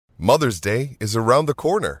Mother's Day is around the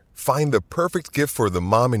corner. Find the perfect gift for the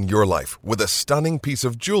mom in your life with a stunning piece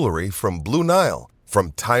of jewelry from Blue Nile.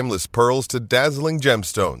 From timeless pearls to dazzling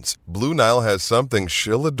gemstones, Blue Nile has something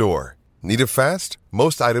she'll adore. Need it fast?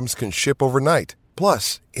 Most items can ship overnight.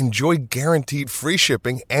 Plus, enjoy guaranteed free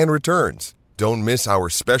shipping and returns. Don't miss our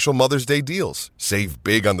special Mother's Day deals. Save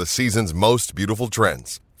big on the season's most beautiful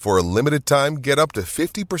trends. For a limited time, get up to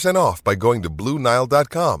 50% off by going to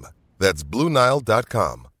BlueNile.com. That's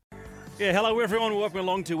BlueNile.com. Yeah, hello everyone. Welcome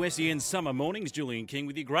along to SEN Summer Mornings. Julian King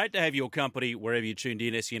with you. Great to have your company wherever you tuned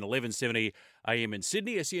in. SEN 1170 AM in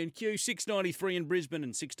Sydney, SENQ 693 in Brisbane and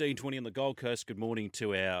 1620 on the Gold Coast. Good morning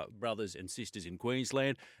to our brothers and sisters in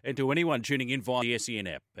Queensland and to anyone tuning in via the SEN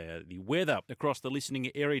app. The weather across the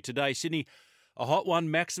listening area today, Sydney, a hot one,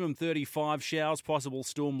 maximum 35 showers, possible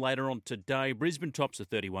storm later on today. Brisbane tops at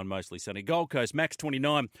 31, mostly sunny. Gold Coast, max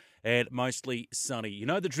 29 and mostly sunny. You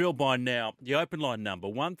know the drill by now. The open line number,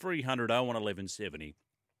 1300 01 1170.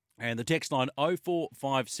 And the text line,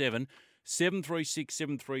 0457 736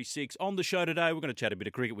 736. On the show today, we're going to chat a bit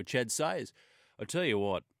of cricket with Chad Sayers. I'll tell you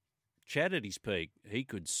what, Chad at his peak, he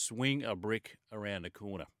could swing a brick around a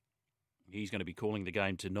corner. He's going to be calling the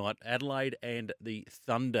game tonight, Adelaide and the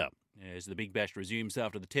Thunder, as the Big Bash resumes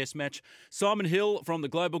after the Test match. Simon Hill from the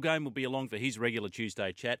Global Game will be along for his regular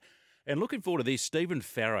Tuesday chat. And looking forward to this, Stephen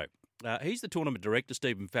Farrow. He's the tournament director,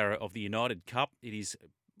 Stephen Farrow, of the United Cup. It is,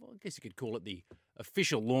 well, I guess you could call it the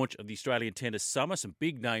official launch of the Australian Tennis Summer. Some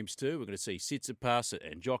big names too. We're going to see Tsitsipas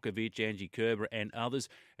and Djokovic, Angie Kerber and others.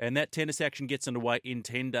 And that tennis action gets underway in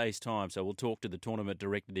 10 days' time. So we'll talk to the tournament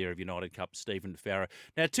director there of United Cup, Stephen Farrow.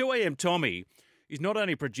 Now, 2am Tommy is not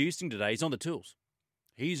only producing today, he's on the tools.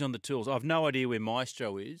 He's on the tools. I've no idea where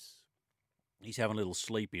Maestro is. He's having a little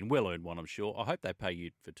sleep in. Well-earned one, I'm sure. I hope they pay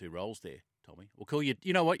you for 2 rolls there, Tommy. We'll call you,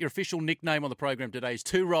 you know what, your official nickname on the program today is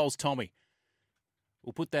 2 rolls Tommy.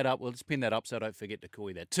 We'll put that up. We'll just pin that up so I don't forget to call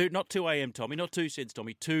you that. Not 2am Tommy, not 2 cents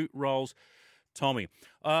Tommy, 2 rolls Tommy.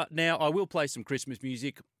 Now, I will play some Christmas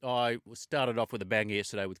music. I started off with a bang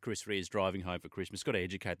yesterday with Chris Rea's Driving Home for Christmas. Got to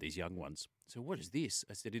educate these young ones. So what is this?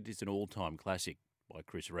 I said it is an all-time classic by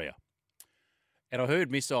Chris Rea. And I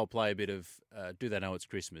heard Missile play a bit of Do They Know It's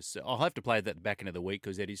Christmas. So I'll have to play that back into the week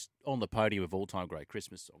because that is on the podium of all-time great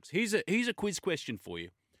Christmas songs. Here's a quiz question for you.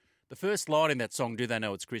 The first line in that song, Do They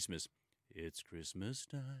Know It's Christmas? It's Christmas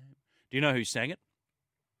time. Do you know who sang it?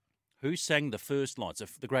 Who sang the first line? So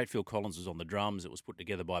the great Phil Collins was on the drums. It was put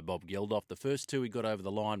together by Bob Geldof. The first 2 he got over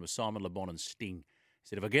the line were Simon Le Bon and Sting. He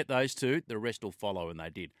said, if I get those 2, the rest will follow, and they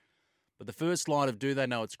did. But the first line of Do They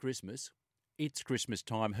Know It's Christmas? It's Christmas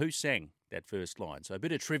time. Who sang that first line? So a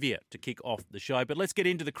bit of trivia to kick off the show. But let's get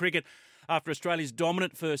into the cricket. After Australia's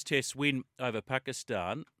dominant first Test win over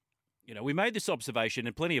Pakistan, you know, we made this observation,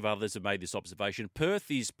 and plenty of others have made this observation.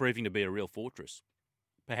 Perth is proving to be a real fortress,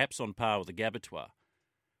 perhaps on par with the Gabatoir.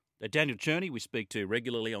 Daniel Cherney, we speak to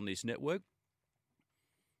regularly on this network.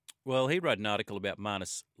 Well, he wrote an article about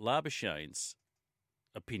Marnus Labuschagne's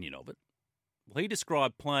opinion of it. Well, he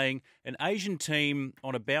described playing an Asian team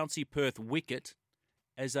on a bouncy Perth wicket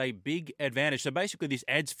as a big advantage. So basically this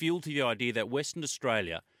adds fuel to the idea that Western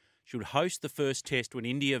Australia should host the first Test when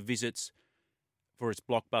India visits for its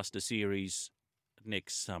blockbuster series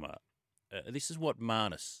next summer. This is what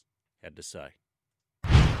Marnus had to say.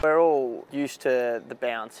 We're all used to the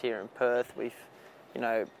bounce here in Perth. We've,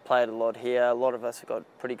 played a lot here. A lot of us have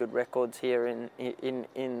got pretty good records here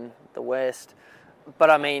in the West.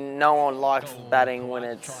 But I mean, no one likes batting when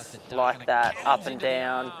it's like that, up and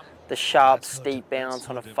down, the sharp, steep bounce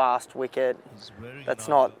on a fast wicket. That's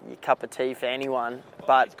not your cup of tea for anyone.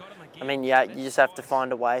 But I mean, yeah, you just have to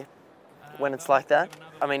find a way when it's like that.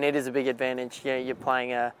 I mean, it is a big advantage. Yeah, you're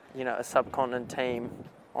playing a subcontinent team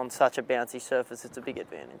on such a bouncy surface. It's a big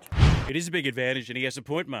advantage. It is a big advantage, and he has a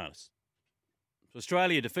point, Marnus. So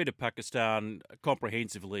Australia defeated Pakistan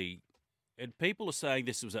comprehensively, and people are saying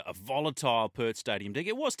this was a volatile Perth Stadium dig.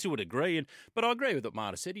 It was to a degree, but I agree with what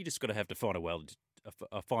Marnus said. You just got to have to find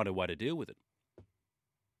a way to deal with it.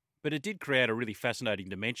 But it did create a really fascinating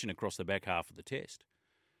dimension across the back half of the Test.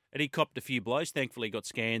 And he copped a few blows. Thankfully, he got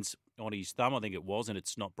scans on his thumb, I think it was, and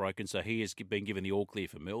it's not broken, so he has been given the all-clear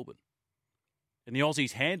for Melbourne. And the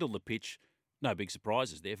Aussies handled the pitch, no big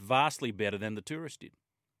surprises there, vastly better than the tourists did.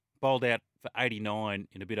 Bowled out for 89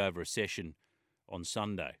 in a bit over a session on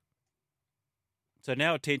Sunday. So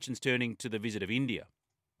now attention's turning to the visit of India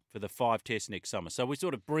for the 5 Tests next summer. So we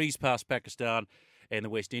sort of breeze past Pakistan and the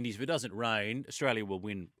West Indies. If it doesn't rain, Australia will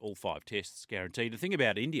win all 5 Tests, guaranteed. The thing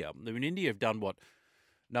about India, I mean, India have done what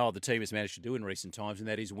no other team has managed to do in recent times, and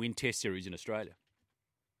that is win Test series in Australia.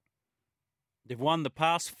 They've won the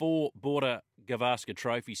past 4 Border Gavaskar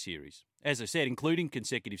Trophy series, as I said, including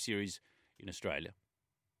consecutive series in Australia.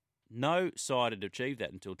 No side had achieved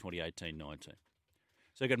that until 2018-19.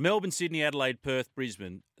 So you've got Melbourne, Sydney, Adelaide, Perth,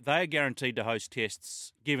 Brisbane. They are guaranteed to host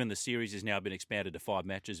tests, given the series has now been expanded to 5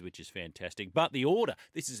 matches, which is fantastic. But the order,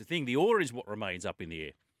 this is the thing, the order is what remains up in the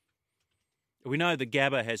air. We know the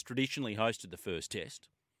Gabba has traditionally hosted the first test.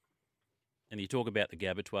 And you talk about the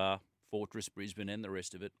Gabbatoir, Fortress, Brisbane and the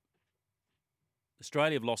rest of it.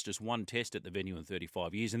 Australia have lost just 1 test at the venue in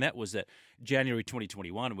 35 years, and that was that January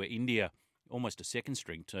 2021 where India, almost a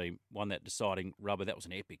second-string team, won that deciding rubber. That was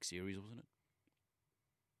an epic series, wasn't it?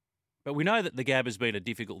 But we know that the Gabba has been a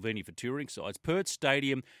difficult venue for touring sides. Perth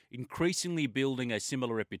Stadium increasingly building a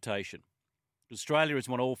similar reputation. Australia has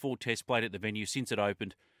won all 4 tests played at the venue since it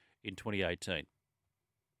opened in 2018.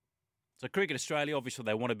 So Cricket Australia, obviously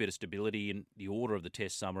they want a bit of stability in the order of the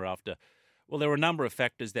test summer after, well, there were a number of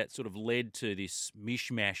factors that sort of led to this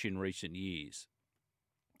mishmash in recent years.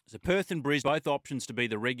 So Perth and Brisbane, both options to be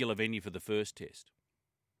the regular venue for the first test.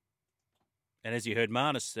 And as you heard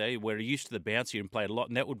Marnus say, we're used to the bounce here and played a lot,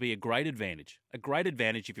 and that would be a great advantage. A great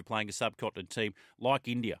advantage if you're playing a subcontinent team like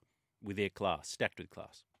India with their class, stacked with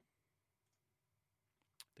class.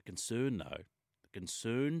 The concern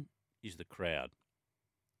is the crowd.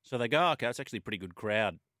 So they go, okay, it's actually a pretty good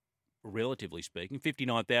crowd, relatively speaking.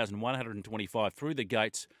 59,125 through the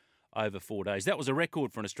gates over 4 days. That was a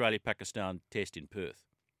record for an Australia-Pakistan test in Perth.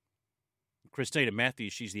 Christina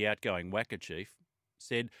Matthews, she's the outgoing WACA chief,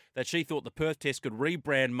 said that she thought the Perth test could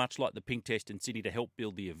rebrand much like the Pink test in Sydney to help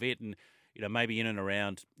build the event and, maybe in and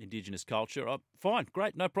around Indigenous culture. Oh, fine,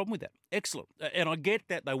 great, no problem with that. Excellent. And I get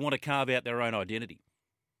that they want to carve out their own identity.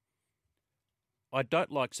 I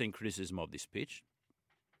don't like seeing criticism of this pitch.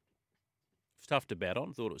 It's tough to bat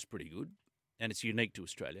on. Thought it was pretty good. And it's unique to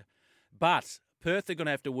Australia. But Perth are going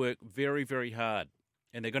to have to work very, very hard.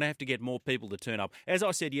 And they're going to have to get more people to turn up. As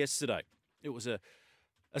I said yesterday, it was a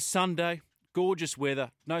Sunday, gorgeous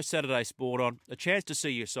weather, no Saturday sport on, a chance to see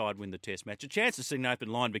your side win the test match, a chance to see Nathan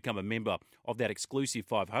Lyon become a member of that exclusive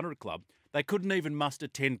 500 club. They couldn't even muster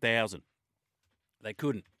 10,000. They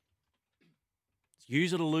couldn't. It's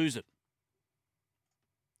use it or lose it.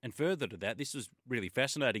 And further to that, this was really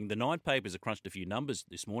fascinating. The Nine papers have crunched a few numbers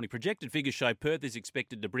this morning. Projected figures show Perth is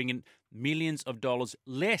expected to bring in millions of dollars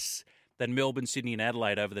less than Melbourne, Sydney and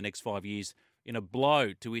Adelaide over the next 5 years in a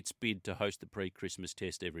blow to its bid to host the pre-Christmas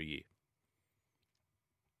test every year.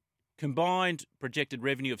 Combined projected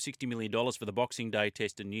revenue of $60 million for the Boxing Day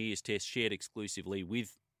test and New Year's test shared exclusively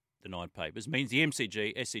with the Nine papers means the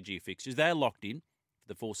MCG, SCG fixtures, they're locked in for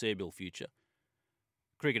the foreseeable future.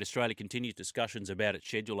 Cricket Australia continues discussions about its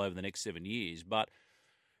schedule over the next 7 years, but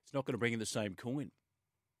it's not going to bring in the same coin.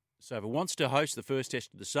 So if it wants to host the first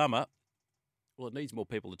test of the summer, well, it needs more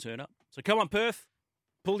people to turn up. So come on, Perth,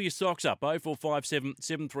 pull your socks up. 0457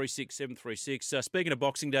 736 736. Speaking of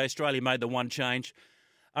Boxing Day, Australia made the one change.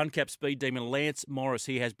 Uncapped speed demon Lance Morris,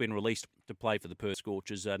 he has been released to play for the Perth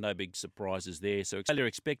Scorchers. No big surprises there. So Australia are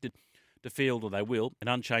expected to field, or they will, an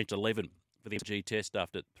unchanged 11 for the MG test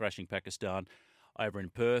after thrashing Pakistan over in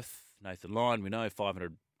Perth. Nathan Lyon, we know,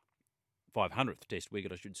 500th test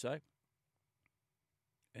wicket, I should say.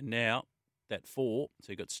 And now that 4,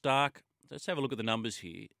 so you've got Stark. Let's have a look at the numbers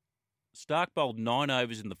here. Stark bowled 9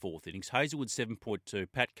 overs in the 4th innings. Hazelwood 7.2,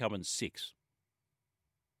 Pat Cummins 6.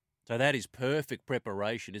 So that is perfect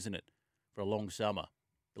preparation, isn't it, for a long summer?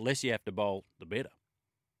 The less you have to bowl, the better.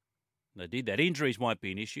 And they did that. Injuries won't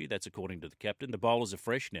be an issue. That's according to the captain. The bowlers are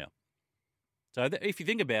fresh now. So if you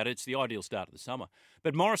think about it, it's the ideal start of the summer.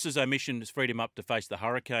 But Morris's omission has freed him up to face the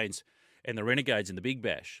Hurricanes and the Renegades in the Big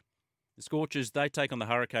Bash. The Scorchers, they take on the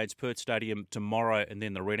Hurricanes, Perth Stadium tomorrow, and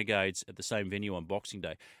then the Renegades at the same venue on Boxing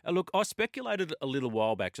Day. Look, I speculated a little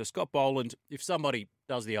while back. So Scott Boland, if somebody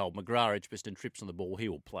does the old McGrath Edgbaston trips on the ball, he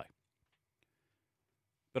will play.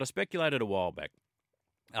 But I speculated a while back,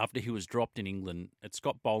 after he was dropped in England, that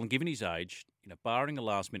Scott Boland, given his age, barring a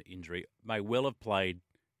last-minute injury, may well have played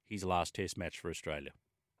his last test match for Australia.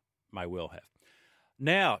 May well have.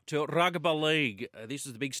 Now, to Rugby League. This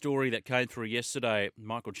is the big story that came through yesterday.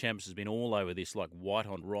 Michael Champs has been all over this like white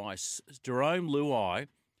on rice. Jerome Luai, it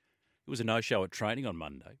was a no-show at training on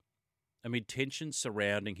Monday, amid tensions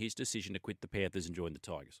surrounding his decision to quit the Panthers and join the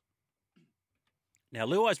Tigers. Now,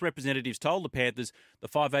 Luai's representatives told the Panthers the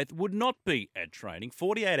 5/8 would not be at training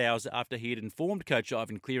 48 hours after he had informed coach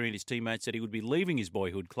Ivan Cleary and his teammates that he would be leaving his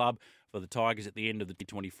boyhood club for the Tigers at the end of the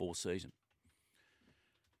 2024 season.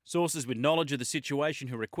 Sources with knowledge of the situation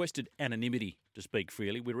who requested anonymity to speak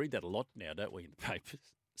freely, we read that a lot now, don't we, in the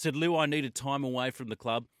papers, said Luai needed time away from the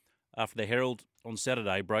club after the Herald on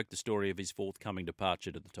Saturday broke the story of his forthcoming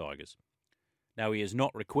departure to the Tigers. Now, he has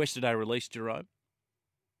not requested a release, Jerome.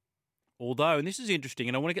 Although, and this is interesting,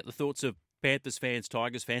 and I want to get the thoughts of Panthers fans,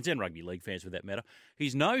 Tigers fans, and rugby league fans for that matter,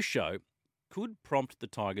 his no-show could prompt the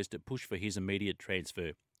Tigers to push for his immediate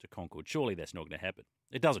transfer to Concord. Surely that's not going to happen.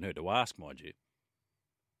 It doesn't hurt to ask, mind you.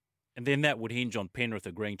 And then that would hinge on Penrith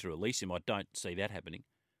agreeing to release him. I don't see that happening.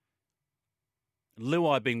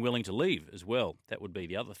 Luai being willing to leave as well. That would be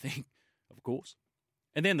the other thing, of course.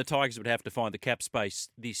 And then the Tigers would have to find the cap space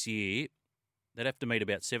this year. They'd have to meet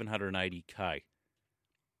about 780K.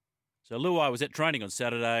 So Luai was at training on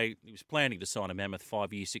Saturday. He was planning to sign a mammoth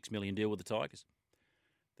 5-year, $6 million deal with the Tigers.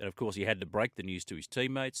 Then, of course, he had to break the news to his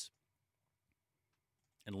teammates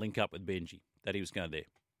and link up with Benji that he was going there.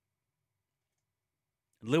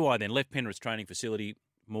 Luai then left Penrith's training facility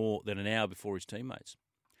more than an hour before his teammates.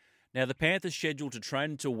 Now, the Panthers scheduled to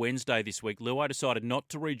train until Wednesday this week. Luai decided not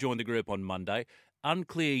to rejoin the group on Monday.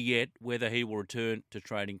 Unclear yet whether he will return to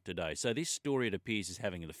training today. So this story, it appears, is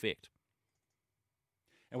having an effect.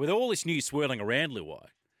 And with all this news swirling around Luai,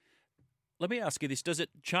 let me ask you this. Does it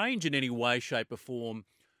change in any way, shape or form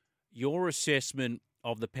your assessment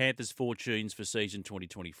of the Panthers' fortunes for season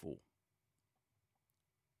 2024?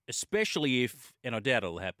 Especially if, and I doubt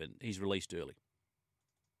it'll happen, he's released early.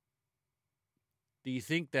 Do you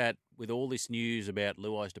think that with all this news about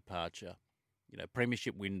Luai's departure,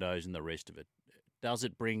 premiership windows and the rest of it, does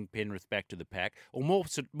it bring Penrith back to the pack? Or more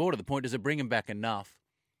to the point, does it bring them back enough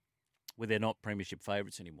where they're not premiership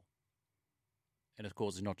favourites anymore? And, of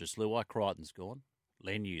course, it's not just Luai. Crichton's gone.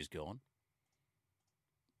 Lenu's gone.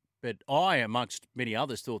 But I, amongst many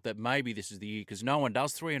others, thought that maybe this is the year, because no one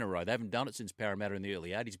does 3 in a row. They haven't done it since Parramatta in the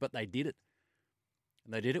early 80s, but they did it.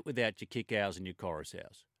 And they did it without your Kick-Hours and your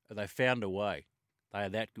Chorus-Hours. And they found a way. They are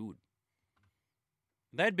that good.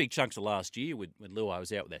 They had big chunks of last year when Luai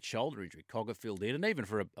was out with that shoulder injury. Cogger filled in, and even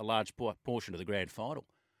for a large portion of the grand final.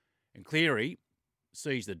 And Cleary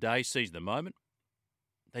seized the day, seized the moment.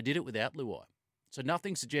 They did it without Luai. So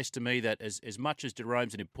nothing suggests to me that as much as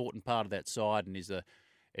Jerome's an important part of that side and is,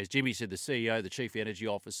 as Jimmy said, the CEO, the Chief Energy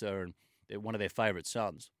Officer, and they're one of their favourite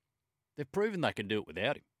sons, they've proven they can do it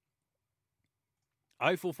without him.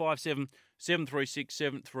 0457 736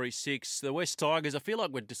 736. The West Tigers. I feel like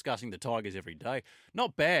we're discussing the Tigers every day.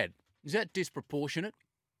 Not bad. Is that disproportionate?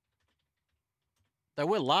 They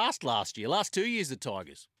were last year. Last 2 years, the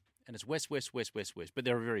Tigers. And it's West. But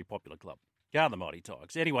they're a very popular club. Go the mighty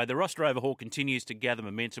Tigers. Anyway, the roster overhaul continues to gather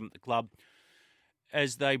momentum at the club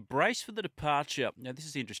as they brace for the departure. Now, this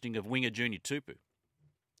is interesting, of winger Junior Tupu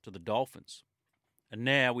to the Dolphins. And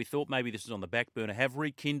now we thought maybe this was on the back burner. Have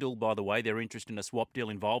rekindled, by the way, their interest in a swap deal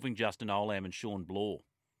involving Justin Olam and Sean Blore.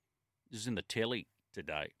 This is in the telly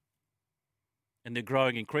today. And they're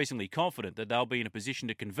growing increasingly confident that they'll be in a position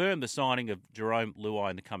to confirm the signing of Jerome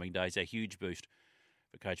Luai in the coming days. A huge boost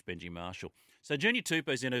for Coach Benji Marshall. So Junior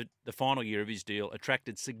Tupu's in the final year of his deal,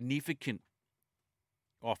 attracted significant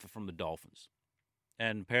offer from the Dolphins.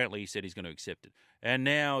 And apparently he said he's going to accept it. And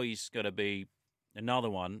now he's going to be another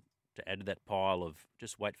one to add to that pile of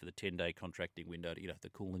just wait for the 10-day contracting window, the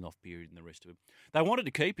cooling off period and the rest of it. They wanted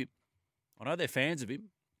to keep him. I know they're fans of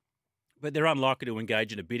him, but they're unlikely to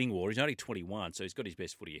engage in a bidding war. He's only 21, so he's got his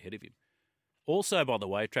best footy ahead of him. Also, by the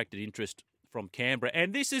way, attracted interest from Canberra.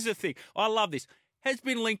 And this is a thing. I love this. Has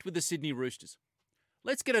been linked with the Sydney Roosters.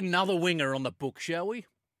 Let's get another winger on the book, shall we?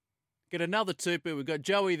 Get another Tupu. We've got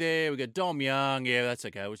Joey there. We've got Dom Young. Yeah, that's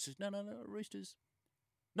okay. It's just, no, Roosters.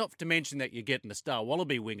 Not to mention that you're getting a star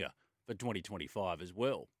Wallaby winger for 2025 as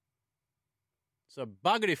well. So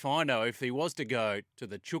buggered if I know if he was to go to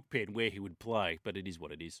the Chook pen where he would play, but it is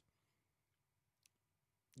what it is.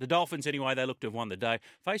 The Dolphins, anyway, they look to have won the day.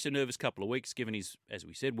 Face a nervous couple of weeks, given he's, as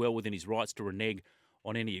we said, well within his rights to renege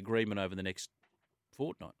on any agreement over the next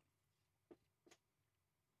fortnight.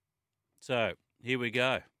 So, here we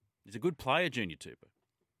go. He's a good player, Junior Tupu.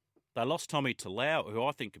 They lost Tommy Talau, who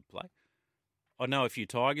I think could play. I know a few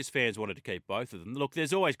Tigers fans wanted to keep both of them. Look,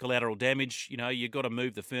 there's always collateral damage. You've got to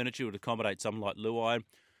move the furniture to accommodate someone like Luai.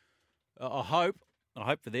 I hope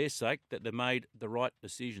for their sake that they made the right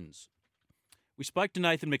decisions. We spoke to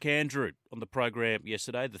Nathan McAndrew on the program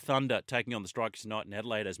yesterday. The Thunder taking on the Strikers tonight in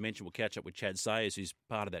Adelaide. As mentioned, we'll catch up with Chad Sayers, who's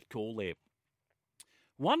part of that call there.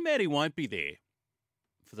 One man who won't be there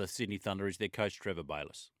for the Sydney Thunder is their coach, Trevor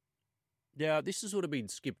Bayliss. Now, this has sort of been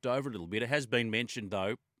skipped over a little bit. It has been mentioned,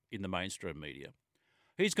 though, in the mainstream media.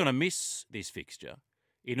 He's going to miss this fixture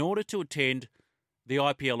in order to attend the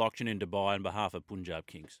IPL auction in Dubai on behalf of Punjab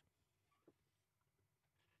Kings.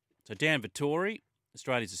 So Dan Vittori,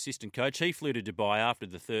 Australia's assistant coach, he flew to Dubai after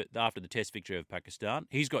the test victory of Pakistan.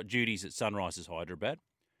 He's got duties at Sunrisers Hyderabad.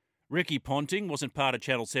 Ricky Ponting wasn't part of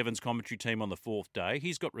Channel 7's commentary team on the fourth day.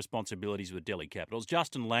 He's got responsibilities with Delhi Capitals.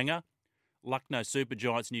 Justin Langer, Lucknow Super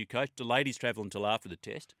Giants' new coach, delayed his travel until after the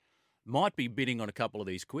test. Might be bidding on a couple of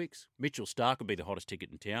these quicks. Mitchell Starc will be the hottest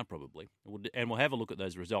ticket in town, probably. And we'll have a look at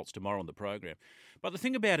those results tomorrow on the program. But the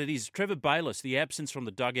thing about it is, Trevor Bayliss, the absence from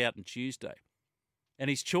the dugout on Tuesday, and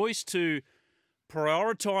his choice to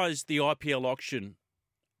prioritise the IPL auction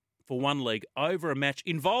for one league over a match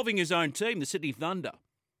involving his own team, the Sydney Thunder.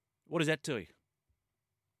 What does that tell you?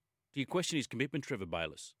 Do you question his commitment, Trevor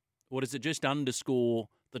Bayliss? Or does it just underscore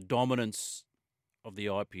the dominance of the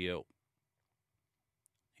IPL?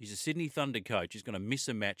 He's a Sydney Thunder coach. He's going to miss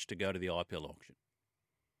a match to go to the IPL auction.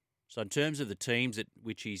 So in terms of the teams at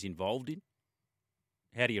which he's involved in,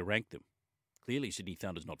 how do you rank them? Clearly, Sydney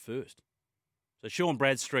Thunder's not first. So Sean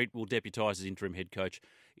Bradstreet will deputise as interim head coach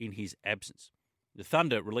in his absence. The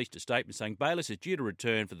Thunder released a statement saying Bayliss is due to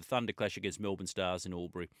return for the Thunder clash against Melbourne Stars in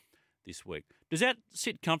Albury this week. Does that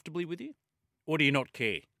sit comfortably with you? Or do you not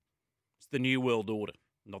care? It's the new world order.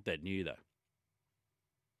 Not that new, though.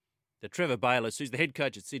 That Trevor Bayliss, who's the head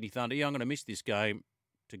coach at Sydney Thunder, I'm going to miss this game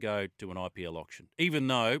to go to an IPL auction, even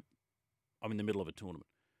though I'm in the middle of a tournament.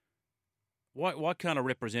 Why can't a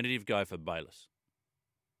representative go for Bayliss?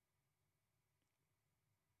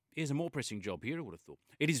 He has a more pressing job here, I would have thought.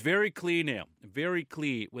 It is very clear now, very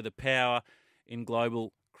clear where the power in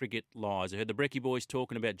global cricket lies. I heard the Brecky boys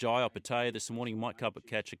talking about Jai Opataya this morning. He might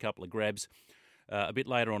catch a couple of grabs a bit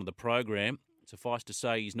later on in the program. Suffice to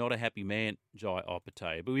say, he's not a happy man, Jai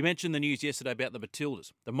Opataya. But we mentioned the news yesterday about the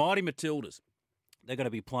Matildas, the mighty Matildas. They're going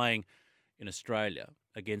to be playing in Australia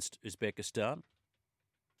against Uzbekistan.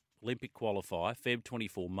 Olympic qualifier, Feb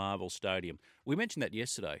 24, Marvel Stadium. We mentioned that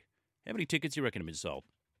yesterday. How many tickets do you reckon have been sold?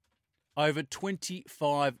 Over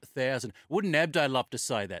 25,000. Wouldn't Abdo love to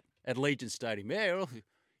say that at Legion Stadium? Yeah, well,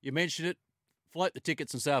 you mentioned it. Float the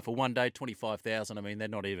tickets and sale for one day, 25,000. I mean, they're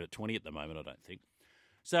not even at 20 at the moment, I don't think.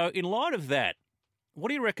 So in light of that, what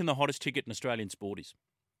do you reckon the hottest ticket in Australian sport is?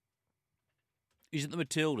 Is it the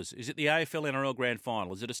Matildas? Is it the AFL NRL Grand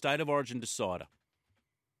Final? Is it a State of Origin decider?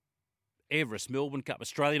 Everest, Melbourne Cup,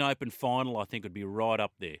 Australian Open Final, I think would be right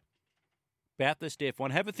up there. Bathurst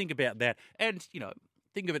F1, have a think about that. And,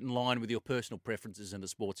 think of it in line with your personal preferences and the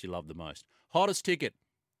sports you love the most. Hottest ticket.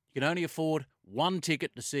 You can only afford one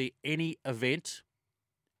ticket to see any event,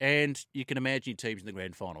 and you can imagine your teams in the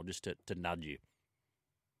grand final just to nudge you.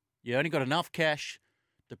 You only got enough cash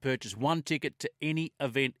to purchase one ticket to any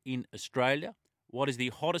event in Australia. What is the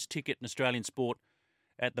hottest ticket in Australian sport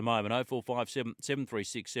at the moment? 0457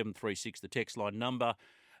 736 736, the text line number.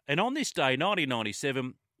 And on this day,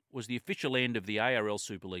 1997, was the official end of the ARL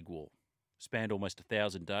Super League War. Spanned almost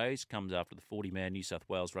 1,000 days, comes after the 40-man New South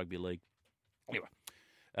Wales Rugby League. Anyway,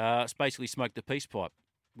 it's basically smoked the peace pipe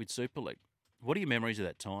with Super League. What are your memories of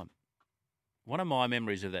that time? One of my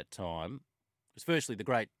memories of that time was firstly the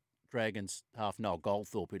great Dragons half Noel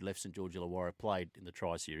Goldthorpe, who'd left St George Illawarra, played in the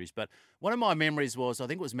Tri-Series. But one of my memories was, I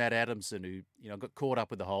think it was Matt Adamson who, got caught up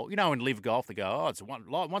with the whole, in Live Golf, they go, it's a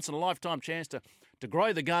once-in-a-lifetime chance to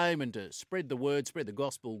grow the game and to spread the word, spread the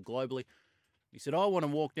gospel globally. He said, I want to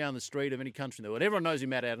walk down the street of any country in the world. Everyone knows who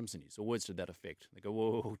Matt Adamson is, or words to that effect. They go,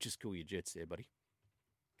 whoa, just cool your jets there, buddy.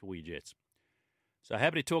 Cool your jets. So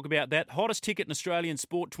happy to talk about that. Hottest ticket in Australian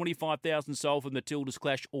sport, 25,000 sold for the Matildas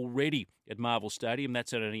clash already at Marvel Stadium.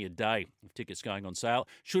 That's at only a day of tickets going on sale.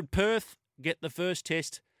 Should Perth get the first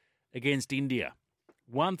test against India?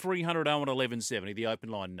 1300 01 1170, the open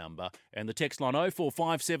line number, and the text line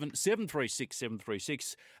 0457 736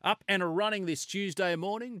 736. Up and running this Tuesday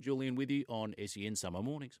morning. Julian with you on SEN Summer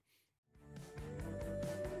Mornings.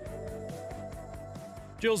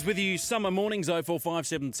 Jules with you, Summer Mornings,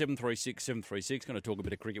 0457 736 736. Going to talk a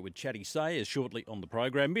bit of cricket with Chatty Sayers shortly on the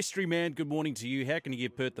program. Mystery Man, good morning to you. How can you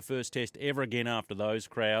give Perth the first test ever again after those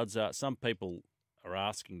crowds? Some people are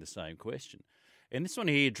asking the same question. And this one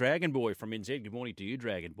here, Dragon Boy from NZ. Good morning to you,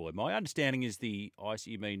 Dragon Boy. My understanding is the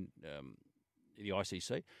ICC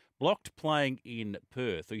blocked playing in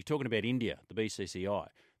Perth. Are you talking about India, the BCCI?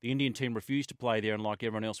 The Indian team refused to play there, and like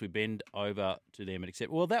everyone else, we bend over to them and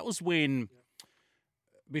accept. Well, that was when,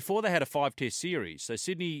 before they had a 5-test series, so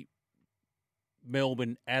Sydney,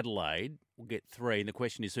 Melbourne, Adelaide will get 3, and the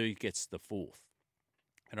question is who gets the 4th.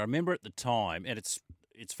 And I remember at the time, and it's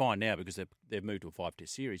fine now because they've moved to a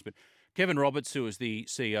 5-test series, but Kevin Roberts, who was the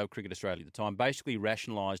CEO of Cricket Australia at the time, basically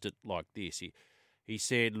rationalised it like this. He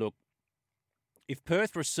said, look, if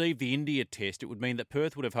Perth received the India test, it would mean that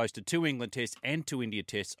Perth would have hosted 2 England tests and 2 India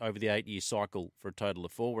tests over the 8-year cycle for a total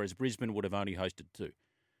of 4, whereas Brisbane would have only hosted 2.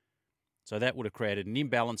 So that would have created an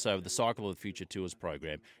imbalance over the cycle of the Future Tours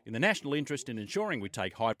program. In the national interest in ensuring we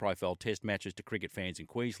take high-profile test matches to cricket fans in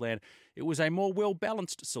Queensland, it was a more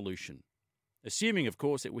well-balanced solution. Assuming, of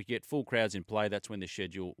course, that we get full crowds in play, that's when the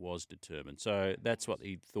schedule was determined. So that's what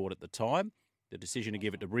he thought at the time. The decision to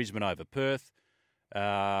give it to Brisbane over Perth,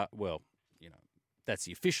 that's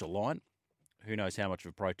the official line. Who knows how much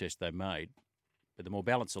of a protest they made. But the more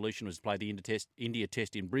balanced solution was to play the India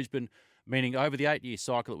Test in Brisbane, meaning over the 8-year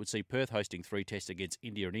cycle it would see Perth hosting 3 tests against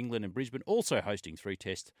India and England, and Brisbane also hosting 3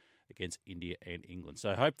 tests against India and England.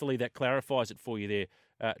 So hopefully that clarifies it for you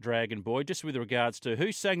there, Dragon Boy. Just with regards to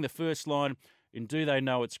who sang the first line in Do They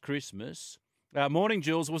Know It's Christmas? Morning,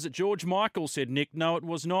 Jules. Was it George Michael, said Nick. No, it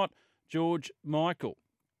was not George Michael.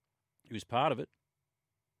 He was part of it,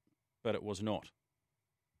 but it was not.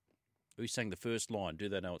 Who sang the first line? Do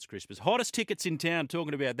They Know It's Christmas? Hottest tickets in town,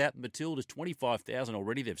 talking about that. Matilda's 25,000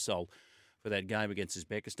 already they've sold for that game against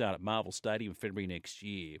Uzbekistan at Marvel Stadium in February next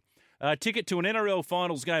year. Ticket to an NRL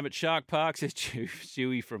Finals game at Shark Park, says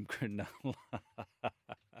Stewie from Cronulla.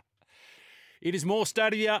 It is more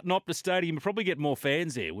state-of-the-art than Optus Stadium. You'd probably get more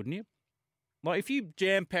fans there, wouldn't you? Like, if you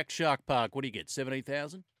jam-pack Shark Park, what do you get,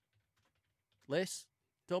 17,000? Less,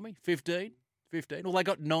 Tommy? 15? 15? Well, they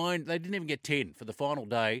got 9. They didn't even get 10 for the final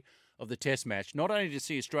day of the test match. Not only to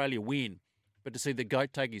see Australia win, but to see the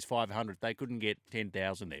GOAT take his 500th. They couldn't get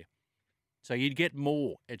 10,000 there. So you'd get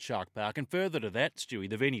more at Shark Park. And further to that, Stewie,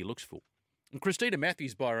 the venue looks full. And Christina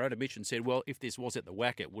Matthews, by her own admission, said, well, if this was at the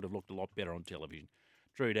WACC, it would have looked a lot better on television.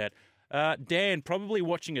 True that. Dan, probably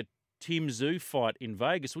watching a Tim Tszyu fight in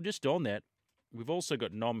Vegas. Well, just on that, we've also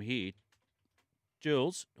got Nom here.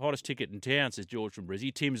 Jules, hottest ticket in town, says George from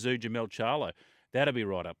Brizzy. Tim Tszyu, Jamel Charlo. That'll be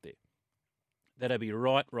right up there. That'll be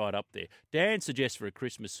right up there. Dan suggests for a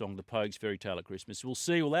Christmas song, the Pogues Fairy Tale of Christmas. We'll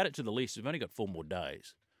see. We'll add it to the list. We've only got 4 more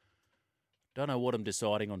days. Don't know what I'm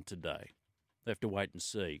deciding on today. I'll have to wait and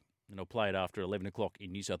see. And I'll play it after 11 o'clock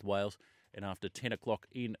in New South Wales and after 10 o'clock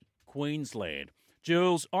in Queensland.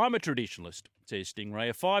 Jules, I'm a traditionalist, says Stingray.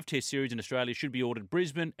 A 5-test series in Australia should be ordered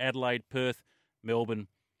Brisbane, Adelaide, Perth, Melbourne,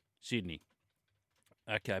 Sydney.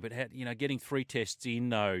 Okay, but getting 3 tests in,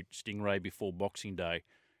 though, Stingray, before Boxing Day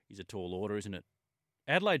is a tall order, isn't it?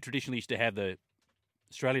 Adelaide traditionally used to have the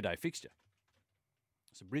Australia Day fixture.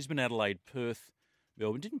 So Brisbane, Adelaide, Perth,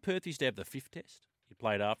 Melbourne. Didn't Perth used to have the 5th test? You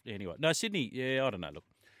played after anyway. No, Sydney, yeah, I don't know. Look,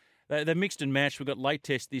 they're mixed and matched. We've got late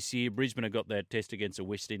test this year. Brisbane have got that test against the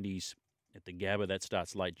West Indies at the Gabba. That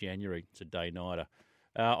starts late January. It's a day-nighter.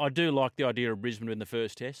 I do like the idea of Brisbane in the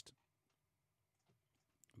first test.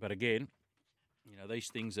 But again, these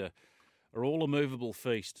things are all a movable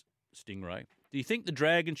feast, Stingray. Do you think the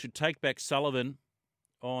Dragons should take back Sullivan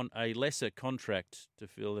on a lesser contract to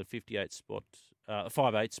fill the 5'8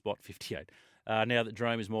 spot, 58? Now that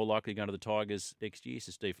Jerome is more likely going to the Tigers next year,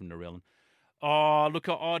 says Steve from Narellan. Oh, look,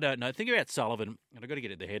 I don't know. Think about Sullivan, and I've got to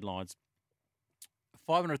get at the headlines.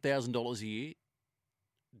 $500,000 a year,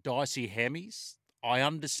 dicey hammies. I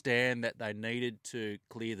understand that they needed to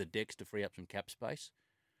clear the decks to free up some cap space.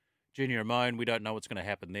 Junior Ramon, we don't know what's going to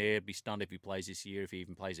happen there. Be stunned if he plays this year, if he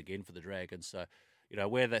even plays again for the Dragons. So,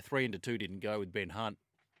 where that 3-2 didn't go with Ben Hunt,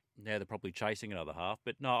 now they're probably chasing another half.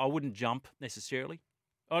 But no, I wouldn't jump necessarily.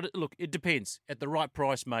 Look, it depends. At the right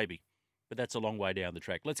price, maybe. But that's a long way down the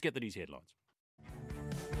track. Let's get to these headlines.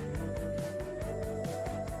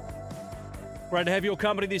 Great to have your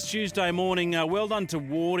company this Tuesday morning. Well done to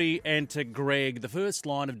Wardy and to Greg. The first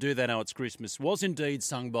line of Do They Know It's Christmas was indeed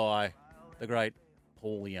sung by the great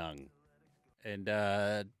Paul Young. And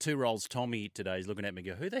 2-year-old Tommy today is looking at me and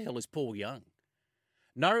go, who the hell is Paul Young?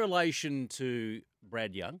 No relation to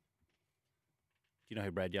Brad Young. Do you know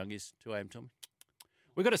who Brad Young is, 2 a.m., Tommy?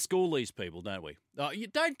 We've got to school these people, don't we? You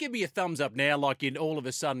don't give me a thumbs up now like in all of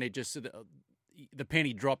a sudden it just the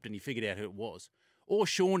penny dropped and you figured out who it was. Or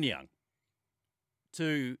Sean Young.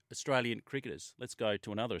 2 Australian cricketers. Let's go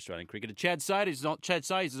to another Australian cricketer. Chad Sayers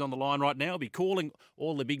is on the line right now. He'll be calling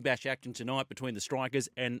all the Big Bash action tonight between the Strikers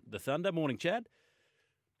and the Thunder. Morning, Chad.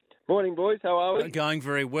 Morning, boys. How are we? Going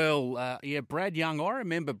very well. Brad Young. I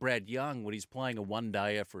remember Brad Young when he's playing a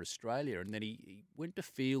one-dayer for Australia, and then he went to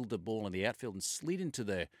field the ball in the outfield and slid into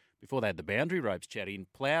before they had the boundary ropes, Chad, and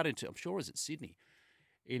ploughed into, I'm sure it was at Sydney,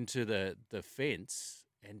 into the fence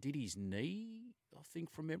and did his knee, I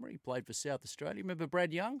think, from memory. He played for South Australia. Remember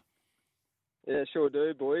Brad Young? Yeah, sure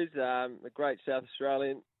do, boys. A great South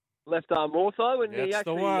Australian left arm also, and he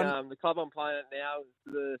actually, the club I'm playing at now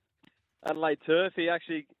is the Adelaide Turf. He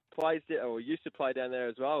actually plays or used to play down there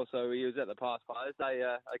as well. So he was at the Past Players Day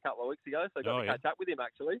a couple of weeks ago. So I got to catch up with him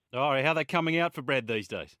actually. Oh, how are they coming out for Brad these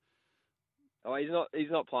days? Oh, he's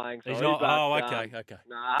not playing. Sorry, he's not. But, Okay.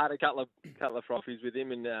 No, I had a couple of frothies with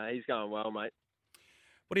him, and he's going well, mate.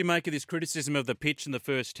 What do you make of this criticism of the pitch in the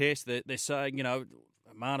first test? They're saying,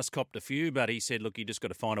 Marnus copped a few, but he said, look, you just got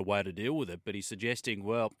to find a way to deal with it. But he's suggesting,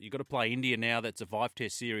 well, you've got to play India now. That's a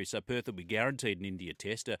 5-test series, so Perth will be guaranteed an India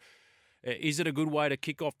test. Is it a good way to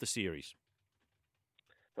kick off the series?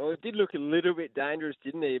 Well, it did look a little bit dangerous,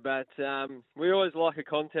 didn't he? But we always like a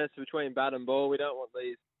contest between bat and ball. We don't want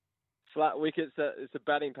these flat wickets that it's a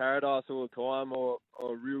batting paradise all the time, or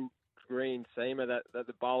a real green seamer that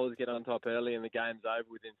the bowlers get on top early and the game's over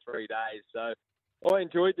within 3 days. So I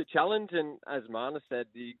enjoyed the challenge, and as Marna said,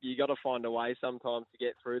 you got to find a way sometimes to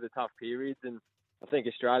get through the tough periods, and I think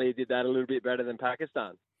Australia did that a little bit better than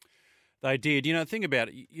Pakistan. They did. Think about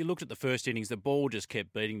it. You looked at the first innings, the ball just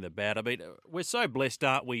kept beating the bat. I mean, we're so blessed,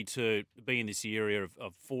 aren't we, to be in this area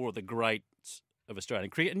of four of the greats of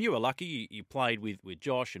Australian cricket. And you were lucky. You played with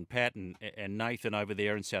Josh and Pat and Nathan over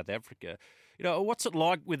there in South Africa. What's it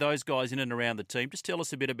like with those guys in and around the team? Just tell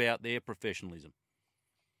us a bit about their professionalism.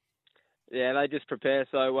 Yeah, they just prepare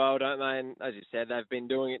so well, don't they? And as you said, they've been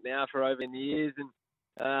doing it now for over 10 years,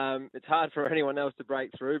 and it's hard for anyone else to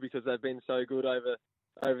break through because they've been so good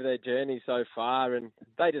over their journey so far, and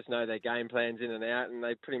they just know their game plans in and out, and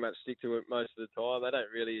they pretty much stick to it most of the time. They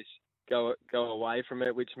don't really go away from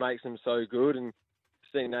it, which makes them so good. And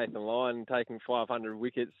seeing Nathan Lyon taking 500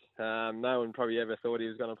 wickets, no one probably ever thought he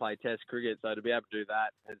was going to play Test cricket, so to be able to do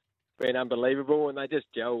that has been unbelievable, and they just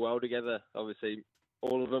gel well together. Obviously,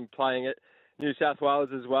 all of them playing at New South Wales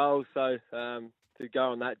as well, so to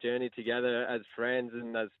go on that journey together as friends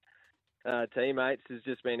and as teammates has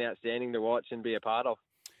just been outstanding to watch and be a part of.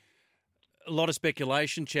 A lot of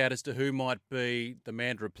speculation, Chad, as to who might be the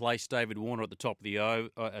man to replace David Warner at the top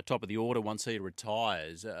of the order once he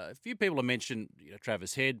retires. A few people have mentioned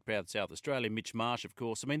Travis Head, proud South Australia, Mitch Marsh, of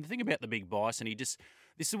course. I mean, the thing about the big bison, this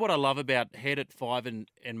is what I love about Head at 5 and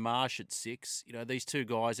Marsh at 6. These two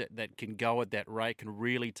guys that can go at that rate can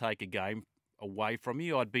really take a game away from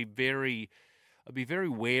you. I'd be very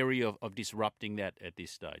wary of disrupting that at this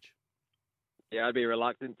stage. Yeah, I'd be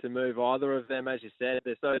reluctant to move either of them. As you said,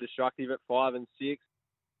 they're so destructive at 5 and 6.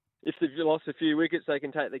 If they've lost a few wickets, they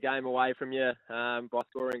can take the game away from you by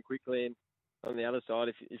scoring quickly. And on the other side,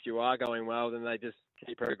 if you are going well, then they just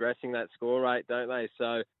keep progressing that score rate, don't they?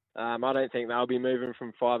 So I don't think they'll be moving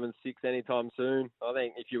from 5 and 6 anytime soon. I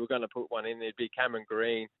think if you were going to put one in, it'd be Cameron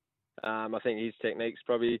Green. I think his technique's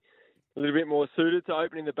probably a little bit more suited to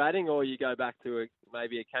opening the batting, or you go back to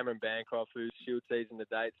maybe a Cameron Bancroft whose Shield season to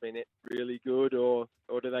date's been really good, or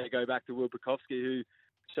do they go back to Will Bukowski, who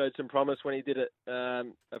showed some promise when he did it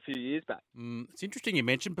a few years back? It's interesting you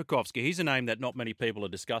mentioned Bukowski. He's a name that not many people are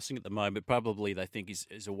discussing at the moment. Probably they think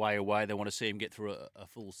is a way away. They want to see him get through a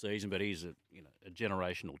full season, but he's a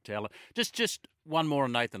generational talent. Just one more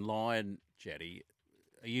on Nathan Lyon, Chatty.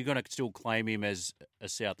 Are you going to still claim him as a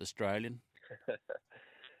South Australian?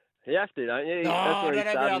 You have to, don't you? No, that's where he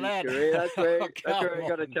started his career. That's where he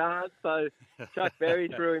got a chance. So Chuck Berry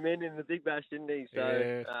threw him in the Big Bash, didn't he?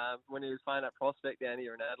 So when he was playing at Prospect down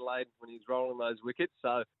here in Adelaide, when he was rolling those wickets.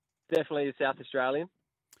 So definitely a South Australian.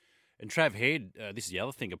 And Trav Head, this is the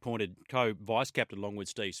other thing, appointed co-vice captain along with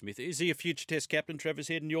Steve Smith. Is he a future Test captain, Travis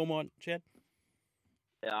Head, in your mind, Chad?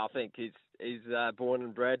 Yeah, I think he's born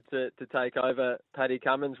and bred to take over Paddy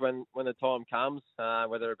Cummins when the time comes,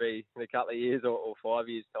 whether it be in a couple of years or 5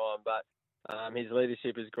 years' time. But his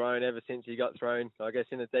leadership has grown ever since he got thrown, I guess,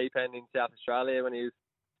 in the deep end in South Australia when he was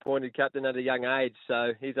appointed captain at a young age.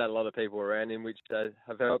 So he's had a lot of people around him which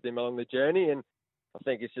have helped him along the journey. And I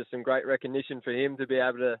think it's just some great recognition for him to be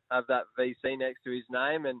able to have that VC next to his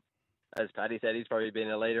name. And as Paddy said, he's probably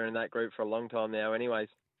been a leader in that group for a long time now anyways.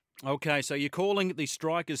 Okay, so you're calling the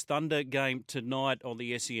Strikers Thunder game tonight on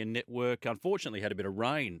the SEN network. Unfortunately, had a bit of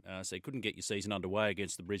rain, so you couldn't get your season underway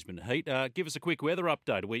against the Brisbane Heat. Give us a quick weather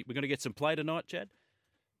update. We're going to get some play tonight, Chad?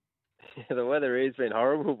 Yeah, the weather has been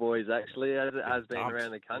horrible, boys, actually, as it has been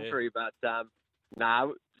around the country. Yeah.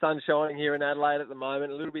 But, sun's shining here in Adelaide at the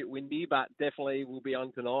moment. A little bit windy, but definitely will be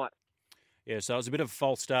on tonight. Yeah, so it was a bit of a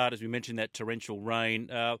false start, as we mentioned, that torrential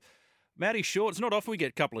rain. Matty Short, it's not often we get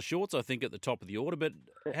a couple of shorts, I think, at the top of the order, but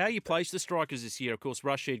how you place the Strikers this year? Of course,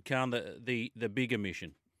 Rashid Khan, the bigger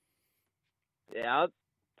mission. Yeah,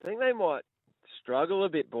 I think they might struggle a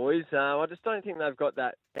bit, boys. I just don't think they've got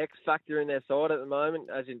that X factor in their side at the moment.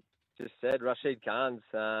 As you just said, Rashid Khan's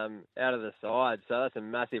out of the side, so that's a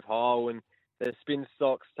massive hole. And their spin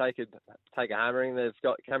stocks take a hammering. They've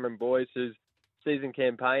got Cameron Boyce, who's season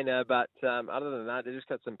campaigner, but other than that, they've just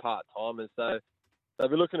got some part-timers. So they'll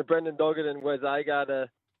be looking at Brendan Doggett and Wes Agar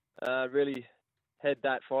to really head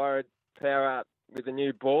that power up with a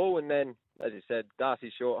new ball. And then as you said,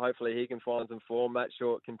 Darcy Short, hopefully he can find some form. Matt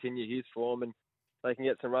Short continue his form, and they can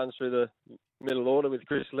get some runs through the middle order with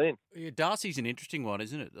Chris Lynn. Yeah, Darcy's an interesting one,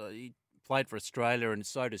 isn't it? He played for Australia and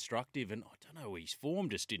so destructive, and I don't know, his form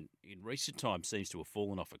just in recent times seems to have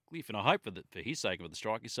fallen off a cliff, and I hope for his sake, for the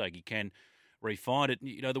striker's sake, he can refine it.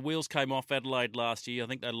 You know, the wheels came off Adelaide last year. I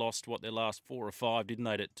think they lost, their last 4 or 5, didn't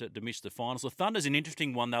they, to miss the finals. The Thunder's an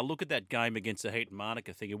interesting one. They'll look at that game against the Heat and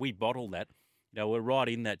Monica thing, and we bottled that. You know, we're right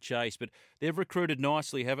in that chase, but they've recruited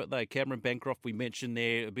nicely, haven't they? Cameron Bancroft, we mentioned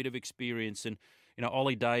there, a bit of experience, and, you know,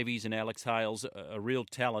 Ollie Davies and Alex Hales, a real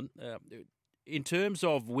talent. In terms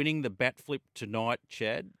of winning the bat flip tonight,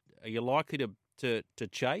 Chad, are you likely to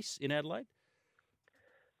chase in Adelaide?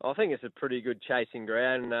 I think it's a pretty good chasing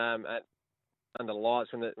ground under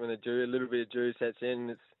lights when the dew, a little bit of dew sets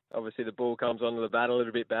in. It's obviously the ball comes onto the bat a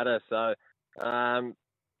little bit better. So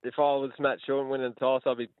if I was Matt Short and winning the toss,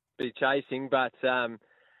 I'd be chasing. But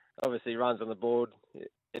obviously runs on the board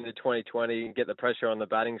in the 2020 and get the pressure on the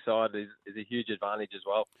batting side is a huge advantage as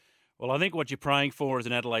well. Well, I think what you're praying for as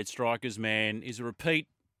an Adelaide Strikers man is a repeat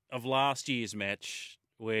of last year's match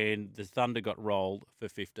when the Thunder got rolled for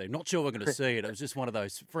 15. Not sure we're going to see it. It was just one of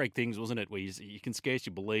those freak things, wasn't it, where you can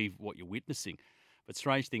scarcely believe what you're witnessing. But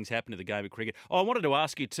strange things happen to the game of cricket. Oh, I wanted to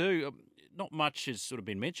ask you too, not much has sort of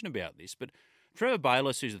been mentioned about this, but Trevor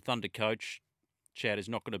Bayliss, who's the Thunder coach, Chad, is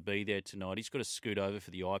not going to be there tonight. He's got to scoot over for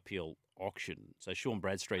the IPL auction. So Sean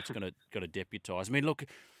Bradstreet's going to deputise. I mean, look,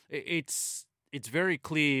 it's very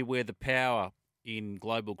clear where the power in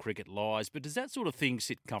global cricket lies, but does that sort of thing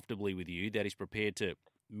sit comfortably with you, that he's prepared to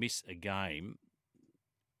miss a game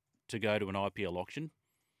to go to an IPL auction?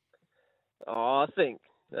 Oh, I think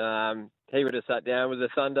he would have sat down with the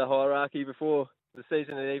Thunder hierarchy before the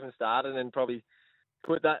season had even started and probably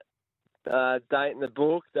put that date in the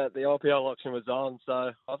book that the IPL auction was on.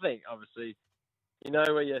 So I think, obviously, you know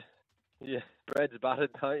where your bread's buttered,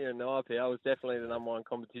 don't you? And the IPL is definitely the number one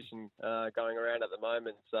competition going around at the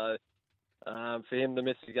moment. So for him to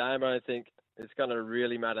miss the game, I don't think it's going to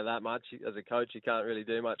really matter that much. As a coach, you can't really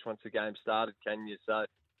do much once the game started, can you? So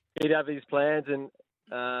he'd have his plans, and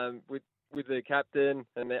with the captain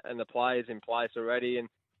and the players in place already, and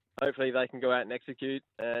hopefully they can go out and execute,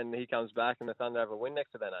 and he comes back and the Thunder have a win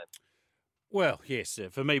next to their name. Well, yes,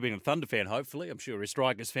 for me being a Thunder fan, hopefully. I'm sure a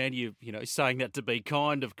Strikers fan, you know, saying that to be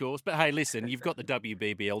kind, of course. But, hey, listen, you've got the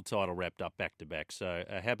WBBL title wrapped up back-to-back, so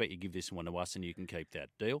how about you give this one to us and you can keep that.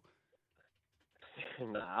 Deal?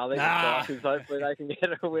 No, I think the Strikers, hopefully they can get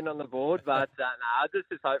a win on the board. But, I just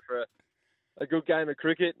hope for a good game of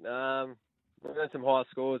cricket. We've got some high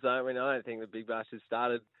scores, don't we? I don't think the Big Bash has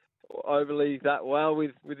started overly that well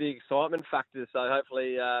with the excitement factor. So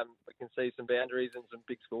hopefully we can see some boundaries and some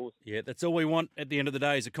big scores. Yeah, that's all we want at the end of the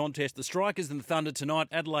day is a contest. The Strikers and the Thunder tonight,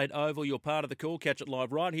 Adelaide Oval. You're part of the call. Catch it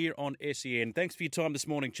live right here on SEN. Thanks for your time this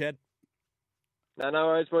morning, Chad. No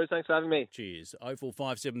worries, boys. Thanks for having me. Cheers.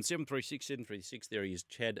 0457 736 736. There he is,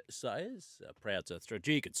 Chad Sayers. Proud South Australia.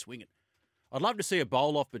 Gee, he could swing it. I'd love to see a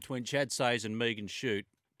bowl-off between Chad Sayers and Megan Shute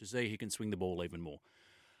to see who can swing the ball even more.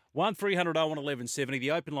 1300 01 1170,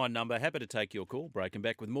 the open line number. Happy to take your call. Breaking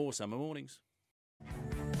back with more Summer Mornings.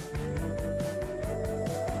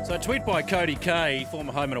 So, a tweet by Cody Kay,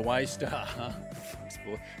 former home and away star.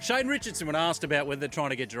 Shane Richardson, when asked about whether they're trying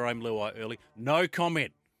to get Jerome Luai early, no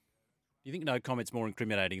comment. Do you think no comment's more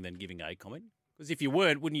incriminating than giving a comment? Because if you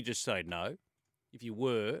weren't, wouldn't you just say no? If you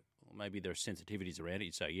were, well, maybe there are sensitivities around it,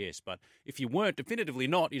 you'd say yes. But if you weren't, definitively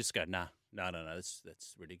not, you just go, no, that's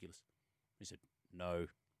ridiculous. He said, no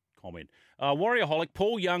comment. Warriorholic,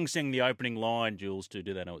 Paul Young sang the opening line, Jules, to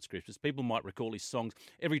Do They Know It's Christmas. People might recall his songs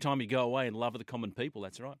Every Time You Go Away and Love of the Common People,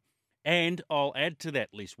 that's right. And I'll add to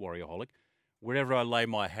that list, Warriorholic, Wherever I Lay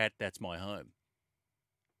My Hat, That's My Home.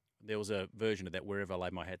 There was a version of that, Wherever I Lay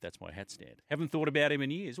My Hat, That's My Hat stand. Haven't thought about him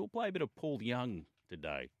in years. We'll play a bit of Paul Young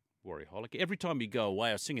today, Warriorholic. Every Time You Go Away,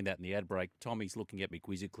 I was singing that in the ad break. Tommy's looking at me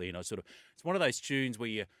quizzically, and it's one of those tunes where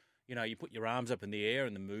you put your arms up in the air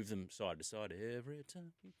and then move them side to side every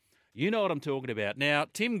time. You know what I'm talking about. Now,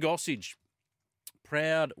 Tim Gossage,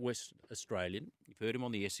 proud West Australian, you've heard him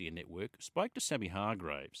on the SEN network, spoke to Sammy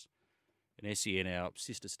Hargraves, an SEN, our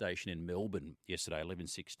sister station in Melbourne, yesterday,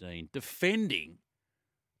 11:16, defending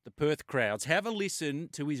the Perth crowds. Have a listen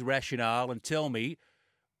to his rationale and tell me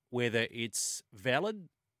whether it's valid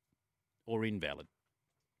or invalid.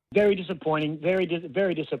 Very disappointing, very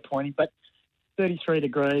disappointing, but 33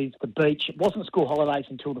 degrees, the beach. It wasn't school holidays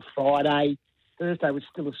until the Friday. Thursday was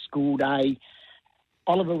still a school day.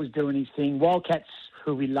 Oliver was doing his thing. Wildcats,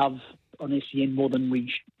 who we love on SEN more than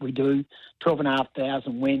we do,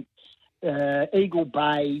 12,500 went. Eagle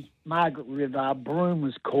Bay, Margaret River, Broome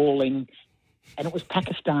was calling. and it was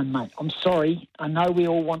Pakistan, mate. I'm sorry. I know we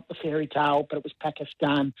all want the fairy tale, but it was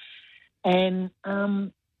Pakistan. And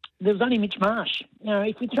there was only Mitch Marsh. You know,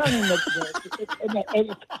 if we throw in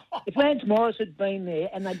if Lance Morris had been there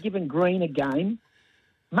and they'd given Green a game,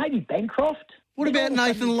 maybe Bancroft. What about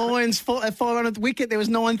Nathan Lyons' 500th wicket? There was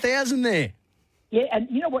 9,000 there. Yeah, and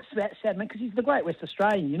you know what's sad, man? Because he's the great West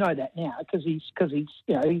Australian. You know that now because he's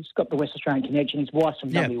he's got the West Australian connection. His wife's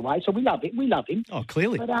from WA, so we love it. We love him. Oh,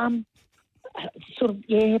 clearly. But but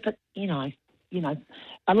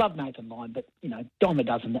I love Nathan Lyon, but dime a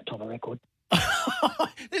dozen that type of record.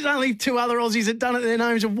 There's only two other Aussies that done it. Their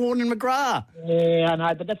names are Warren and McGrath. Yeah, I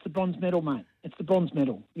know, but that's the bronze medal, mate. It's the bronze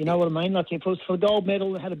medal. You know what I mean? Like if it was for the gold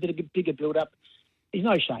medal, it had a bit of a bigger build-up. There's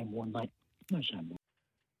no shame, Warren, mate. No shame, Warren.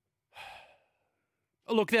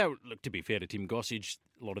 Look, to be fair to Tim Gossage,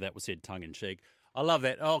 a lot of that was said tongue-in-cheek. I love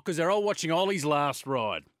that. Oh, because they're all watching Ollie's last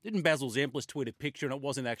ride. Didn't Basil Zemplis tweet a picture, and it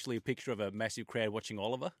wasn't actually a picture of a massive crowd watching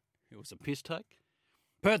Oliver? It was a piss take.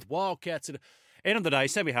 Perth Wildcats. At end of the day,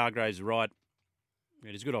 Sammy Hargraves is right.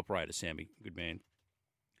 Yeah, he's a good operator, Sammy. Good man.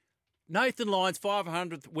 Nathan Lyon's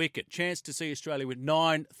 500th wicket. Chance to see Australia with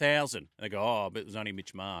 9,000. And they go, but it was only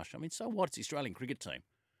Mitch Marsh. I mean, so what? It's the Australian cricket team.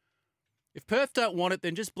 If Perth don't want it,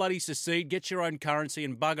 then just bloody secede, get your own currency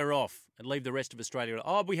and bugger off and leave the rest of Australia.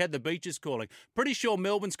 Oh, we had the beaches calling. Pretty sure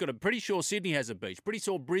Melbourne's got pretty sure Sydney has a beach. Pretty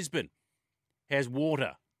sure Brisbane has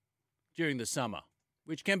water during the summer,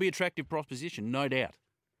 which can be an attractive proposition, no doubt.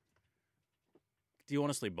 Do you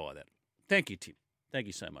honestly buy that? Thank you, Tim. Thank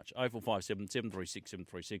you so much. 0457 736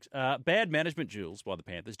 736. Bad management, Jules, by the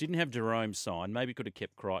Panthers. Didn't have Jerome signed. Maybe could have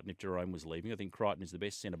kept Crichton if Jerome was leaving. I think Crichton is the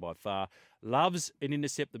best centre by far. Loves an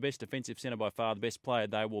intercept, the best defensive centre by far. The best player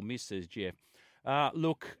they will miss, says Jeff.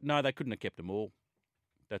 Look, no, they couldn't have kept them all.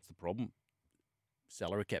 That's the problem.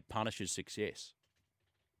 Salary cap punishes success.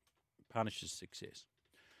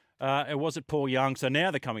 It wasn't Paul Young. So now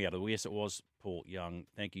they're coming out of it. Yes, it was Paul Young.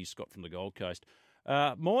 Thank you, Scott from the Gold Coast.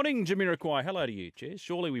 Morning, Jamiroquai. Hello to you, Jez.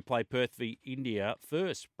 Surely we play Perth v India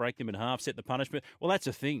first. Break them in half, set the punishment. Well, that's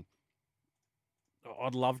a thing.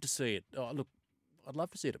 I'd love to see it. I'd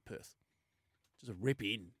love to see it at Perth. Just a rip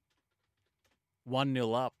in.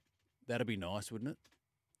 1-0 up. That'd be nice, wouldn't it?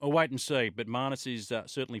 I'll wait and see. But Marnus is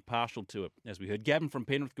certainly partial to it, as we heard. Gavin from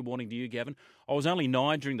Penrith, good morning to you, Gavin. I was only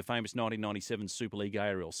 9 during the famous 1997 Super League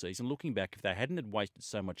ARL season. Looking back, if they hadn't had wasted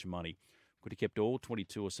so much money, could have kept all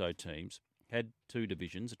 22 or so teams, had 2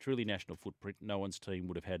 divisions, a truly national footprint. No one's team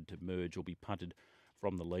would have had to merge or be punted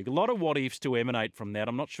from the league. A lot of what-ifs to emanate from that.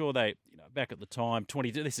 I'm not sure they, back at the time,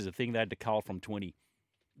 this is a thing, they had to cull from 20.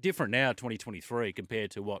 Different now, 2023,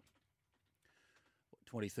 compared to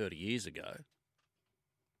 20, 30 years ago.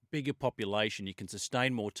 Bigger population. You can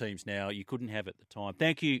sustain more teams now. You couldn't have at the time.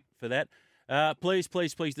 Thank you for that. Please,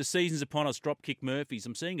 the season's upon us. Dropkick Murphys.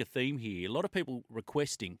 I'm seeing a theme here. A lot of people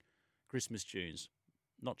requesting Christmas tunes.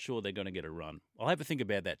 Not sure they're going to get a run. I'll have a think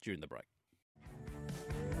about that during the break.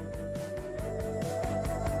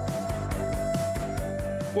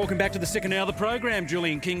 Welcome back to the second hour of the program.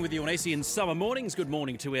 Julian King with you on SEN Summer Mornings. Good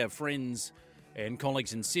morning to our friends and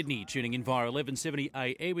colleagues in Sydney, tuning in via 1170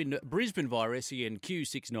 AM, in Brisbane via SENQ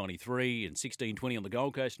 693 and 1620 on the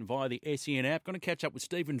Gold Coast, and via the SEN app. Going to catch up with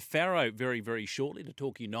Stephen Farrow very, very shortly to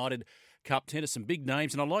talk United Cup tennis, some big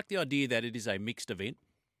names, and I like the idea that it is a mixed event.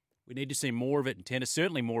 We need to see more of it in tennis,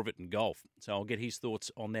 certainly more of it in golf. So I'll get his thoughts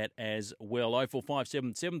on that as well.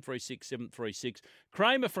 0457 736 736.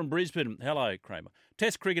 Kramer from Brisbane. Hello, Kramer.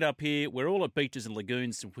 Test cricket up here. We're all at beaches and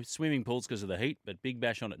lagoons, swimming pools because of the heat, but Big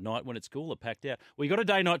Bash on at night when it's cool, are packed out. We got a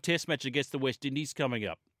day-night test match against the West Indies coming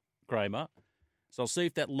up, Kramer. So I'll see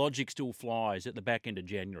if that logic still flies at the back end of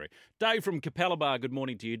January. Dave from Capalaba. Good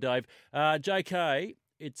morning to you, Dave. JK,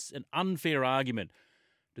 it's an unfair argument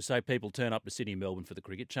to say people turn up to Sydney and Melbourne for the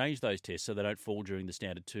cricket. Change those tests so they don't fall during the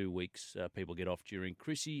standard 2 weeks people get off during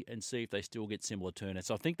Chrissy, and see if they still get similar turnouts.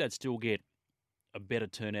 I think they'd still get a better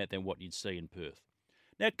turnout than what you'd see in Perth.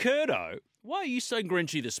 Now, Curto, why are you so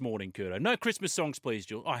grinchy this morning, Curto? No Christmas songs, please,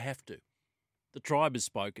 Jules. I have to. The tribe has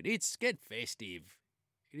spoken. It's get festive.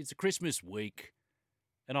 It's a Christmas week,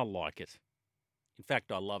 and I like it. In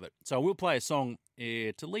fact, I love it. So we'll play a song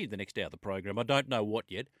to lead the next hour of the program. I don't know what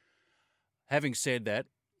yet. Having said that,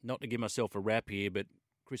 not to give myself a rap here, but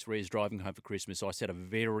Chris Ree's driving home for Christmas. I set a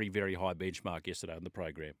very, very high benchmark yesterday on the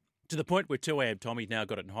program, to the point where 2AM Tommy's now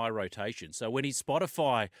got it in high rotation. So when his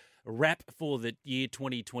Spotify rap for the year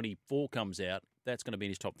 2024 comes out, that's going to be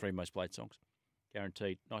in his top 3 most played songs.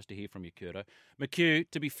 Guaranteed. Nice to hear from you, Curto. McHugh,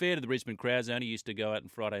 to be fair to the Brisbane crowds, they only used to go out on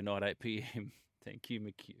Friday night, 8 p.m. Thank you,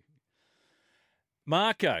 McHugh.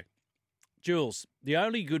 Marco. Jules, the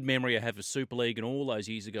only good memory I have of Super League and all those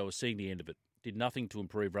years ago was seeing the end of it. did nothing to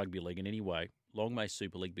improve rugby league in any way. Long may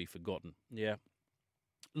Super League be forgotten. Yeah.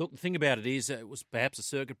 Look, the thing about it is it was perhaps a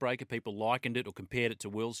circuit breaker. People likened it or compared it to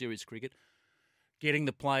World Series cricket. Getting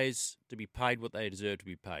the players to be paid what they deserve to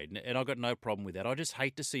be paid. And I've got no problem with that. I just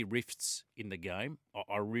hate to see rifts in the game.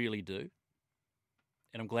 I really do.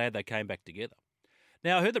 And I'm glad they came back together.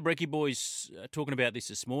 Now, I heard the Brekkie boys talking about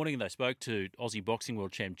this morning, and they spoke to Aussie boxing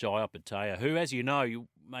world champ Jai Opetaia, who, as you know, you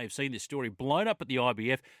may have seen this story, blown up at the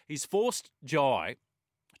IBF. He's forced Jai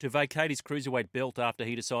to vacate his cruiserweight belt after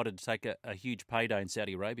he decided to take a huge payday in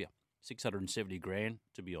Saudi Arabia, $670,000,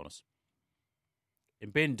 to be honest.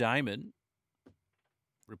 And Ben Damon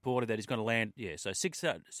reported that he's going to land, so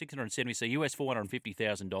 $670,000, so US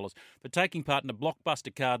 $450,000 for taking part in a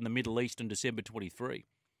blockbuster card in the Middle East on December 23.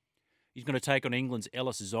 He's going to take on England's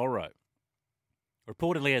Ellis Zorro.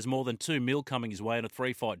 Reportedly has more than $2 million coming his way in a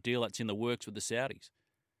 3-fight deal that's in the works with the Saudis.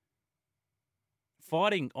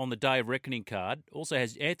 Fighting on the Day of Reckoning card also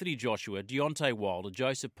has Anthony Joshua, Deontay Wilder,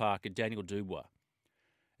 Joseph Parker, Daniel Dubois.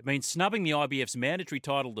 It means snubbing the IBF's mandatory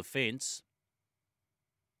title defence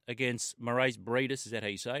against Maurice Breedis, is that how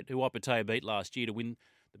you say it, who Opetaia beat last year to win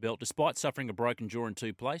the belt, despite suffering a broken jaw in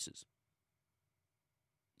 2 places.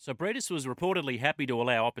 So Breedis was reportedly happy to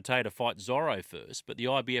allow Opetaia to fight Zorro first, but the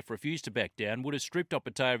IBF refused to back down, would have stripped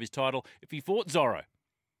Opetaia of his title if he fought Zorro.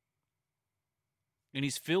 And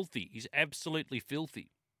he's filthy. He's absolutely filthy.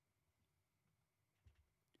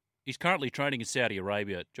 He's currently training in Saudi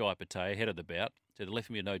Arabia, Jai Opetaia, head of the bout. So they left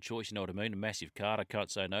me with no choice, you know what I mean? A massive card I can't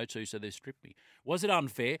say no to, so they stripped me. Was it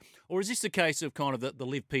unfair? Or is this the case of kind of the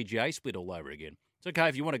Live PGA split all over again? It's okay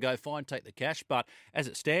if you want to go, fine, take the cash, but as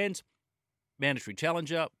it stands, mandatory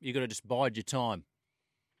challenger, you've got to just bide your time.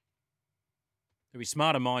 There'll be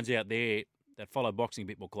smarter minds out there that follow boxing a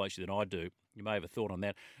bit more closely than I do. You may have a thought on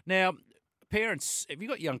that. Now, parents, have you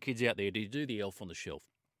got young kids out there, do you do the elf on the shelf?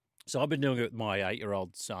 So I've been doing it with my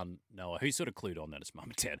 8-year-old son, Noah, who's sort of clued on that as mum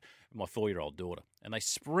and dad, and my 4-year-old daughter. And they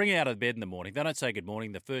spring out of bed in the morning. They don't say good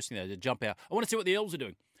morning. The first thing they do is jump out. I want to see what the elves are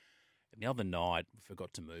doing. And the other night, we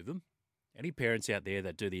forgot to move them. Any parents out there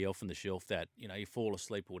that do the elf on the shelf that, you fall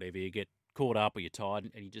asleep or whatever, you get caught up or you're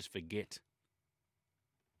tired and you just forget.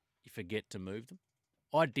 You forget to move them.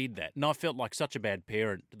 I did that. And I felt like such a bad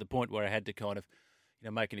parent to the point where I had to kind of,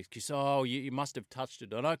 make an excuse. Oh, you must have touched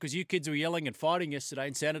it. I know, because you kids were yelling and fighting yesterday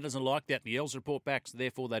and Santa doesn't like that. And the elves report back, so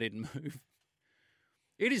therefore they didn't move.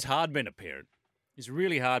 It is hard being a parent. It's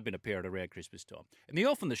really hard being a parent around Christmas time. And the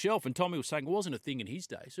elf on the shelf, and Tommy was saying, it wasn't a thing in his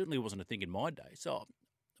day. Certainly wasn't a thing in my day. So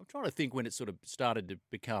I'm trying to think when it sort of started to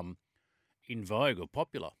become in vogue or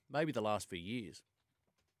popular, maybe the last few years.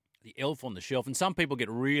 The elf on the shelf. And some people get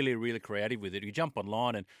really, really creative with it. You jump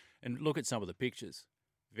online and look at some of the pictures.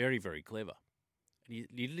 Very, very clever. And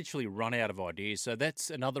you literally run out of ideas. So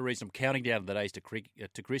that's another reason I'm counting down the days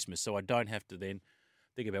to Christmas, so I don't have to then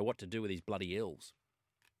think about what to do with these bloody elves.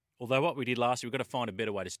 Although what we did last year, we've got to find a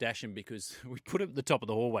better way to stash them because we put them at the top of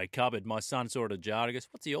the hallway cupboard. My son saw it ajar and goes,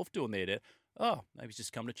 "What's the elf doing there, Dad?" "Oh, maybe he's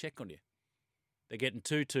just come to check on you." They're getting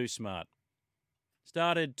too smart.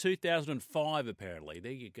 Started 2005, apparently.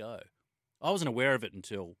 There you go. I wasn't aware of it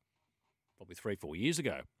until probably 3-4 years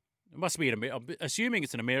ago. It must be, I'm assuming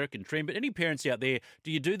it's an American trend, but any parents out there,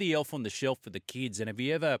 do you do the elf on the shelf for the kids? And have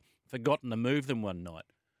you ever forgotten to move them one night?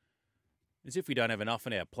 As if we don't have enough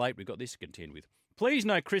on our plate, we've got this to contend with. Please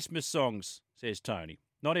no Christmas songs, says Tony.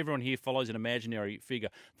 Not everyone here follows an imaginary figure.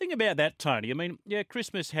 Think about that, Tony. I mean, yeah,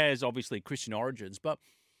 Christmas has obviously Christian origins, but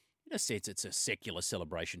in a sense it's a secular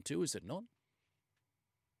celebration too, is it not?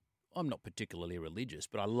 I'm not particularly religious,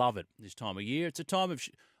 but I love it this time of year. It's a time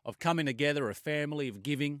of coming together, a family, of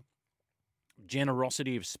giving,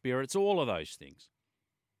 generosity of spirits, all of those things.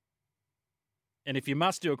 And if you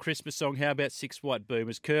must do a Christmas song, how about Six White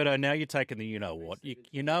Boomers? Curto, now you're taking the you-know-what.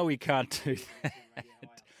 You know we can't do that.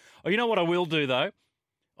 Oh, you know what I will do, though?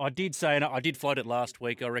 I did say, and I did float it last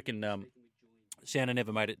week, I reckon Santa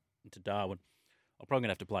never made it into Darwin. I'm probably going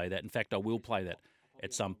to have to play that. In fact, I will play that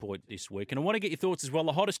at some point this week. And I want to get your thoughts as well.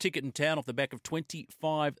 The hottest ticket in town off the back of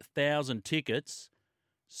 25,000 tickets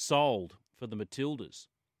sold for the Matildas.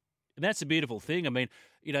 And that's a beautiful thing. I mean,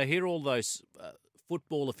 hear all those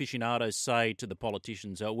football aficionados say to the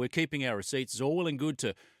politicians, we're keeping our receipts. It's all well and good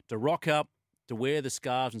to rock up, to wear the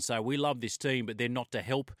scarves and say, we love this team, but they're not to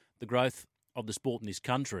help the growth of the sport in this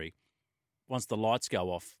country once the lights go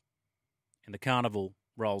off and the carnival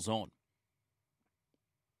rolls on.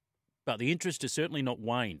 But the interest has certainly not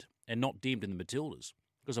waned and not dimmed in the Matildas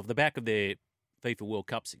because off the back of their FIFA World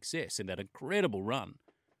Cup success and that incredible run,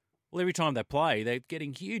 well, every time they play, they're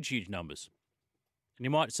getting huge numbers. And you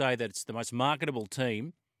might say that it's the most marketable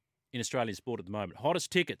team in Australian sport at the moment. Hottest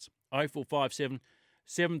tickets, 0457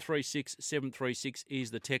 736 736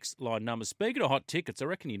 is the text line number. Speaking of hot tickets, I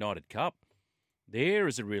reckon United Cup. There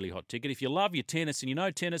is a really hot ticket. If you love your tennis, and you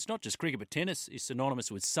know tennis, not just cricket, but tennis is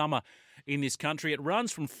synonymous with summer in this country. It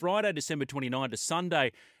runs from Friday, December 29 to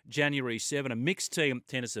Sunday, January 7, a mixed team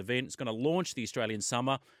tennis event. It's going to launch the Australian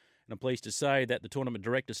summer. And I'm pleased to say that the tournament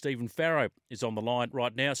director, Stephen Farrow, is on the line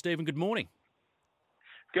right now. Stephen, good morning.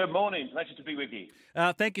 Good morning. Pleasure to be with you.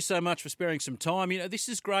 Thank you so much for sparing some time. You know, this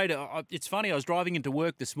is great. It's funny, I was driving into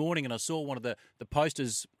work this morning and I saw one of the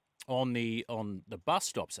posters on the bus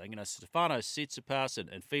stop saying, Stefano Tsitsipas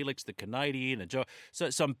and Felix the Canadian. So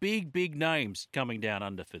some big names coming down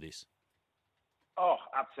under for this. Oh,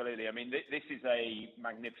 absolutely. I mean, this is a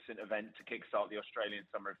magnificent event to kickstart the Australian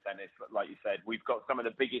Summer of Tennis. Like you said, we've got some of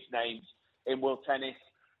the biggest names in world tennis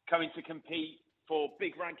coming to compete for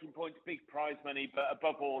big ranking points, big prize money, but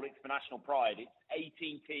above all, it's for national pride. It's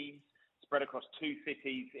 18 teams spread across 2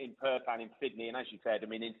 cities in Perth and in Sydney. And as you said, I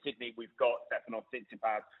mean, in Sydney, we've got Stefanos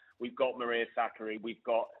Tsitsipas, we've got Maria Sakkari, we've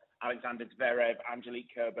got Alexander Zverev, Angelique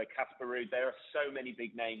Kerber, Casper Ruud. There are so many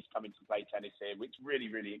big names coming to play tennis here, which is really,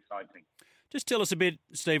 really exciting. Just tell us a bit,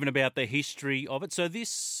 Stephen, about the history of it. So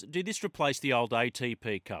did this replace the old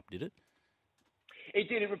ATP Cup, did it? It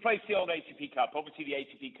did. It replaced the old ATP Cup. Obviously, the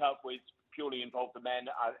ATP Cup was purely involved the men.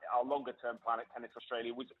 Our longer-term plan at Tennis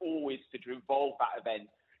Australia was always to evolve that event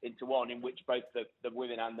into one in which both the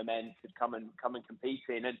women and the men could come and compete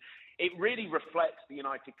in. And it really reflects the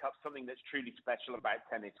United Cup, something that's truly special about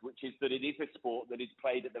tennis, which is that it is a sport that is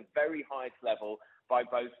played at the very highest level by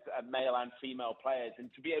both male and female players. And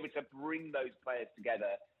to be able to bring those players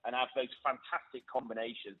together and have those fantastic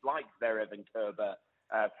combinations like Zverev and Kerber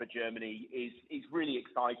for Germany is really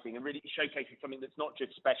exciting and really showcasing something that's not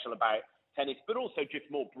just special about tennis, but also just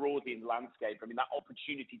more broadly in the landscape. I mean, that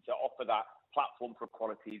opportunity to offer that platform for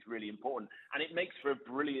equality is really important. And it makes for a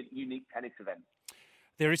brilliant, unique tennis event.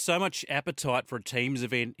 There is so much appetite for a teams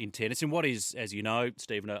event in tennis, in what is, as you know,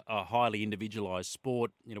 Stephen, a highly individualised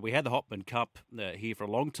sport. You know, we had the Hopman Cup here for a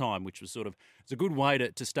long time, which was it's a good way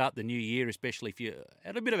to start the new year, especially if you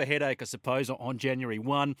had a bit of a headache, I suppose, on January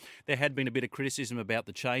 1. There had been a bit of criticism about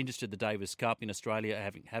the changes to the Davis Cup in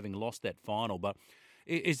Australia, having lost that final. But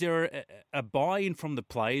is there a buy-in from the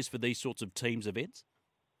players for these sorts of teams events?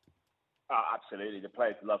 Absolutely. The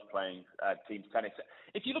players love playing teams tennis.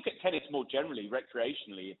 If you look at tennis more generally,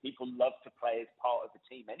 recreationally, people love to play as part of the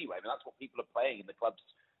team anyway. I mean, that's what people are playing in the clubs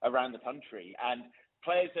around the country. And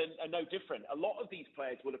players are no different. A lot of these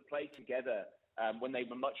players would have played together when they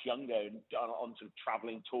were much younger and on sort of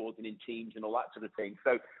travelling tours and in teams and all that sort of thing.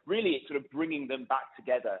 So really it's sort of bringing them back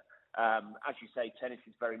together. As you say, tennis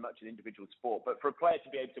is very much an individual sport, but for a player to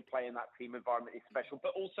be able to play in that team environment is special,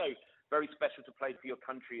 but also very special to play for your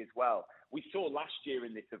country as well. We saw last year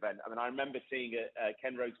in this event, I mean, I remember seeing at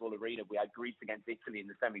Ken Rosewall Arena, we had Greece against Italy in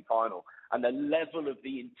the semi-final, and the level of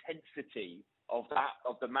the intensity of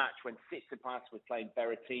the match when Tsitsipas was playing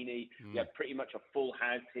Berrettini. You have pretty much a full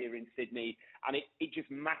house here in Sydney, and it just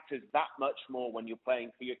matters that much more when you're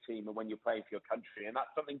playing for your team and when you're playing for your country, and that's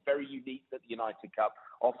something very unique that the United Cup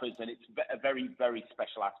offers, and it's a very, very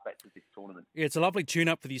special aspect of this tournament. Yeah, it's a lovely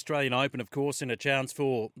tune-up for the Australian Open, of course, and a chance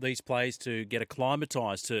for these players to get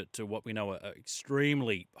acclimatised to what we know are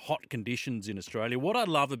extremely hot conditions in Australia. What I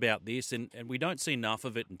love about this, and we don't see enough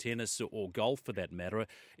of it in tennis or golf for that matter,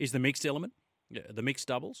 is the mixed element. The mixed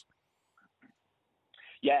doubles?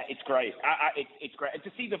 Yeah, it's great. It's great. And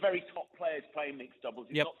to see the very top players playing mixed doubles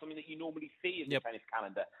is not something that you normally see in the tennis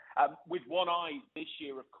calendar. With one eye this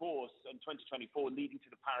year, of course, and 2024 leading to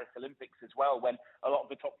the Paris Olympics as well, when a lot of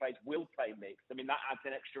the top players will play mixed. I mean, that adds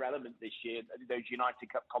an extra element this year, those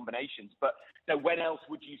United Cup combinations. But when else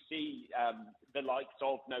would you see the likes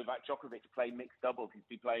of Novak Djokovic play mixed doubles? He's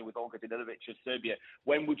been playing with Olga Danilovic of Serbia.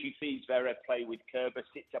 When would you see Zverev play with Kerber,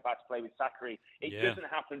 Tsitsipas play with Sakkari? It doesn't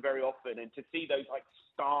happen very often. And to see those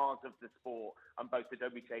stars of the sport on both the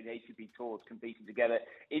WTA and ATP tours competing together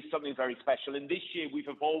is something very special. And this year we've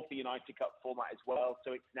evolved the United Cup format as well,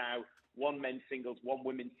 so it's now one men's singles, one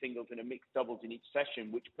women's singles, and a mixed doubles in each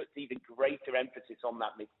session, which puts even greater emphasis on that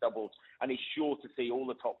mixed doubles and is sure to see all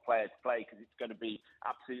the top players play because it's going to be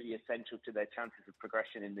absolutely essential to their chances of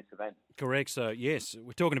progression in this event. Correct. So, yes,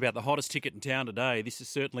 we're talking about the hottest ticket in town today. This is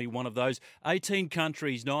certainly one of those. 18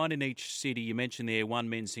 countries, 9 in each city. You mentioned there one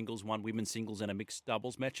men's singles, one women's singles, and a mixed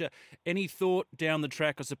doubles match. Any thought down the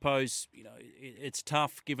track? I suppose it's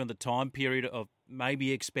tough given the time period of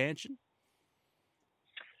maybe expansion.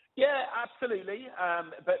 Yeah, absolutely.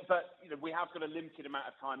 But we have got a limited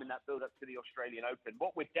amount of time in that build-up to the Australian Open.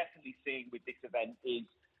 What we're definitely seeing with this event is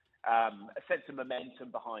a sense of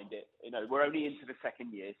momentum behind it. You know, we're only into the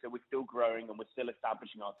second year, so we're still growing and we're still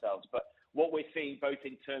establishing ourselves. But what we're seeing both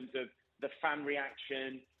in terms of the fan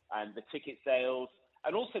reaction and the ticket sales,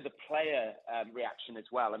 and also the player reaction as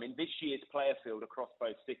well. I mean, this year's player field across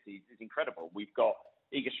both cities is incredible. We've got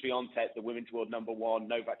Iga Swiatek, the women's world number one,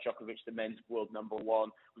 Novak Djokovic, the men's world number one.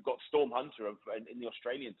 We've got Storm Hunter in the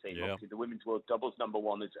Australian team, obviously the women's world doubles number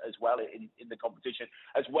one as well in the competition,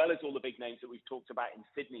 as well as all the big names that we've talked about in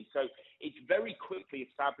Sydney. So it's very quickly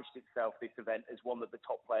established itself, this event, as one that the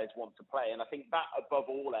top players want to play. And I think that, above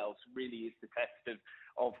all else, really is the test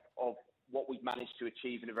of what we've managed to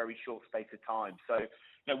achieve in a very short space of time. So,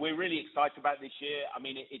 you know, we're really excited about this year. I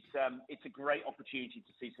mean, it's a great opportunity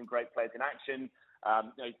to see some great players in action.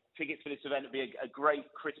 You know, tickets for this event will be a great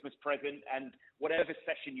Christmas present, and whatever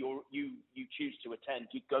session you choose to attend,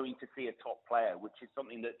 you're going to see a top player, which is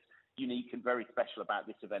something that's unique and very special about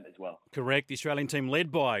this event as well. Correct. The Australian team led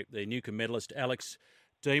by the Newcombe medalist Alex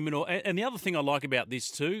de Minaur. And the other thing I like about this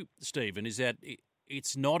too, Stephen, is that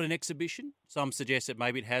it's not an exhibition. Some suggest that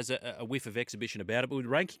maybe it has a whiff of exhibition about it, but with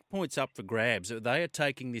ranking points up for grabs, they are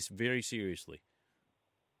taking this very seriously.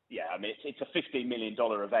 Yeah, I mean, it's a $15 million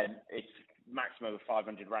event. It's maximum of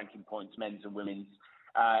 500 ranking points, men's and women's.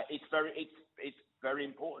 It's very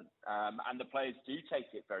important, and the players do take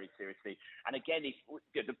it very seriously. And again,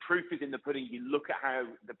 the proof is in the pudding. You look at how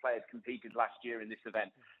the players competed last year in this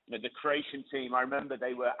event. You know, the Croatian team, I remember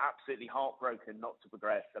they were absolutely heartbroken not to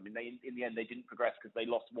progress. I mean, in the end, they didn't progress because they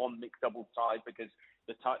lost one mixed doubles tie because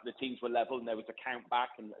the teams were level and there was a count back,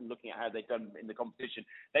 and looking at how they'd done in the competition,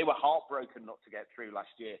 they were heartbroken not to get through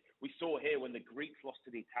last year. We saw here when the Greeks lost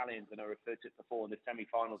to the Italians, and I referred to it before, in the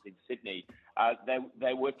semi-finals in Sydney,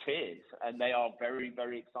 there were tears, and they are very,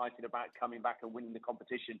 very excited about coming back and winning the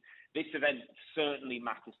competition. This event certainly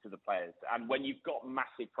matters to the players, and when you've got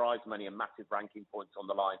massive prize money and massive ranking points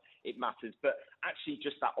on the line, it matters. But actually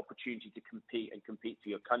just that opportunity to compete for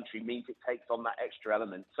your country means it takes on that extra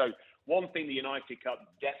element. So one thing the United Cup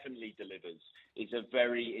definitely delivers is a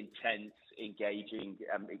very intense, engaging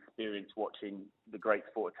experience watching the great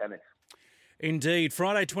sport of tennis. Indeed.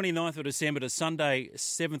 Friday 29th of December to Sunday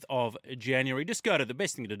 7th of January. Just go to the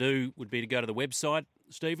best thing to do would be to go to the website,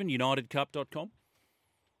 Stephen, unitedcup.com.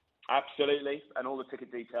 Absolutely, and all the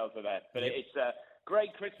ticket details are there. But it's a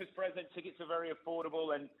great Christmas present. Tickets are very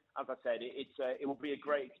affordable, and as I said, it will be a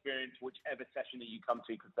great experience whichever session that you come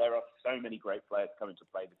to, because there are so many great players coming to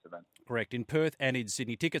play this event. Correct. In Perth and in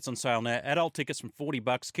Sydney, tickets on sale now. Adult tickets from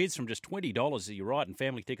 $40, kids from just $20. You're right, and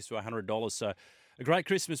family tickets for $100. So a great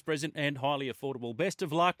Christmas present and highly affordable. Best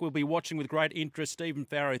of luck. We'll be watching with great interest. Stephen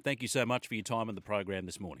Farrow, thank you so much for your time on the program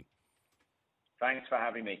this morning. Thanks for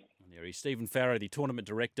having me. And there is Stephen Farrow, the tournament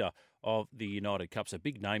director of the United Cup. So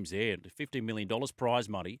big names there. $15 million prize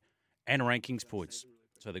money and rankings points.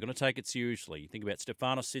 So they're going to take it seriously. You think about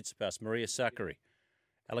Stefanos Tsitsipas, Maria Sakkari,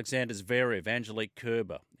 Alexander Zverev, Angelique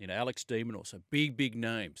Kerber, Alex de Minaur. So big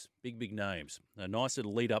names. Big names. A nice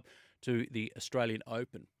little lead up to the Australian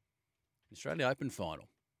Open. The Australian Open final.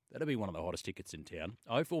 That'll be one of the hottest tickets in town.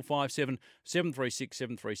 0457 736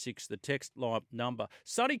 736, the text line number.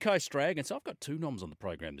 Sunny Coast Dragons. I've got two noms on the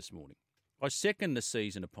program this morning. I second the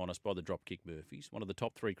season upon us by the Dropkick Murphys, one of the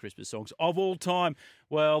top 3 Christmas songs of all time.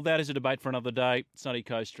 Well, that is a debate for another day. Sunny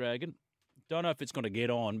Coast Dragon. Don't know if it's going to get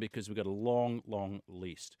on because we've got a long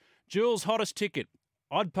list. Jules' hottest ticket.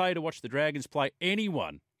 I'd pay to watch the Dragons play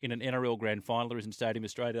anyone in an NRL Grand Final. There isn't Stadium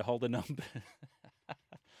Australia to hold the number.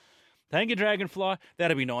 Thank you, Dragonfly.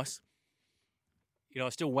 That'd be nice. I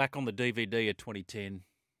still whack on the DVD of 2010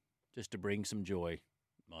 just to bring some joy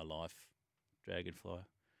in my life. Dragonfly.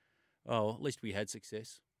 Oh, at least we had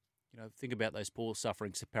success. Think about those poor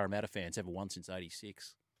suffering Parramatta fans, haven't won since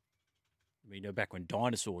 86. I mean, back when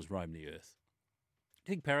dinosaurs roamed the earth.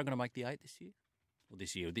 Do you think Parra are going to make the 8 this year?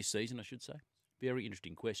 Or this season, I should say. Very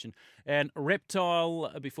interesting question. And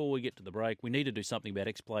Reptile, before we get to the break, we need to do something about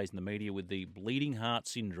ex-players in the media with the bleeding heart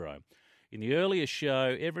syndrome. In the earlier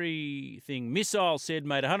show, everything Missile said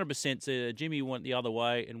made 100% Jimmy went the other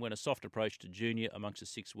way and went a soft approach to Junior amongst the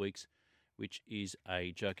 6 weeks, which is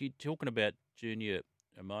a joke. You're talking about Junior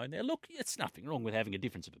Mo. Now, look, it's nothing wrong with having a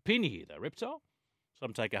difference of opinion here, though, Reptile.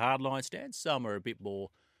 Some take a hardline stance. Some are a bit more,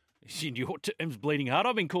 in your terms, bleeding heart.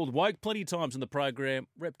 I've been called woke plenty of times in the program,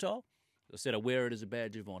 Reptile. I said I wear it as a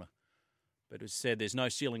badge of honour. But as said, there's no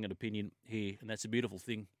ceiling in opinion here, and that's a beautiful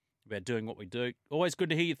thing about doing what we do. Always good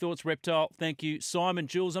to hear your thoughts, Reptile. Thank you. Simon,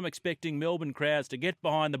 Jules, I'm expecting Melbourne crowds to get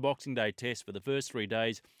behind the Boxing Day test for the first 3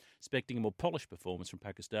 days, expecting a more polished performance from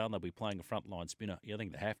Pakistan. They'll be playing a frontline spinner. Yeah, I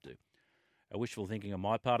think they have to. A wishful thinking on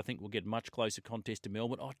my part. I think we'll get much closer contest to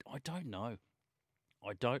Melbourne. I don't know.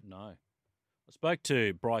 I spoke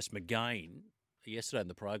to Bryce McGain yesterday in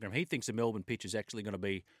the program. He thinks the Melbourne pitch is actually going to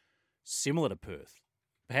be similar to Perth.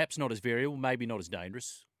 Perhaps not as variable, maybe not as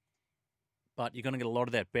dangerous, but you're going to get a lot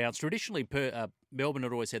of that bounce. Traditionally, Melbourne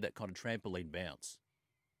had always had that kind of trampoline bounce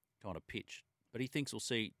kind of pitch, but he thinks we'll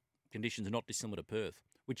see conditions not dissimilar to Perth,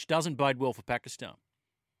 which doesn't bode well for Pakistan.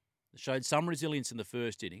 They showed some resilience in the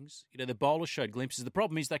first innings. You know, the bowlers showed glimpses. The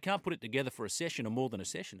problem is they can't put it together for a session or more than a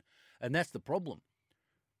session, and that's the problem.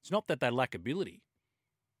 It's not that they lack ability,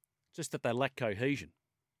 it's just that they lack cohesion.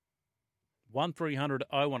 1300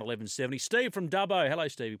 01 1170. Steve from Dubbo. Hello,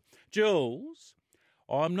 Stevie. Jules,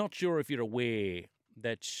 I'm not sure if you're aware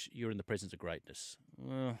that you're in the presence of greatness.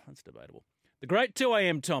 Well, that's debatable. The great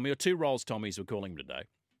 2am Tommy, or 2 rolls Tommy as we're calling him today,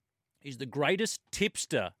 is the greatest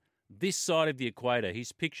tipster this side of the equator.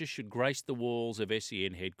 His picture should grace the walls of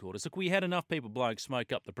SEN headquarters. Look, we had enough people blowing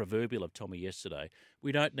smoke up the proverbial of Tommy yesterday.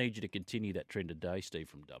 We don't need you to continue that trend today, Steve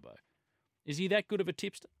from Dubbo. Is he that good of a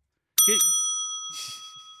tipster?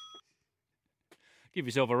 Give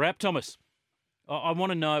yourself a rap, Thomas. I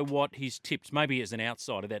want to know what his tips, maybe as an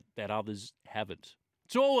outsider, that others haven't.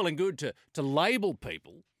 It's all well and good to label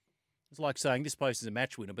people. It's like saying this post is a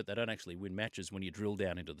match winner, but they don't actually win matches when you drill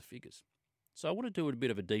down into the figures. So I want to do a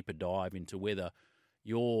bit of a deeper dive into whether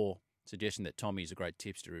your suggestion that Tommy is a great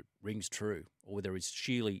tipster rings true, or whether it's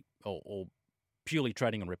sheerly or purely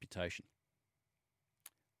trading on reputation.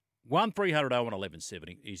 1300 01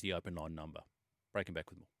 1170 is the open line number. Breaking back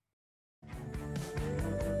with more.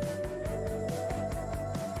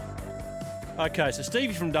 Okay, so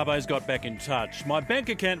Stevie from Dubbo's got back in touch. My bank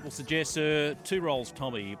account will suggest 2 rolls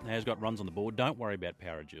Tommy has got runs on the board. Don't worry about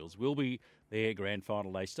Para Jules. We'll be there grand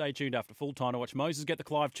final day. Stay tuned after full time to watch Moses get the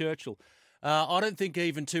Clive Churchill. I don't think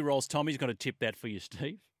even 2 rolls Tommy's going to tip that for you,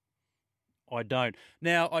 Steve. I don't.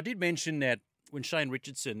 Now, I did mention that when Shane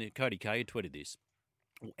Richardson, Cody Kay had tweeted this,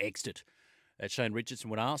 or X'd it, that Shane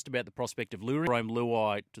Richardson, when asked about the prospect of luring Rome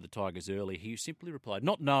Luai to the Tigers early, he simply replied,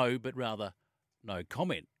 not no, but rather no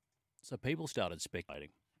comment. So people started speculating.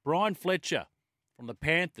 Brian Fletcher from the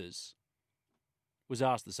Panthers was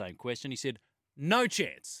asked the same question. He said, no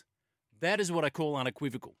chance. That is what I call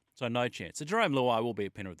unequivocal. So no chance. So Jerome Luai will be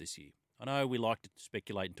at Penrith this year. I know we like to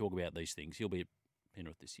speculate and talk about these things. He'll be at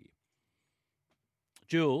Penrith this year.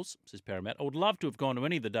 Jules, says Paramat, I would love to have gone to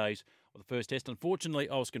any of the days of the first test. Unfortunately,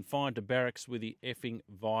 I was confined to barracks with the effing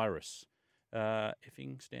virus.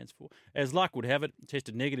 Effing stands for. As luck would have it,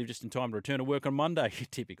 tested negative just in time to return to work on Monday.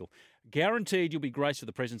 Typical. Guaranteed you'll be graced with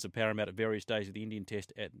the presence of Paramat at various days of the Indian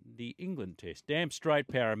test and the England test. Damn straight,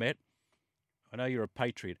 Paramat. I know you're a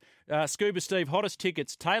patriot. Scuba Steve, hottest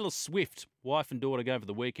tickets. Taylor Swift, wife and daughter going for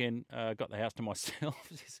the weekend. Got the house to myself.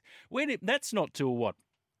 That's not till what?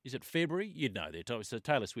 Is it February? You'd know there. So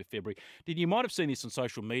Taylor Swift, February. You might have seen this on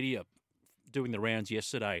social media doing the rounds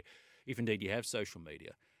yesterday, if indeed you have social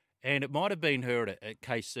media. And it might have been her at a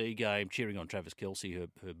KC game cheering on Travis Kelce,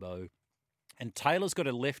 her beau. And Taylor's got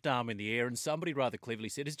her left arm in the air, and somebody rather cleverly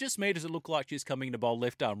said, it's just me, does it look like she's coming to bowl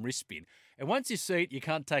left arm wrist spin? And once you see it, you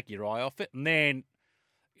can't take your eye off it, and then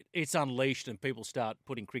it's unleashed and people start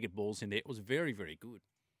putting cricket balls in there. It was very, very good.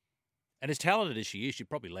 And as talented as she is, she'd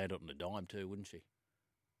probably land it on a dime too, wouldn't she?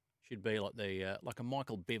 She'd be like a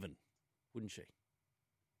Michael Bevan, wouldn't she?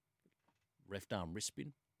 Left arm wrist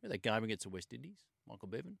spin. That game against the West Indies, Michael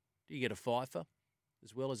Bevan. Do you get a fifer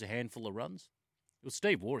as well as a handful of runs? It was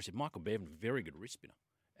Steve Waugh said Michael Bevan, very good wrist spinner,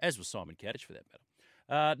 as was Simon Kaddish for that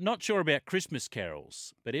matter. Not sure about Christmas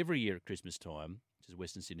carols, but every year at Christmas time, which is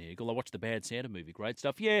Western Sydney Eagle, I watch the Bad Santa movie. Great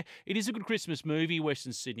stuff. Yeah, it is a good Christmas movie,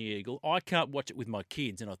 Western Sydney Eagle. I can't watch it with my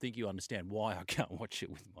kids, and I think you understand why I can't watch it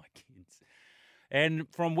with my kids. And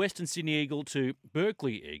from Western Sydney Eagle to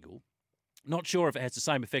Berkeley Eagle, not sure if it has the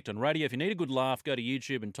same effect on radio. If you need a good laugh, go to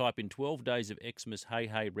YouTube and type in 12 Days of Xmas, Hey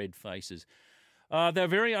Hey Red Faces. They were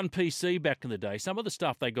very un-PC back in the day. Some of the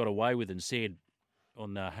stuff they got away with and said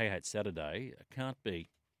on Hey Hey It's Saturday can't be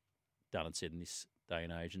done and said in this day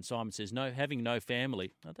and age. And Simon says, no, having no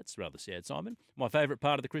family. Oh, that's rather sad, Simon. My favourite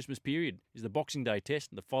part of the Christmas period is the Boxing Day test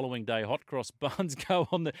and the following day hot cross buns go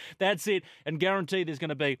on the... That's it. And guarantee there's going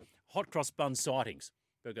to be hot cross bun sightings.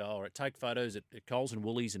 They'll go, all right, take photos at Coles and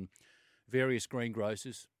Woolies and various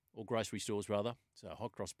greengrocers, or grocery stores rather. So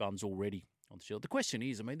hot cross buns already on the shelf. The question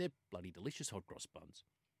is, they're bloody delicious hot cross buns.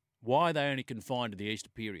 Why are they only confined to the Easter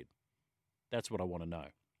period? That's what I want to know.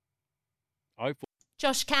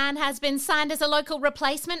 Josh Kahn has been signed as a local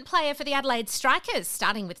replacement player for the Adelaide Strikers,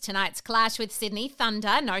 starting with tonight's clash with Sydney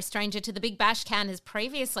Thunder. No stranger to the Big Bash, Kahn has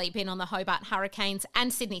previously been on the Hobart Hurricanes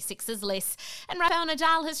and Sydney Sixers lists. And Rafael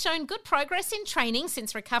Nadal has shown good progress in training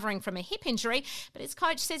since recovering from a hip injury, but his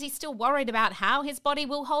coach says he's still worried about how his body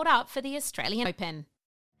will hold up for the Australian Open.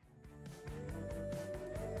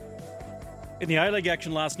 In the A-League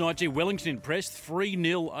action last night, Wellington impressed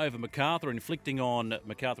 3-0 over MacArthur, inflicting on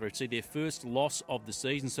MacArthur FC their first loss of the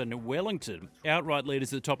season. So Wellington, outright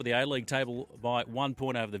leaders at the top of the A-League table by 1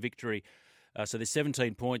 point over the Victory. So there's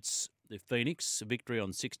 17 points. The Phoenix, a victory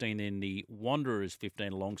on 16, then the Wanderers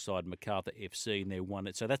 15 alongside MacArthur FC, and they're one.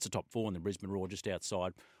 So that's the top four, and the Brisbane Roar just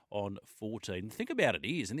outside on 14. The thing about it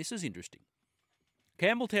is, and this is interesting,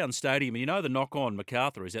 Campbelltown Stadium, you know the knock on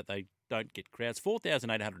MacArthur is that they don't get crowds.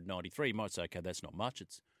 4,893. You might say, okay, that's not much.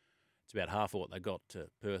 It's about half of what they got to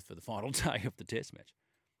Perth for the final day of the Test match.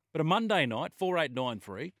 But a Monday night,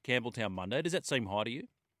 4,893, Campbelltown Monday, does that seem high to you?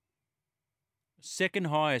 Second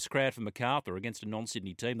highest crowd for MacArthur against a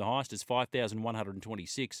non-Sydney team. The highest is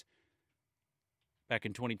 5,126 back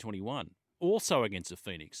in 2021. Also against the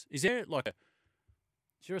Phoenix. Is there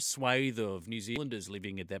a swathe of New Zealanders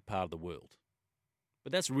living at that part of the world?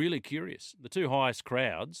 But that's really curious. The two highest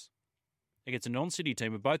crowds against a non-Sydney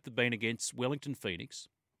team have both been against Wellington Phoenix,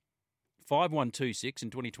 5,126 in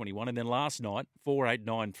 2021, and then last night,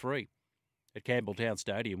 4,893 at Campbelltown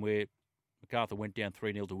Stadium, where MacArthur went down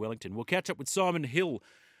 3-0 to Wellington. We'll catch up with Simon Hill,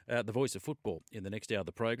 the voice of football, in the next hour of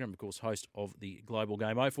the program, of course, host of the Global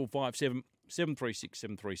Game. 0457 736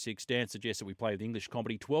 736. Dan suggests that we play with English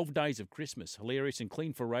comedy, 12 Days of Christmas, hilarious and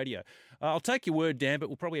clean for radio. I'll take your word, Dan, but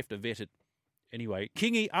we'll probably have to vet it. Anyway,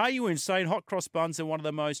 Kingy, are you insane? Hot cross buns are one of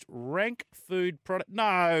the most rank food products.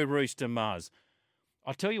 No, Rooster Mars.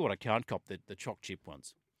 I'll tell you what I can't cop, the choc chip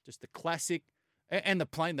ones. Just the classic, and the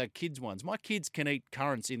plain, the kids ones. My kids can eat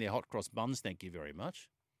currants in their hot cross buns, thank you very much.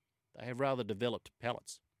 They have rather developed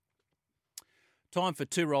palates. Time for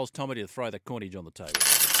 2 rolls, Tommy, to throw that coinage on the table.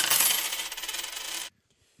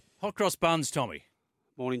 Hot cross buns, Tommy.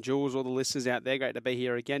 Morning, Jules, all the listeners out there. Great to be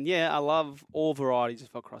here again. Yeah, I love all varieties of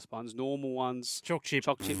hot cross buns. Normal ones, choc chip.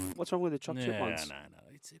 What's wrong with the choc chip ones? No.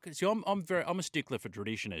 See, I'm a stickler for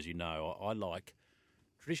tradition, as you know. I like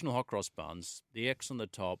traditional hot cross buns, the X on the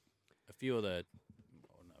top, a few of the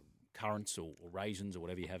currants or raisins or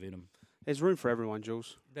whatever you have in them. There's room for everyone,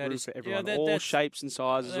 Jules. Room for everyone. All shapes and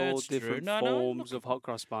sizes, all different forms of hot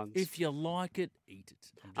cross buns. If you like it, eat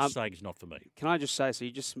it. I'm just saying it's not for me. Can I just say, so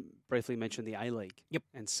you just briefly mentioned the A-League. Yep.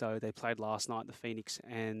 And so they played last night, the Phoenix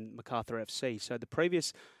and MacArthur FC. So the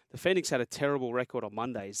Phoenix had a terrible record on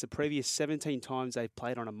Mondays. The previous 17 times they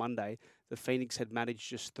played on a Monday, the Phoenix had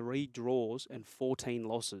managed just 3 draws and 14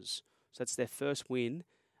 losses. So that's their first win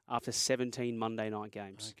after 17 Monday night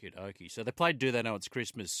games. Okey-dokey. So they played Do They Know It's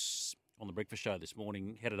Christmas on the breakfast show this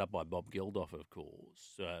morning, headed up by Bob Geldof, of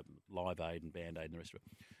course, Live Aid and Band Aid and the rest of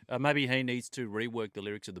it. Maybe he needs to rework the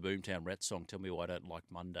lyrics of the Boomtown Rats song, Tell Me Why I Don't Like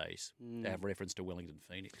Mondays, to have reference to Wellington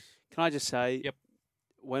Phoenix. Can I just say,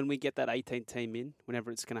 when we get that 18th team in,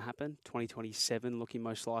 whenever it's going to happen, 2027, looking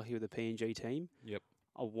most likely with the PNG team,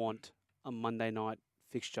 I want a Monday night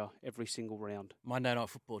fixture every single round. Monday night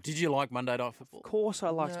football. Did you like Monday night football? Of course I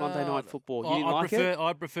liked Monday night football. You didn't like it?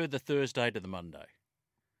 I prefer the Thursday to the Monday.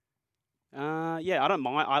 Yeah, I don't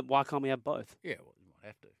mind. Why can't we have both? Yeah, well, you might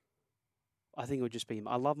have to. I think it would just be.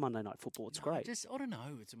 I love Monday night football. It's great. I don't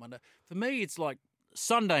know. It's a Monday. For me, it's like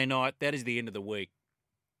Sunday night. That is the end of the week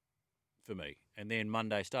for me, and then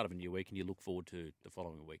Monday, start of a new week, and you look forward to the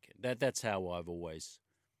following weekend. That's how I've always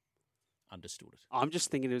understood it. I'm just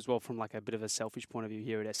thinking as well from like a bit of a selfish point of view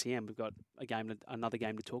here at SEM. We've got another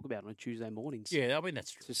game to talk about on Tuesday mornings. Yeah, I mean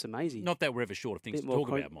that's true. It's just amazing. Not that we're ever short of things to talk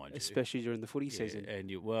about, mind you. Especially during the footy season. And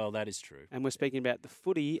well, that is true. And we're speaking about the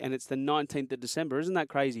footy, and it's the 19th of December. Isn't that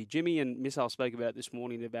crazy? Jimmy and Missile spoke about it this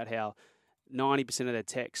morning about how 90% of their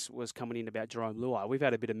text was coming in about Jerome Luai. We've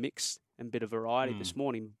had a bit of mix and a bit of variety this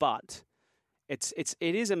morning, but it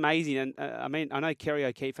is amazing. And I mean, I know Kerry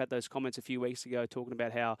O'Keefe had those comments a few weeks ago talking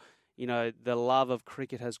about how, you know, the love of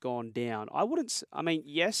cricket has gone down.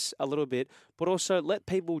 Yes, a little bit, but also let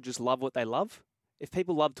people just love what they love. If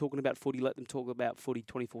people love talking about footy, let them talk about footy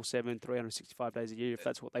 24/7, 365 days a year, if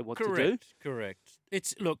that's what they want to do. Correct.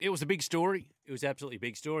 It was a big story. It was absolutely a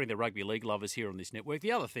big story. The rugby league lovers here on this network.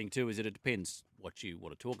 The other thing, too, is that it depends what you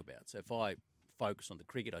want to talk about. So if I focus on the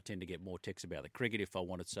cricket, I tend to get more texts about the cricket. If I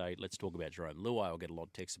want to say, let's talk about Jerome Luai, I'll get a lot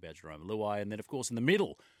of texts about Jerome Luai. And then, of course, in the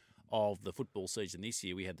middle of the football season this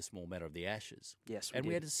year, we had the small matter of the Ashes. Yes,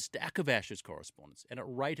 we had a stack of Ashes correspondence, and it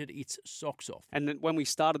rated its socks off. And then when we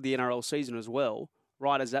started the NRL season as well,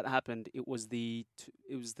 right as that happened, it was the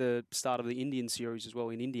start of the Indian series as well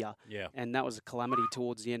in India. Yeah. And that was a calamity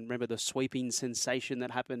towards the end. Remember the sweeping sensation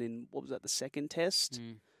that happened in, what was that, the second test?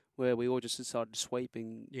 Where we all just decided to sweep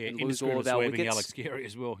and lose all of our wickets. Alex Carey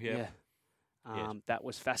as well, yeah. Yes. That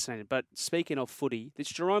was fascinating. But speaking of footy, this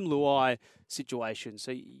Jerome Luai situation.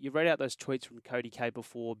 So you read out those tweets from Cody K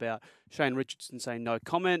before about Shane Richardson saying no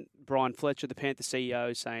comment, Brian Fletcher, the Panther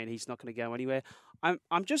CEO, saying he's not going to go anywhere.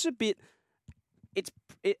 I'm just a bit.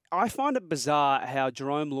 I find it bizarre how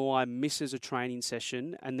Jerome Luai misses a training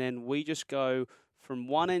session and then we just go from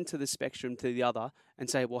one end to the spectrum to the other and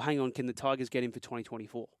say, well, hang on, can the Tigers get him for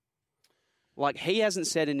 2024? Like, he hasn't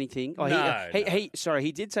said anything. Oh, No.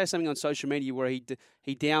 He did say something on social media where he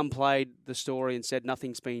downplayed the story and said no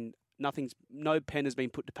pen has been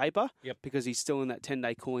put to paper. Yep. Because he's still in that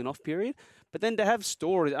 10-day cooling off period. But then to have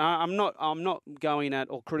stories, I'm not going at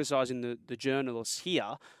or criticising the journalists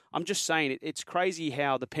here. I'm just saying it's crazy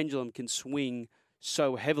how the pendulum can swing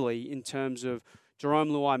so heavily in terms of Jerome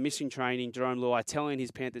Luai missing training, Jerome Luai telling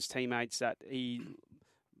his Panthers teammates that he,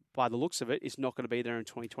 by the looks of it, is not going to be there in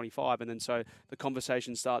 2025. And then so the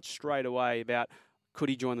conversation starts straight away about could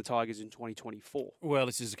he join the Tigers in 2024? Well,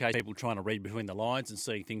 this is a case of people trying to read between the lines and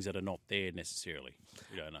seeing things that are not there necessarily.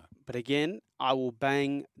 We don't know. But again, I will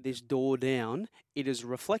bang this door down. It is a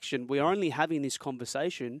reflection. We are only having this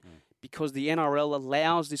conversation because the NRL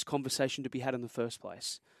allows this conversation to be had in the first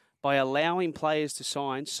place. By allowing players to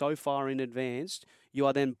sign so far in advance, you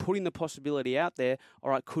are then putting the possibility out there,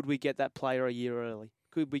 all right, could we get that player a year early?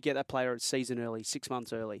 Could we get that player a season early, 6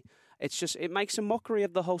 months early? It makes a mockery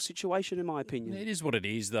of the whole situation, in my opinion. It is what it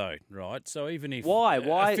is, though, right? So even if Why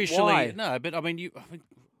officially, why? No, but I mean,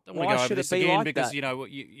 don't want Why to go over should this it be again like because that?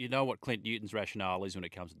 you know what Clint Newton's rationale is when it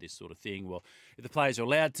comes to this sort of thing. Well, if the players are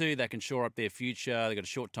allowed to, they can shore up their future. They've got a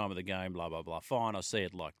short time of the game, blah blah blah. Fine, I see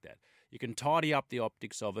it like that. You can tidy up the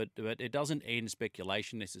optics of it, but it doesn't end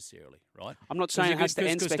speculation necessarily, right? I'm not saying it has to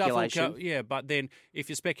end speculation. Yeah, but then if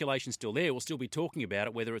your speculation's still there, we'll still be talking about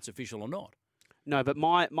it, whether it's official or not. No, but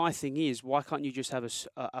my thing is, why can't you just have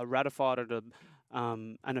a ratified at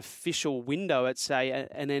an official window at, say,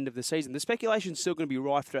 an end of the season? The speculation's still going to be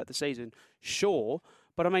rife throughout the season, sure,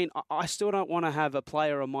 but I mean, I still don't want to have a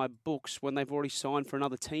player on my books when they've already signed for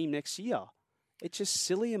another team next year. It's just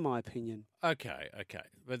silly, in my opinion. Okay.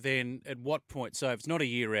 But then at what point? So if it's not a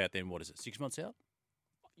year out, then what is it, 6 months out?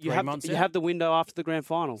 You have the window after the grand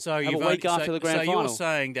final. So you have a week after the grand final. So you're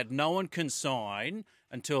saying that no one can sign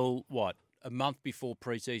until, what, a month before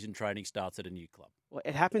pre-season training starts at a new club? Well,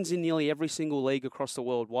 it happens in nearly every single league across the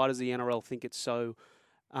world. Why does the NRL think it's so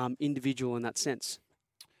individual in that sense?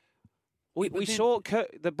 We saw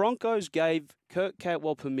the Broncos gave Kurt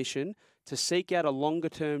Catwell permission to seek out a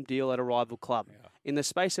longer-term deal at a rival club. Yeah. In the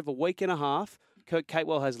space of a week and a half, Kurt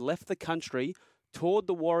Catwell has left the country, toured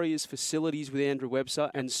the Warriors' facilities with Andrew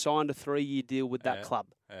Webster, and signed a 3-year deal with that club.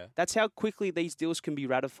 Yeah. That's how quickly these deals can be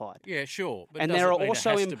ratified. Yeah, sure. But and there are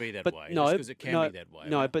also it has to be that way. No, because it can be that way.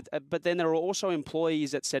 No, right? but then there are also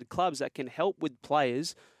employees at said clubs that can help with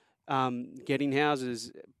players getting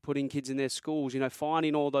houses, putting kids in their schools.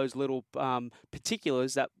 Finding all those little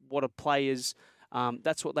particulars that what a player's.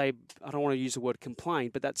 That's what they. I don't want to use the word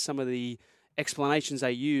complain, but that's some of the explanations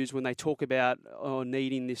they use when they talk about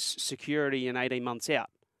needing this security in 18 months out.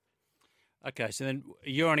 Okay, so then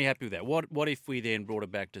you're only happy with that. What if we then brought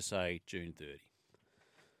it back to, say, June 30?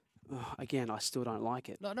 Again, I still don't like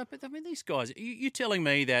it. No, but I mean, these guys, you're telling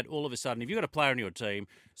me that all of a sudden, if you've got a player on your team,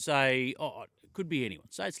 say, it could be anyone.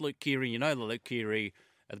 Say it's Luke Keary. You know that Luke Keary,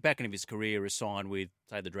 at the back end of his career, is signed with,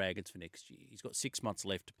 say, the Dragons for next year. He's got 6 months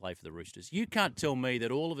left to play for the Roosters. You can't tell me that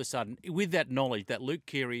all of a sudden, with that knowledge, that Luke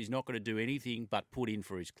Keary is not going to do anything but put in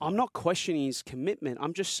for his club. I'm not questioning his commitment.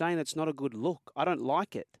 I'm just saying it's not a good look. I don't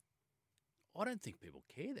like it. I don't think people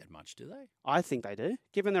care that much, do they? I think they do.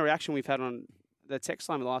 Given the reaction we've had on the text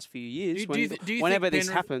line in the last few years, do you whenever think this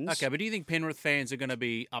happens... Okay, but do you think Penrith fans are going to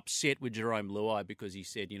be upset with Jerome Luai because he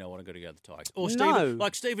said, I'm going to go to the Tigers? Or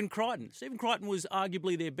Stephen Crichton. Stephen Crichton was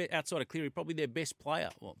arguably outside of Cleary, probably their best player.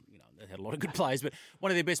 Well, they had a lot of good players, but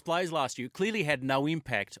one of their best players last year clearly had no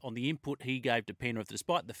impact on the input he gave to Penrith,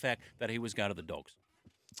 despite the fact that he was going to the Dogs.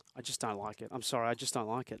 I just don't like it. I'm sorry, I just don't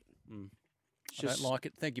like it. I don't like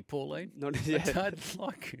it. Thank you, Pauline. I don't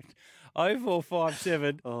like it.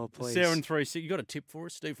 0457 736. You got a tip for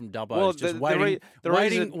us? Steve from Dubbo. Well, just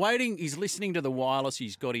waiting. He's listening to the wireless.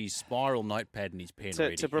 He's got his spiral notepad and his pen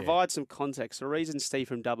ready. To provide some context, the reason Steve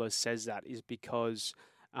from Dubbo says that is because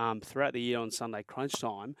throughout the year on Sunday Crunch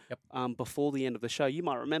Time, before the end of the show, you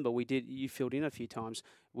might remember you filled in a few times.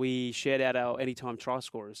 We shared out our anytime try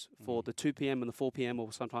scorers for the 2 p.m. and the 4 p.m.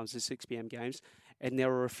 or sometimes the 6 p.m. games. And there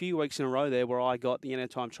were a few weeks in a row there where I got the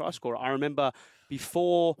anytime try scorer. I remember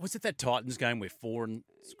before... Was it that Titans game where Foran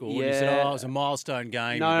scored? Yeah. You said, it was a milestone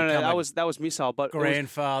game. No, that was missile. But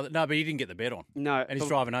grandfather. No, but he didn't get the bet on. No. And he's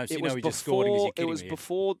driving home, so he just scored him. It was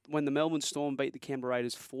before when the Melbourne Storm beat the Canberra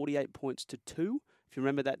Raiders 48 points to 2, if you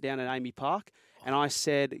remember that, down at Amy Park. And I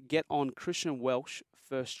said, get on Christian Welch,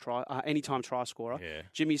 first try, anytime try scorer. Yeah.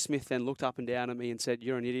 Jimmy Smith then looked up and down at me and said,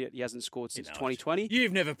 "You're an idiot. He hasn't scored since 2020."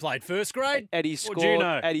 You've never played first grade. Eddie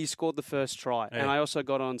scored the first try. Yeah. And I also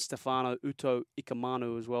got on Stefano Uto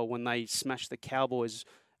Ikamanu as well when they smashed the Cowboys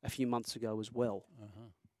a few months ago as well. Uh-huh.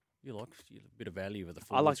 You like a bit of value with the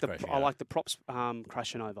I like the props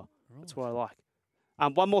crashing over. Right. That's what I like.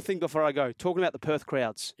 One more thing before I go. Talking about the Perth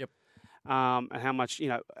crowds. Yep. And how much,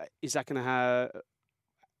 is that going to have...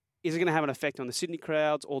 Is it going to have an effect on the Sydney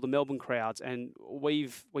crowds or the Melbourne crowds? And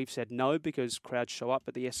we've said no, because crowds show up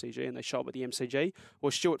at the SCG and they show up at the MCG.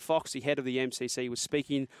 Well, Stuart Fox, the head of the MCC, was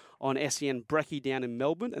speaking on SEN Brekkie down in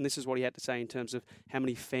Melbourne, and this is what he had to say in terms of how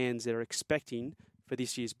many fans they're expecting for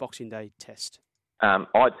this year's Boxing Day test.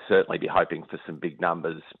 I'd certainly be hoping for some big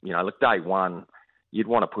numbers. Look, day one, you'd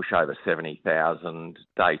want to push over 70,000,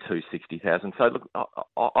 day two, 60,000. So, look,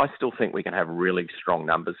 I still think we can have really strong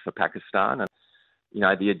numbers for Pakistan. And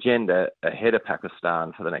the agenda ahead of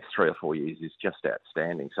Pakistan for the next 3 or 4 years is just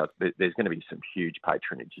outstanding. So there's going to be some huge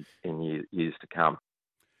patronage in years to come.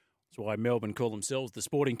 That's why Melbourne call themselves the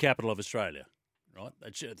sporting capital of Australia, right?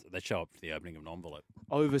 They show up for the opening of an envelope.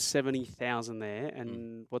 Over 70,000 there,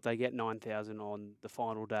 and what they get 9,000 on the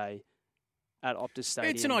final day at Optus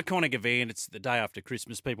Stadium. It's an iconic event. It's the day after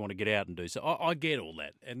Christmas. People want to get out and do so. I get all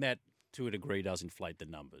that, and that, to a degree, does inflate the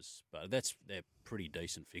numbers, but they're pretty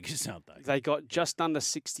decent figures, aren't they? They got just under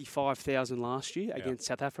 65,000 last year against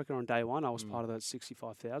South Africa on day one. I was part of that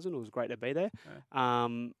 65,000. It was great to be there. Yeah.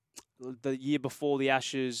 The year before the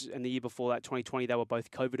Ashes and the year before that, 2020, they were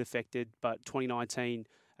both COVID affected, but 2019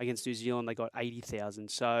 against New Zealand, they got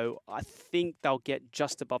 80,000. So I think they'll get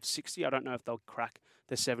just above 60. I don't know if they'll crack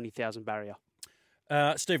the 70,000 barrier.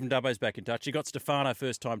 Stephen Dubbo's back in touch. You got Stefano,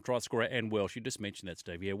 first-time try scorer, and Welsh. You just mentioned that,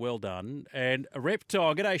 Steve. Yeah, well done. And a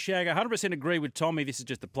Reptile, g'day, Shagger. 100% agree with Tommy. This is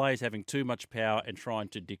just the players having too much power and trying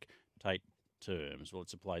to dictate terms. Well,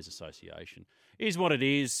 it's a players' association. Is what it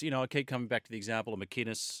is. I keep coming back to the example of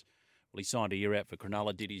McInnes. Well, he signed a year out for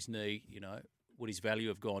Cronulla, did his knee. Would his value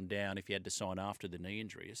have gone down if he had to sign after the knee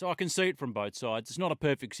injury? So I can see it from both sides. It's not a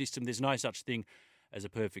perfect system. There's no such thing as a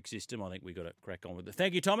perfect system. I think we've got to crack on with it.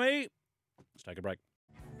 Thank you, Tommy. Let's take a break.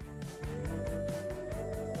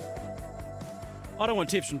 I don't want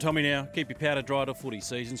tips from Tommy now. Keep your powder dry till footy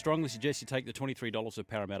season. Strongly suggest you take the $23 of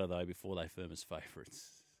Parramatta, though, before they firm as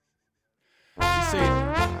favourites. You see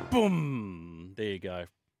it? Boom! There you go.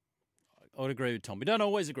 I would agree with Tommy. Don't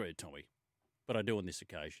always agree with Tommy, but I do on this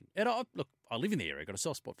occasion. And I live in the area. I've got a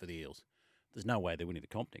soft spot for the Eels. There's no way they're winning the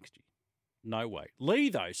comp next year. No way. Lee,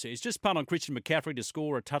 though, says, just punt on Christian McCaffrey to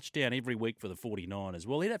score a touchdown every week for the 49ers.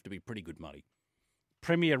 Well, he'd have to be pretty good money.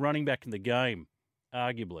 Premier running back in the game,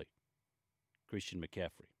 arguably, Christian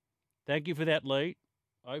McCaffrey. Thank you for that, Lee.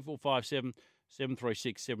 0457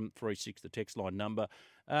 736 736, the text line number.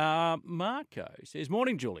 Marco says,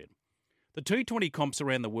 morning, Julian. The T20 comps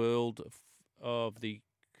around the world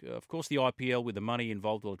of course, the IPL with the money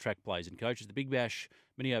involved will attract players and coaches. The Big Bash,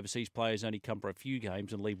 many overseas players only come for a few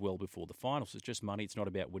games and leave well before the finals. It's just money. It's not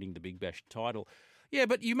about winning the Big Bash title. Yeah,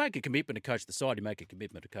 but you make a commitment to coach the side. You make a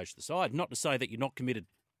commitment to coach the side. Not to say that you're not committed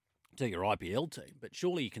to your IPL team, but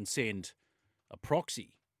surely you can send a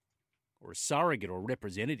proxy or a surrogate or a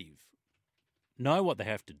representative. Know what they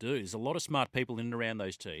have to do. There's a lot of smart people in and around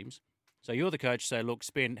those teams. So you're the coach, say, look,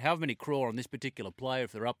 spend however many crore on this particular player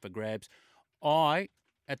if they're up for grabs. I,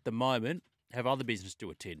 at the moment, have other business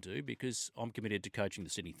to attend to because I'm committed to coaching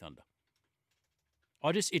the Sydney Thunder.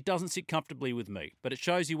 It doesn't sit comfortably with me, but it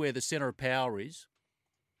shows you where the centre of power is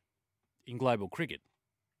in global cricket.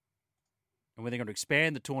 And when they're going to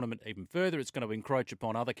expand the tournament even further, it's going to encroach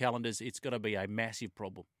upon other calendars. It's going to be a massive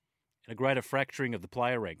problem and a greater fracturing of the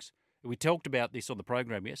player ranks. We talked about this on the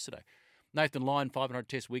program yesterday. Nathan Lyon, 500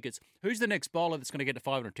 test wickets. Who's the next bowler that's going to get to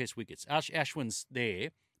 500 test wickets? Ashwin's there.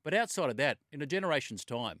 But outside of that, in a generation's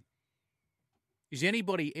time, is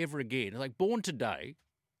anybody ever again, like born today,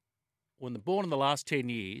 when they're born in the last 10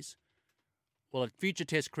 years, will a future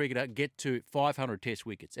test cricketer get to 500 test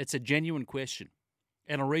wickets? It's a genuine question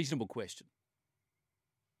and a reasonable question.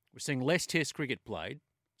 We're seeing less test cricket played.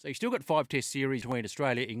 So you've still got 5 test series between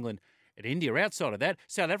Australia, England and India. Outside of that,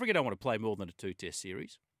 South Africa don't want to play more than a 2 test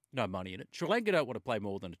series. No money in it. Sri Lanka don't want to play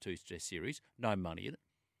more than a 2 test series. No money in it.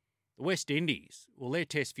 The West Indies, well, their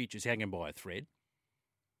test future's hanging by a thread.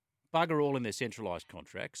 Bugger all in their centralised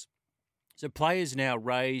contracts. So players now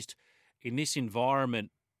raised in this environment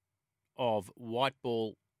of white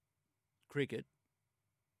ball cricket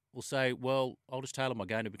will say, well, I'll just tailor my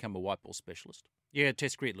game to become a white ball specialist. Yeah,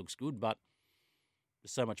 Test cricket looks good, but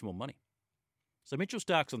there's so much more money. So Mitchell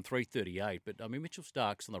Stark's on 338, but I mean Mitchell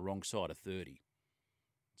Stark's on the wrong side of 30.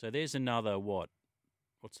 So there's another,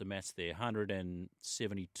 what's the maths there?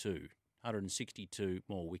 162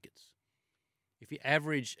 more wickets. If you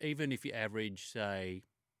average, say,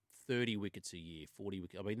 30 wickets a year, 40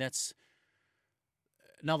 wickets, I mean, that's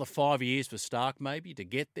another 5 years for Stark maybe to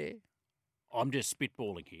get there. I'm just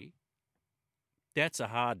spitballing here. That's a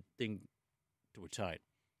hard thing to attain.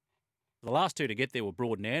 The last two to get there were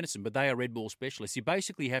Broad and Anderson, but they are red ball specialists. You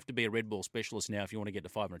basically have to be a red ball specialist now if you want to get to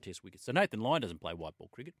 500 Test wickets. So Nathan Lyon doesn't play white ball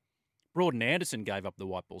cricket. Broad and Anderson gave up the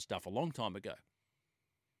white ball stuff a long time ago.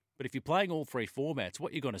 But if you're playing all three formats,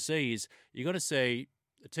 what you're going to see is you're going to see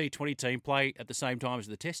the T20 team play at the same time as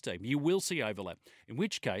the Test team. You will see overlap. In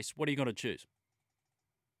which case, what are you going to choose?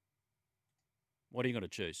 What are you going to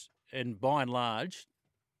choose? And by and large,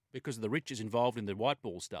 because of the riches involved in the white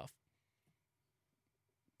ball stuff,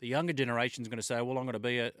 the younger generation is going to say, well, I'm going to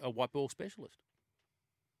be a white ball specialist.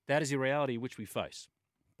 That is the reality which we face.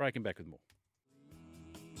 Breaking back with more.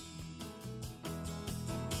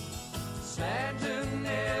 Santa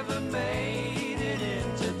never made it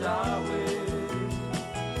into Darwin.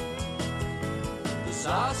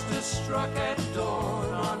 Disaster struck at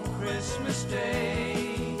dawn on Christmas Day.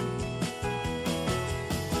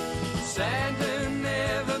 Santa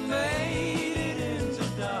never made it into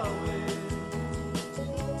Darwin.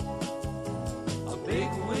 A big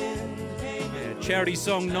wind came in. Charity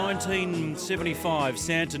song 1975,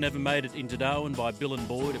 Santa Never Made It into Darwin by Bill and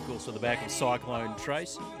Boyd, of course, on the back of Cyclone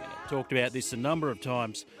Trace. Talked about this a number of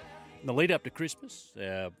times in the lead up to Christmas.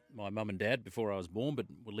 My mum and dad, before I was born, but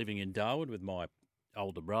were living in Darwin with my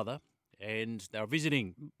older brother, and they were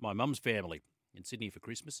visiting my mum's family in Sydney for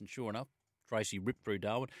Christmas, and sure enough, Tracy ripped through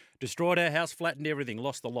Darwin, destroyed our house, flattened everything,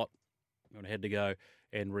 lost the lot, and had to go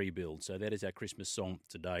and rebuild. So that is our Christmas song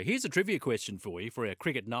today. Here's a trivia question for you, for our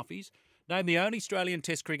cricket nuffies. Name the only Australian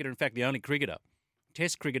Test cricketer, in fact, the only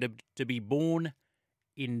Test cricketer to be born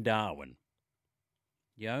in Darwin.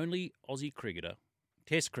 The only Aussie cricketer,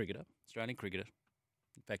 Test cricketer, Australian cricketer,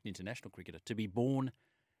 in fact, international cricketer, to be born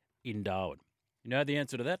in Darwin. You know the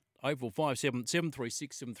answer to that? 0457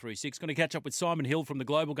 736 736. Going to catch up with Simon Hill from the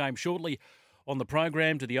Global Game shortly on the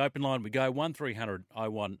program. To the open line we go, 1300 01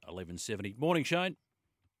 1170. Morning, Shane.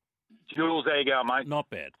 Jules, how you going, mate? Not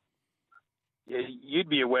bad. Yeah, you'd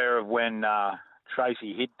be aware of when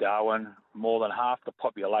Tracy hit Darwin, more than half the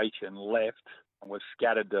population left and was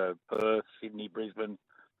scattered to Perth, Sydney, Brisbane,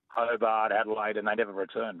 Hobart, Adelaide, and they never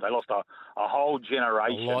returned. They lost a whole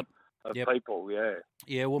generation of people, yeah.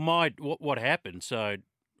 Yeah, well, what happened, so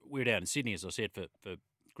we were down in Sydney, as I said, for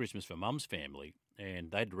Christmas for Mum's family, and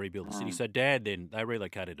they had to rebuild the city. So Dad, then, they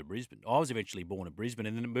relocated to Brisbane. I was eventually born in Brisbane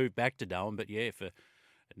and then moved back to Darwin, but yeah, for a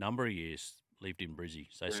number of years lived in Brizzy.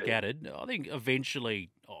 So scattered. I think eventually,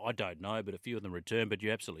 I don't know, but a few of them returned, but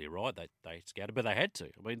you're absolutely right, they scattered, but they had to.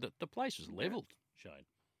 I mean, the place was levelled, Shane.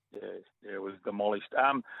 Yeah, it was demolished.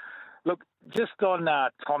 Look, just on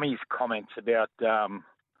Tommy's comments about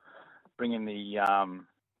bringing the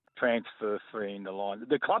transfer fee in the line,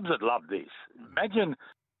 the clubs would love this. Imagine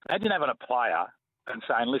having a player and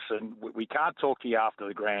saying, listen, we can't talk to you after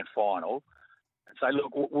the grand final, and say,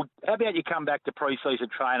 look, how about you come back to pre-season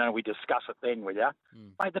training and we discuss it then, will you?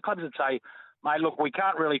 Mate, the clubs would say, mate, look, we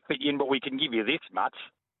can't really fit you in, but we can give you this much.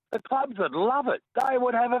 The clubs would love it. They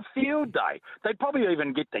would have a field day. They'd probably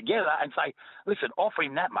even get together and say, listen, offer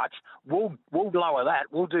him that much. We'll lower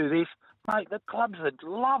that. We'll do this. Mate, the clubs would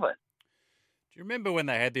love it. Do you remember when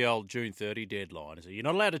they had the old June 30 deadline? So you're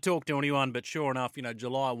not allowed to talk to anyone, but sure enough,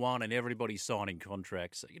 July 1 and everybody's signing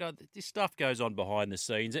contracts. This stuff goes on behind the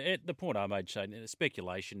scenes. The point I made, Shane,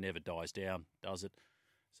 speculation never dies down, does it?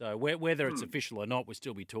 So whether it's official or not, we'll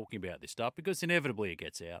still be talking about this stuff because inevitably it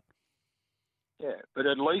gets out. Yeah, but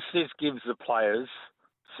at least this gives the players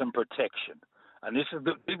some protection. And this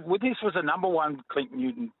was the number one Clint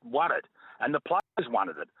Newton wanted, and the players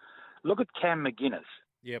wanted it. Look at Cam McGuinness.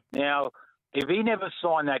 Yep. Now, if he never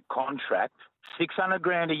signed that contract,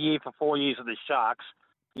 $600,000 a year for 4 years of the Sharks,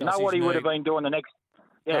 you know what he would have been doing the next.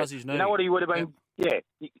 Yeah, you know what he would have been. Yep.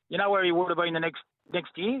 Yeah, you know where he would have been the next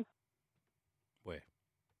year. Where?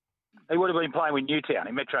 He would have been playing with Newtown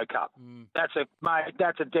in Metro Cup.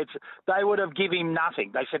 They would have given him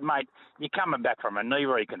nothing. They said, mate, you're coming back from a knee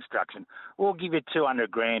reconstruction. We'll give you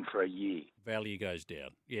 $200,000 for a year. Value goes down.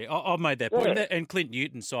 Yeah, I've made that point. And Clint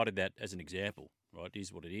Newton cited that as an example, right? It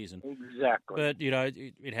is what it is. And, exactly. But,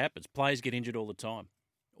 it happens. Players get injured all the time.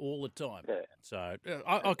 all the time. Yeah. So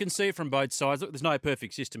I can see it from both sides. Look, there's no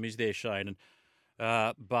perfect system, is there, Shane?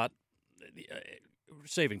 But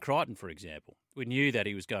Stephen Crichton, for example, we knew that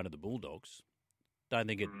he was going to the Bulldogs. Don't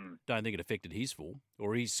think it affected his form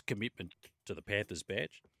or his commitment to the Panthers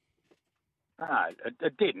badge. No,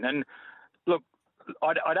 it didn't. And look,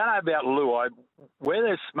 I don't know about Luai. Where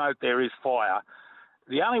there's smoke, there is fire.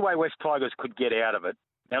 The only way West Tigers could get out of it.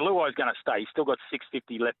 Now Luai's going to stay. He's still got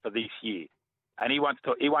 $650 left for this year, and he wants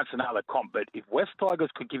another comp. But if West Tigers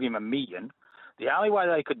could give him $1 million, the only way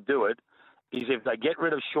they could do it is if they get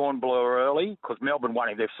rid of Sean Bloor early, because Melbourne won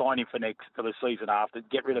him. They've signed him for the season after.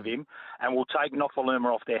 Get rid of him, and we'll take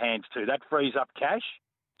Nofaluma off their hands too. That frees up cash.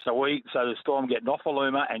 So the Storm get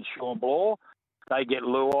Nofaluma and Sean Bloor. They get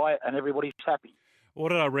Luai, and everybody's happy. What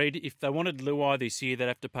did I read? If they wanted Luai this year, they'd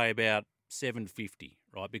have to pay about $750,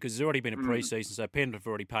 right? Because there's already been a pre-season, so Penrith have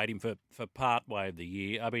already paid him for part way of the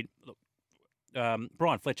year. I mean, look,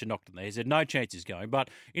 Brian Fletcher knocked on there. He said no chance he's going. But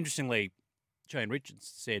interestingly, Shane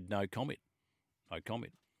Richards said no comment. No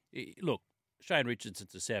comment. Look, Shane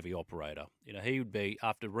Richardson's a savvy operator. You know, he would be,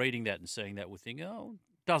 after reading that and seeing that, would think,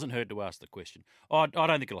 doesn't hurt to ask the question. I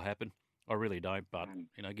don't think it'll happen. I really don't. But,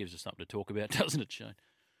 it gives us something to talk about, doesn't it, Shane?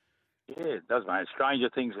 Yeah, it does, mate. Stranger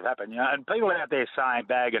things have happened. And people out there saying,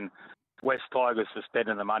 bagging West Tigers for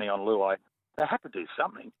spending the money on Luai, they have to do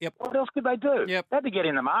something. Yep. What else could they do? Yep. They had to get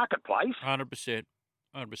in the marketplace. 100%.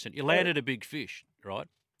 100%. You landed a big fish, right?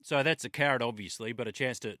 So that's a carrot, obviously, but a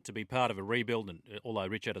chance to be part of a rebuild, and although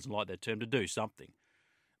Richard doesn't like that term, to do something.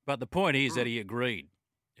 But the point is that he agreed.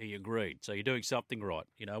 He agreed. So you're doing something right.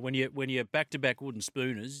 When you're back-to-back wooden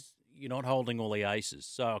spooners, you're not holding all the aces.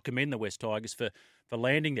 So I commend the West Tigers for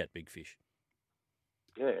landing that big fish.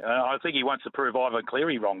 Yeah, I think he wants to prove Ivan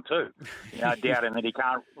Cleary wrong too. Doubting that he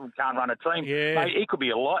can't run a team. Yeah. Mate, it could be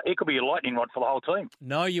a lightning rod for the whole team.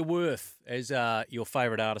 Know your worth, as your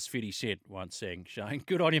favourite artist 50 Cent once sang. Shane,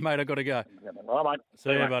 good on you, mate. I've got to go. All right, mate.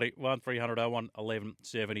 See you, buddy. 1300 01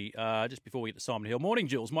 1170. Just before we get to Simon Hill. Morning,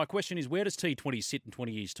 Jules. My question is, where does T20 sit in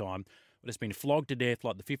 20 years' time? Well, it's been flogged to death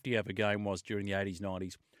like the 50-over game was during the 80s,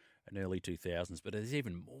 90s and early 2000s, but there's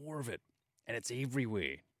even more of it, and it's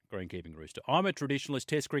everywhere. Greenkeeping Rooster. I'm a traditionalist.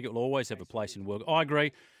 Test cricket will always have a place in work. I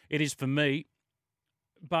agree. It is for me.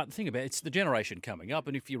 But the thing about it's the generation coming up,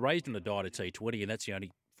 and if you're raised on a diet of T20 and that's the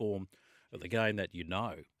only form of the game that you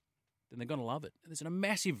know, then they're going to love it. There's a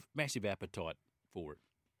massive, massive appetite for it.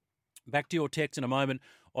 Back to your text in a moment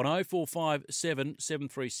on 0457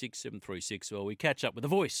 736 736. Well, we catch up with the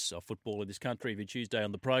voice of football in this country every Tuesday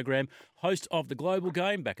on the program. Host of The Global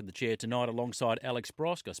Game, back in the chair tonight alongside Alex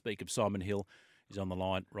Brosk. I speak of Simon Hill. He's on the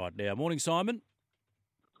line right now. Morning, Simon.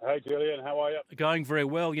 Hey, Julian. How are you? Going very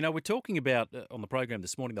well. We're talking about, on the program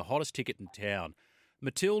this morning, the hottest ticket in town.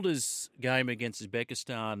 Matilda's game against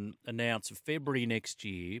Uzbekistan announced for February next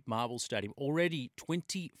year, Marvel Stadium, already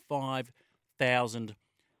 25,000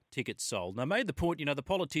 tickets sold. And I made the point, the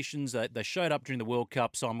politicians, they showed up during the World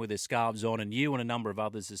Cup, some with their scarves on, and you and a number of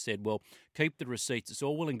others have said, well, keep the receipts. It's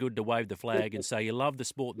all well and good to wave the flag and say you love the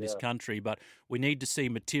sport in this country, but we need to see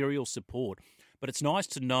material support. But it's nice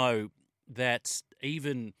to know that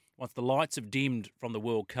even once the lights have dimmed from the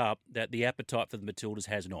World Cup, that the appetite for the Matildas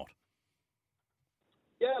has not.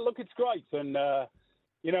 Yeah, look, it's great. And,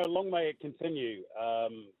 long may it continue.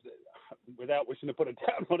 Without wishing to put it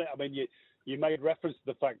down on it, I mean, you made reference to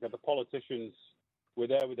the fact that the politicians were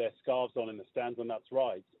there with their scarves on in the stands, and that's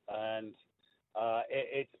right. And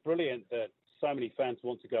it's brilliant that so many fans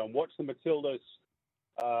want to go and watch the Matildas.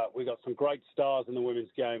 We've got some great stars in the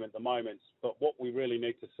women's game at the moment, but what we really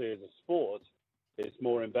need to see as a sport is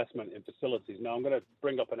more investment in facilities. Now, I'm going to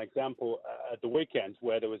bring up an example at the weekend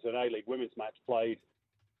where there was an A-League women's match played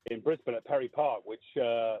in Brisbane at Perry Park, which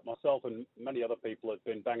myself and many other people have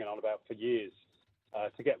been banging on about for years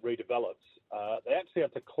to get redeveloped. They actually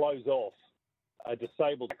had to close off a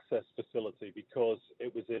disabled access facility because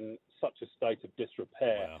it was in such a state of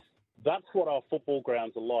disrepair. Wow. That's what our football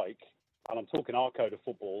grounds are like, and I'm talking our code of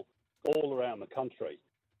football, all around the country.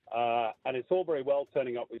 And it's all very well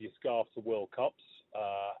turning up with your scarf to World Cups,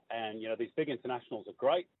 and, these big internationals are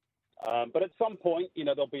great. But at some point,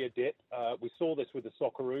 there'll be a dip. We saw this with the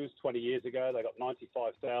Socceroos 20 years ago. They got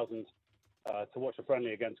 95,000 to watch a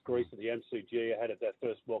friendly against Greece at the MCG ahead of their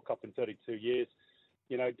first World Cup in 32 years.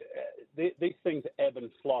 These things ebb and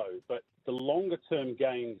flow, but the longer-term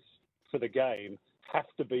gains for the game have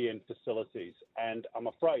to be in facilities, and I'm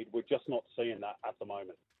afraid we're just not seeing that at the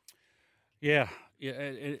moment. Yeah,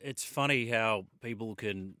 it's funny how people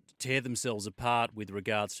can tear themselves apart with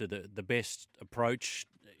regards to the best approach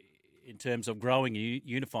in terms of growing and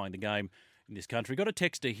unifying the game in this country. Got a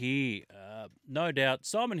texter here. No doubt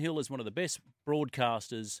Simon Hill is one of the best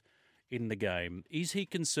broadcasters in the game. Is he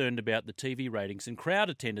concerned about the TV ratings and crowd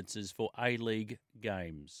attendances for A-League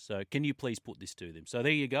games? So can you please put this to them? So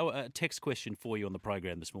there you go. A text question for you on the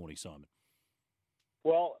program this morning, Simon.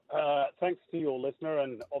 Well, thanks to your listener,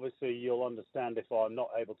 and obviously you'll understand if I'm not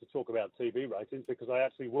able to talk about TV ratings because I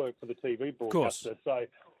actually work for the TV broadcaster. So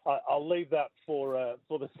I'll leave that for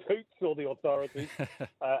the suits or the authorities.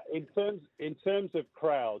 In terms of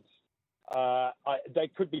crowds, they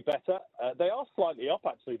could be better. They are slightly up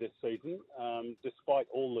actually this season, despite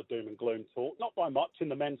all the doom and gloom talk. Not by much in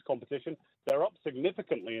the men's competition. They're up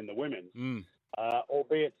significantly in the women's,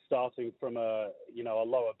 albeit starting from a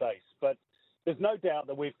lower base. But there's no doubt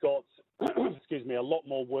that we've got, a lot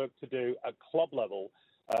more work to do at club level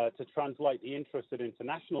to translate the interest at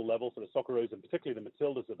international level for the Socceroos and particularly the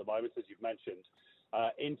Matildas at the moment, as you've mentioned,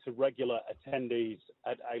 into regular attendees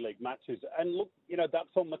at A-League matches. And look,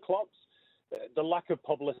 that's on the clubs. The lack of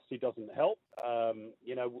publicity doesn't help.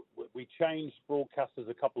 We changed broadcasters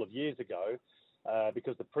a couple of years ago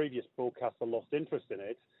because the previous broadcaster lost interest in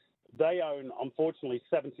it. They own, unfortunately,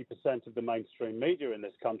 70% of the mainstream media in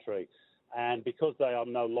this country. And because they are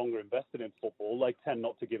no longer invested in football, they tend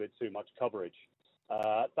not to give it too much coverage.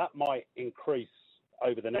 That might increase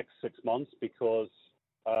over the next 6 months because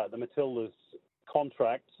the Matildas'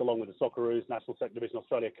 contracts, along with the Socceroos National Second Division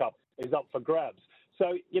Australia Cup, is up for grabs.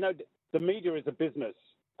 So, the media is a business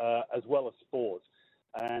as well as sport.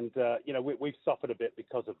 And, we've suffered a bit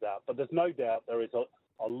because of that. But there's no doubt there is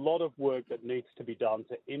a lot of work that needs to be done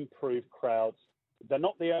to improve crowds. They're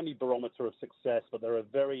not the only barometer of success, but they're a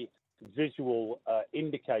very visual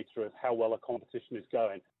indicator of how well a competition is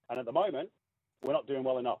going. And at the moment, we're not doing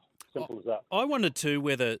well enough. Simple as that. I wondered too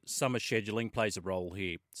whether summer scheduling plays a role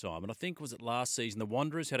here, Simon. I think, was it last season, the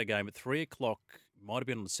Wanderers had a game at 3 o'clock, might have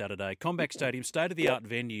been on the Saturday, Combank Stadium, state-of-the-art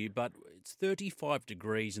venue, but it's 35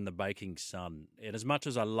 degrees in the baking sun. And as much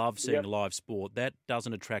as I love seeing live sport, that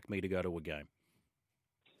doesn't attract me to go to a game.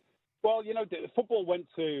 Well, football went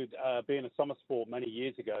to being a summer sport many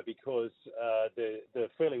years ago because the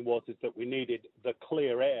feeling was that we needed the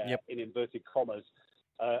clear air, in inverted commas,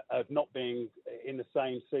 of not being in the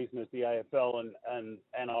same season as the AFL and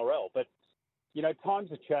NRL. But, times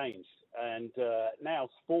have changed. And now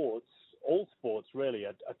all sports really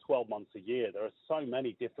are 12 months a year. There are so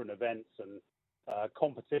many different events and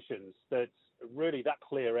competitions that really that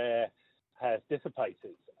clear air has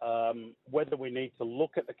dissipated. Whether we need to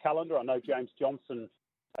look at the calendar, I know James Johnson,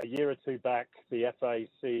 a year or two back, the FA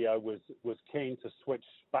CEO was keen to switch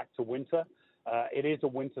back to winter. It is a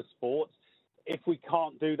winter sport. If we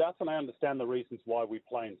can't do that, and I understand the reasons why we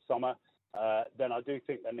play in summer, then I do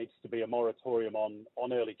think there needs to be a moratorium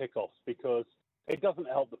on early kickoffs because it doesn't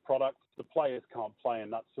help the product. The players can't play in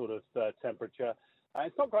that sort of temperature. And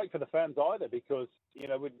it's not great for the fans either because,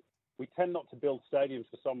 we tend not to build stadiums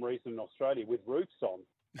for some reason in Australia with roofs on.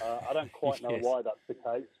 I don't quite know why that's the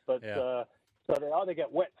case, but so they either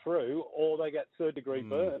get wet through or they get third-degree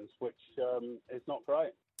burns, which is not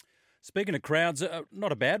great. Speaking of crowds,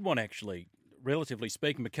 not a bad one actually. Relatively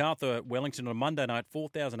speaking, Macarthur, Wellington on Monday night,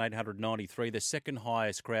 4,893, the second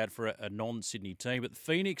highest crowd for a non-Sydney team. But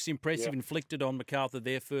Phoenix, impressive, inflicted on Macarthur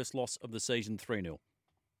their first loss of the season, 3-0.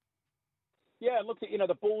 Yeah, look,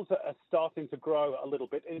 the Bulls are starting to grow a little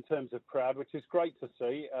bit in terms of crowd, which is great to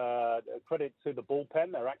see. Credit to the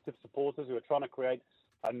bullpen, their active supporters who are trying to create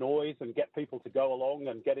a noise and get people to go along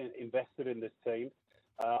and get invested in this team.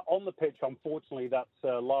 On the pitch, unfortunately, that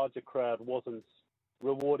larger crowd wasn't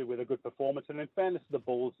rewarded with a good performance. And in fairness to the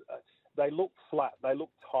Bulls, they looked flat. They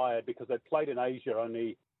looked tired because they played in Asia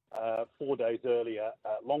only 4 days earlier,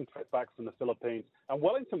 long trip back from the Philippines. And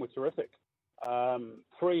Wellington were terrific.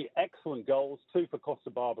 3 excellent goals, 2 for Costa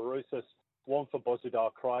Barbarouses, 1 for Bozidar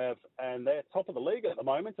Kraev, and they're top of the league at the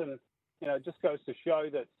moment. And, it just goes to show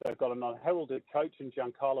that they've got an unheralded coach in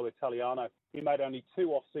Giancarlo Italiano. He made only 2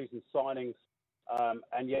 off-season signings,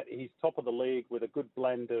 and yet he's top of the league with a good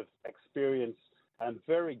blend of experience and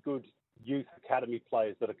very good youth academy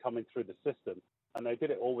players that are coming through the system. And they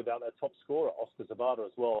did it all without their top scorer, Oscar Zabata,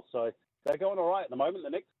 as well. So they're going all right at the moment,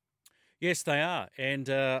 the Knicks. Yes, they are. And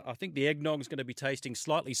I think the eggnog is going to be tasting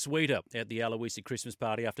slightly sweeter at the Aloisi Christmas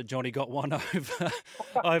party after Johnny got one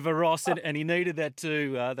over Ross, and he needed that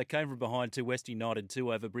too. They came from behind 2, West United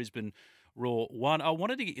 2 over Brisbane Raw 1. I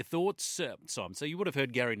wanted to get your thoughts, Simon. So you would have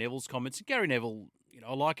heard Gary Neville's comments. Gary Neville,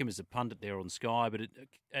 I like him as a pundit there on Sky, but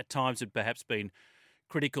at times had perhaps been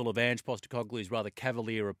critical of Ange Postecoglou's rather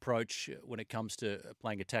cavalier approach when it comes to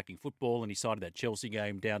playing attacking football, and he cited that Chelsea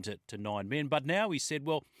game down to 9 men. But now he said,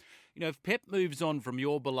 well, if Pep moves on from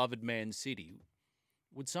your beloved Man City,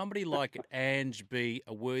 would somebody like Ange be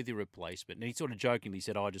a worthy replacement? And he sort of jokingly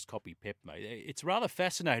said, I just copy Pep, mate. It's rather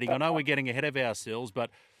fascinating. I know we're getting ahead of ourselves, but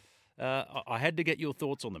I had to get your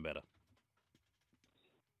thoughts on the matter.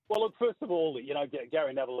 Well, look, first of all,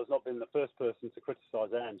 Gary Neville has not been the first person to criticise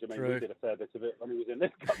Ange. I mean, True. we did a fair bit of it when he was in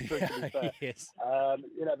this country, to be fair. Yes.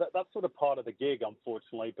 That's sort of part of the gig,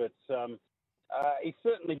 unfortunately. But he's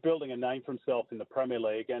certainly building a name for himself in the Premier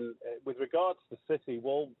League. And with regards to City,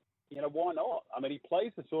 well, why not? I mean, he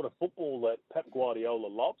plays the sort of football that Pep Guardiola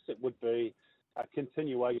loves. It would be a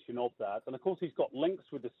continuation of that. And, of course, he's got links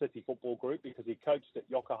with the City Football Group because he coached at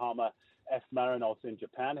Yokohama F. Marinos in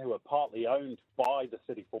Japan, who are partly owned by the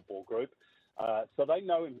City Football Group. So they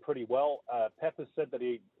know him pretty well. Pep has said that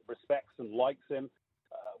he respects and likes him.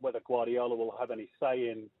 Whether Guardiola will have any say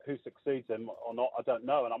in who succeeds him or not, I don't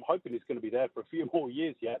know. And I'm hoping he's going to be there for a few more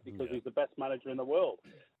years yet because he's the best manager in the world.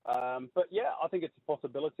 But, yeah, I think it's a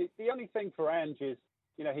possibility. The only thing for Ange is,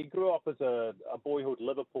 he grew up as a boyhood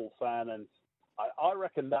Liverpool fan, and I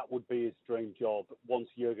reckon that would be his dream job once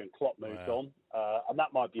Jurgen Klopp moved on. And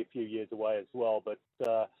that might be a few years away as well. But,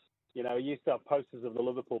 he used to have posters of the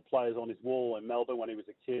Liverpool players on his wall in Melbourne when he was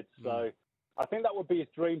a kid. So I think that would be his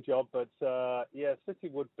dream job. But, City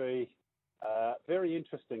would be very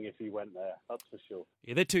interesting if he went there. That's for sure.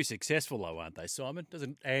 Yeah, they're too successful, though, aren't they, Simon?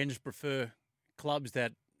 Doesn't Ange prefer clubs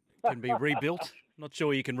that can be rebuilt? Not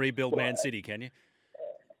sure you can rebuild Man City, can you?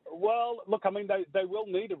 Well, look, I mean, they will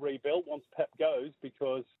need a rebuild once Pep goes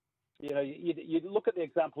because, you look at the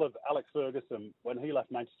example of Alex Ferguson when he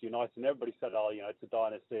left Manchester United and everybody said, it's a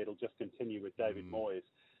dynasty, it'll just continue with David Moyes.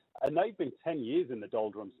 And they've been 10 years in the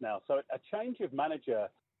doldrums now. So a change of manager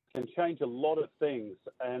can change a lot of things.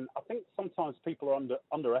 And I think sometimes people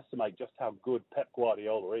underestimate just how good Pep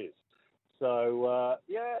Guardiola is. So,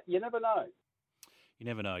 you never know. You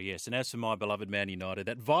never know, yes. And as for my beloved Man United,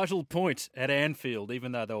 that vital point at Anfield,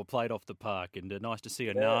 even though they were played off the park, and nice to see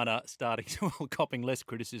Onana starting to copping less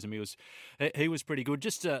criticism. He was pretty good.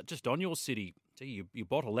 Just on your City, you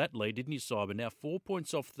bottled that lead, didn't you, Simon? Now 4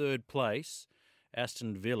 points off third place,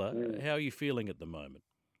 Aston Villa. How are you feeling at the moment?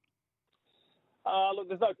 Look,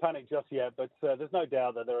 there's no panic just yet, but there's no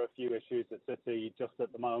doubt that there are a few issues at City just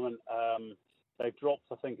at the moment. They've dropped,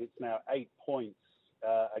 I think it's now 8 points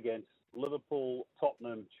against Liverpool,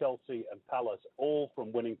 Tottenham, Chelsea and Palace, all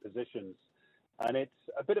from winning positions. And it's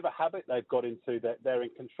a bit of a habit they've got into, that they're in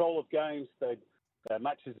control of games, they're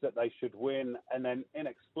matches that they should win, and then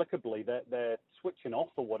inexplicably they're switching off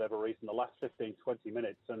for whatever reason the last 15, 20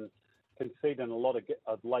 minutes and conceding a lot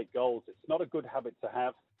of late goals. It's not a good habit to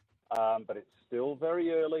have, but it's still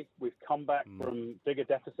very early. We've come back from bigger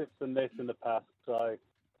deficits than this in the past. So,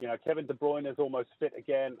 Kevin De Bruyne is almost fit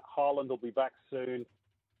again. Haaland will be back soon.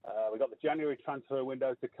 We've got the January transfer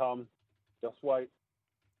window to come. Just wait.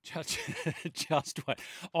 Just wait.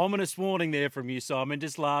 Ominous warning there from you, Simon.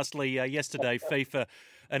 Just lastly, yesterday FIFA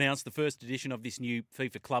announced the first edition of this new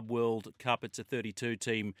FIFA Club World Cup. It's a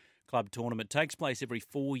 32-team club tournament. It takes place every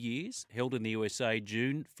 4 years, held in the USA,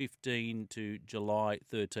 June 15 to July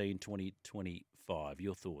 13, 2025.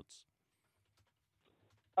 Your thoughts?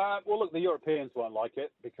 Well, look, the Europeans won't like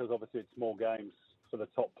it because obviously it's more games for the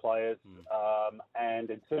top players. And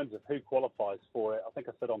in terms of who qualifies for it, I think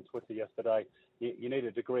I said on Twitter yesterday, you need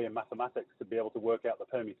a degree in mathematics to be able to work out the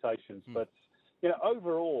permutations. But,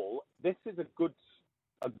 overall, this is a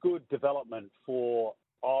good development for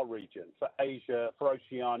our region, for Asia, for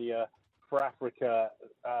Oceania, for Africa,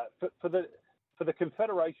 for the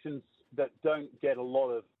confederations that don't get a lot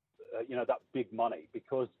of, that big money,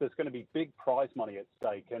 because there's going to be big prize money at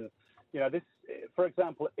stake. And, this, for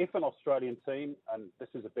example, if an Australian team, and this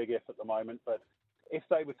is a big if at the moment, but if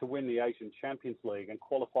they were to win the Asian Champions League and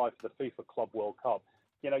qualify for the FIFA Club World Cup,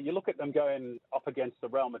 you look at them going up against a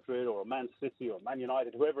Real Madrid or a Man City or Man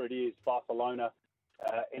United, whoever it is, Barcelona,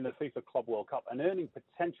 in the FIFA Club World Cup, and earning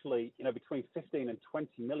potentially, between $15 and $20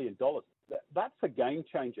 million. That's a game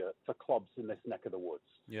changer for clubs in this neck of the woods.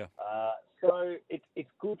 Yeah. So it's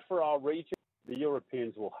good for our region. The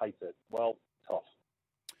Europeans will hate it. Well, tough.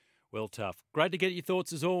 Well, tough. Great to get your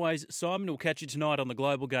thoughts as always, Simon. We'll catch you tonight on the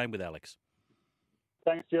Global Game with Alex.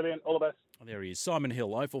 Thanks, Julian. All the best. Oh, there he is, Simon Hill,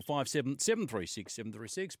 0457 736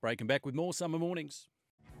 736. Breaking back with more Summer Mornings.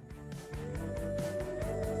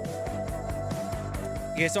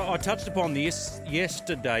 Yes, I touched upon this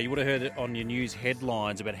yesterday. You would have heard it on your news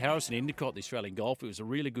headlines about Harrison Endicott, the Australian golfer. He was a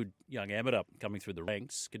really good young amateur coming through the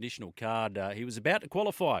ranks. Conditional card. He was about to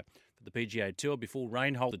qualify for the PGA Tour before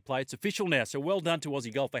Reinhold had played. It's official now, so well done to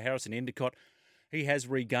Aussie golfer Harrison Endicott. He has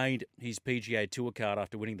regained his PGA Tour card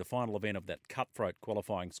after winning the final event of that cutthroat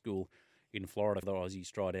qualifying school in Florida. The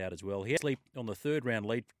Aussies tried out as well. He had to sleep on the third round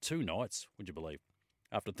lead for 2 nights, would you believe?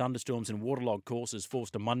 after thunderstorms and waterlogged courses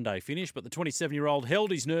forced a Monday finish, but the 27-year-old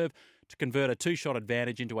held his nerve to convert a two-shot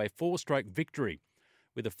advantage into a four-stroke victory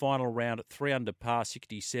with a final round at 3 under par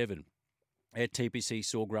 67 at TPC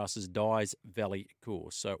Sawgrass's Dyes Valley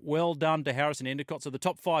course. So well done to Harrison Endicott. So the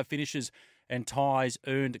top 5 finishes and ties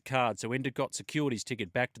earned cards. So Endicott secured his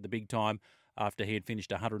ticket back to the big time after he had finished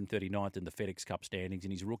 139th in the FedEx Cup standings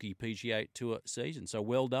in his rookie PGA Tour season. So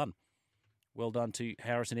well done. Well done to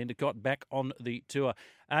Harrison Endicott back on the tour.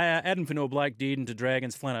 Adam Fanua-Blake, Dearden to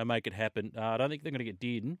Dragons. Flano make it happen. I don't think they're going to get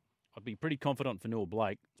Dearden. I'd be pretty confident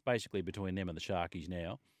Fanua-Blake. It's basically between them and the Sharkies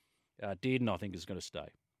now. Dearden, I think, is going to stay.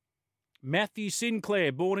 Matthew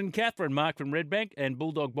Sinclair, born in Catherine, Mark from Redbank, and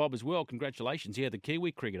Bulldog Bob as well. Congratulations. Yeah, the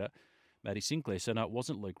Kiwi cricketer, Matty Sinclair. So, no, it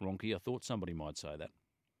wasn't Luke Ronke. I thought somebody might say that.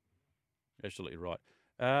 Absolutely right.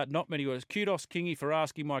 Not many words. Kudos, Kingy, for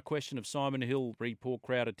asking my question of Simon Hill, poor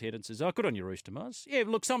crowd attendances. Oh, good on you, Rooster Mars. Yeah,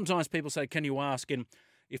 look, sometimes people say, can you ask? And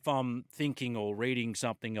if I'm thinking or reading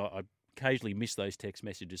something, I occasionally miss those text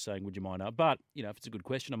messages saying, would you mind? But, you know, if it's a good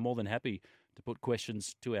question, I'm more than happy to put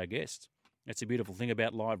questions to our guests. That's the beautiful thing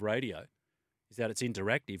about live radio, is that it's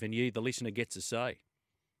interactive and you, the listener, gets a say.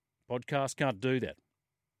 Podcast can't do that.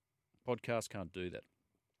 Podcast can't do that.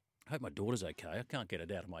 I hope my daughter's okay. I can't get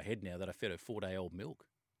it out of my head now that I fed her 4-day-old milk.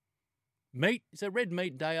 Meat? Is that red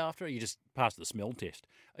meat day after? Or you just passed the smell test?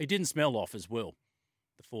 It didn't smell off as well,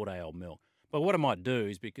 the 4-day-old milk. But what I might do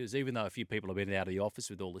is, because even though a few people have been out of the office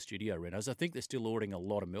with all the studio renos, I think they're still ordering a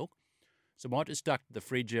lot of milk. So I might just duck the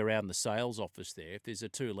fridge around the sales office there. If there's a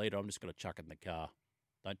 2-litre, I'm just going to chuck it in the car.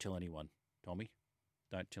 Don't tell anyone, Tommy.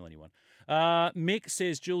 Don't tell anyone. Mick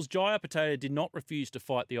says, Jules, Jaya Potato did not refuse to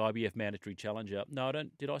fight the IBF mandatory challenger. No, I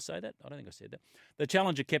don't. Did I say that? I don't think I said that. The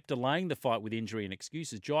challenger kept delaying the fight with injury and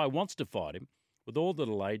excuses. Jaya wants to fight him. With all the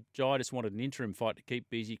delay, Jaya just wanted an interim fight to keep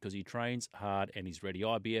busy because he trains hard and he's ready.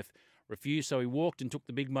 IBF refused, so he walked and took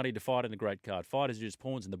the big money to fight in the great card. Fighters are just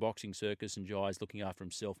pawns in the boxing circus, and Jaya's looking after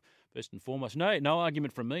himself first and foremost. No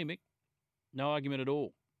argument from me, Mick. No argument at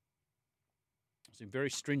all. So very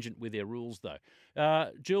stringent with their rules, though.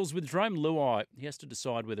 Jules, with Jerome Luai, he has to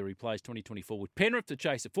decide whether he plays 2024 with Penrith to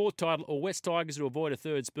chase a 4th title or West Tigers to avoid a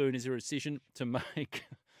 3rd spoon. Is there a decision to make?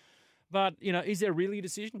 But, you know, is there really a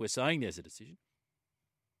decision? We're saying there's a decision.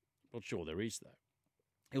 Not sure there is, though.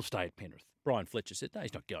 He'll stay at Penrith. Brian Fletcher said, no,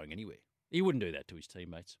 he's not going anywhere. He wouldn't do that to his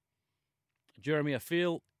teammates. Jeremy, I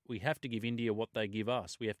feel we have to give India what they give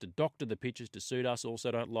us. We have to doctor the pitches to suit us.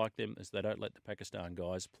 Also don't like them as they don't let the Pakistan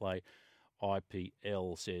guys play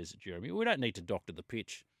IPL, says Jeremy. We don't need to doctor the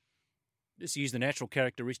pitch. Just use the natural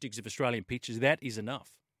characteristics of Australian pitches. That is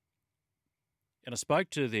enough. And I spoke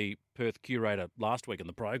to the Perth curator last week on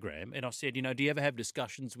the program, and I said, you know, do you ever have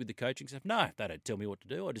discussions with the coaching staff? No, they don't tell me what to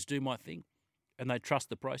do. I just do my thing. And they trust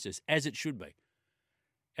the process, as it should be.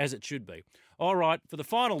 As it should be. All right, for the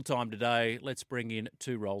final time today, let's bring in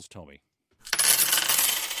 2 rolls, Tommy.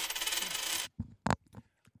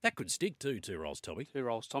 That could stick too, 2 rolls, Tommy. 2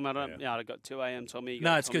 rolls, Tommy. I got 2 a.m. Tommy.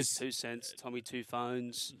 No, it's because 2 cents. Tommy, 2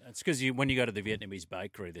 phones. It's because when you go to the Vietnamese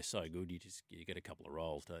bakery, they're so good. You get a couple of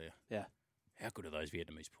rolls, don't you? Yeah. How good are those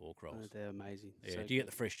Vietnamese pork rolls? Oh, they're amazing. Yeah. So do you get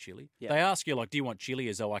the fresh chili? Yeah. They ask you, like, do you want chili?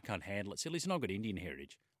 As though I can't handle it. So listen, I've got Indian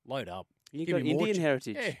heritage. Load up. You Give got me more Indian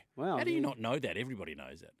heritage? Yeah. Wow. How do you not know that? Everybody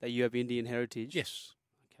knows that. That you have Indian heritage? Yes.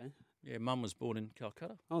 Okay. Yeah, Mum was born in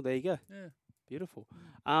Calcutta. Oh, there you go. Yeah. Beautiful.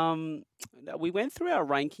 We went through our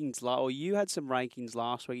rankings, or you had some rankings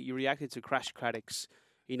last week. You reacted to Crash Craddock's.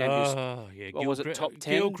 You know, what was it, top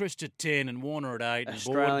 10? Gilchrist at 10 and Warner at 8.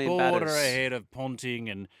 Australian and Border batters. ahead of Ponting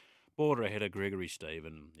and Border ahead of Gregory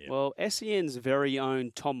Stephen. Yeah. Well, SEN's very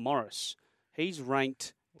own Tom Morris, he's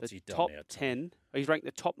ranked What's the he done top now, 10. He's ranked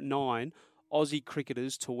the top 9 Aussie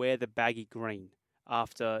cricketers to wear the baggy green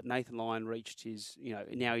after Nathan Lyon reached his,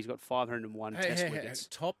 now he's got 501 test wickets.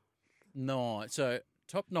 Top 9. So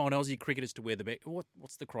top 9 Aussie cricketers to wear the baggy.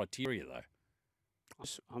 What's the criteria, though?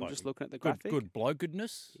 I'm just looking at the graphic. Good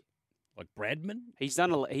blokedness? Like Bradman? He's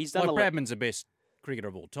done Bradman's the best cricketer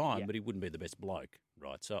of all time, but he wouldn't be the best bloke,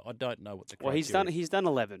 right? So I don't know what the criteria Well, he's done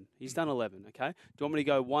 11. He's done 11, okay? Do you want me to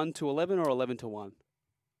go 1 to 11 or 11 to 1?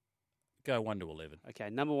 Go 1 to 11. Okay,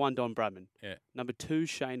 number 1, Don Bradman. Yeah. Number 2,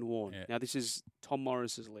 Shane Warne. Yeah. Now, this is Tom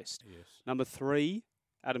Morris's list. Yes. Number 3,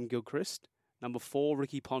 Adam Gilchrist. Number 4,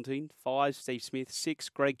 Ricky Ponting. 5, Steve Smith. 6,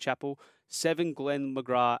 Greg Chappell. 7, Glenn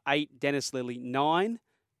McGrath. 8, Dennis Lilly. 9,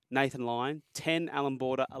 Nathan Lyon. 10, Alan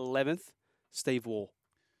Border. 11th, Steve Waugh.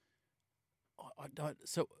 I don't.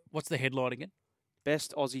 So what's the headline again?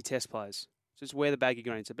 Best Aussie Test players. Just wear the baggy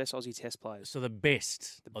green. So best Aussie Test players. So the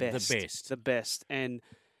best. The best. And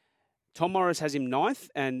Tom Morris has him 9th,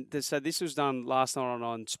 and so this was done last night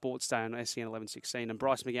on Sports Day on SEN 11:16, and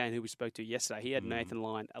Bryce McGain, who we spoke to yesterday, he had Nathan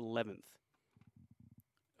Lyon 11th.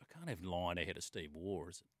 I can't have Lyon ahead of Steve Waugh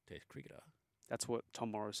as a Test cricketer. That's what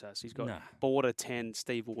Tom Morris has. He's got Border 10,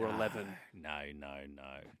 Steve Waugh 11. No.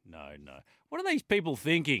 What are these people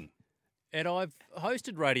thinking? And I've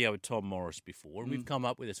hosted radio with Tom Morris before, and we've come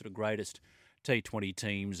up with a sort of greatest T20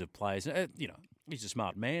 teams of players. He's a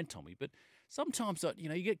smart man, Tommy, but sometimes,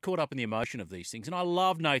 you get caught up in the emotion of these things. And I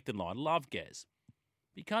love Nathan Lyon, love Gaz.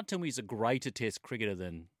 But you can't tell me he's a greater Test cricketer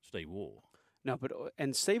than Steve Waugh. No,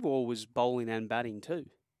 and Steve Waugh was bowling and batting too.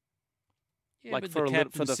 Yeah, but from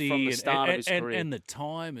the start of his career. And the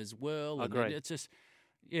time as well. I agree. It's just,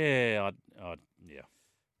 yeah.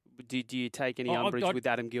 Do you take any umbrage with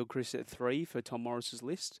Adam Gilchrist at 3 for Tom Morris's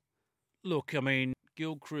list? Look, I mean,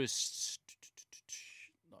 Gilchrist,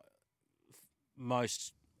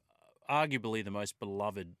 arguably the most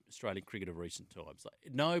beloved Australian cricketer of recent times.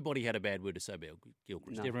 Like, nobody had a bad word to say about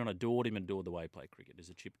Gilchrist. No. Everyone adored him and adored the way he played cricket as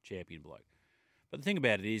a champion bloke. But the thing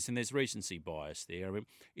about it is, and there's recency bias there, I mean,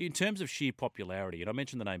 in terms of sheer popularity, and I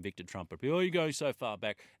mentioned the name Victor Trump, you go so far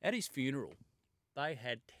back, at his funeral, they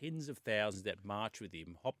had tens of thousands that marched with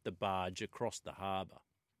him, hopped the barge across the harbour.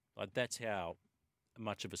 Like, that's how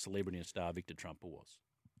much of a celebrity and star Victor Trump was.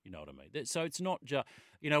 You know what I mean? So it's not just,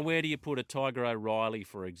 where do you put a Tiger O'Reilly,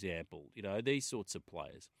 for example? These sorts of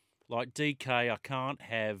players. Like DK, I can't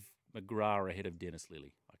have McGrath ahead of Dennis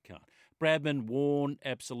Lilly. I can't. Bradman, Warne,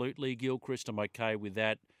 absolutely. Gilchrist, I'm okay with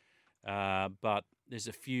that. But there's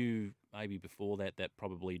a few maybe before that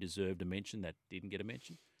probably deserved a mention that didn't get a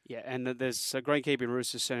mention. Yeah, and there's a Greenkeeping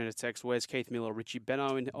Roosters sending a text. Where's Keith Miller, Richie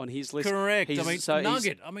Benno on his list? Correct.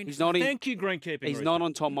 Nugget. Thank you, Greenkeeping He's not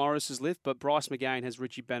on Tom Morris's list, but Bryce McGain has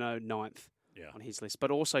Richie Benno 9th on his list.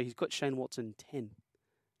 But also he's got Shane Watson 10.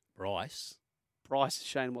 Bryce,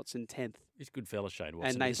 Shane Watson 10th. He's a good fella, Shane Watson.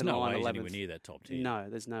 And Nathan Lyon 11th. Anywhere near that top 10. No,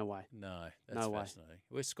 there's no way. No, that's fascinating.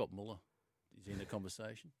 Where's Scott Muller? Is he in the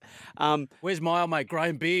conversation? Where's my old mate,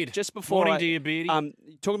 Graham Beard? Just before Morning to you, Beardy.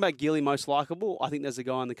 Talking about Gilly most likeable, I think there's a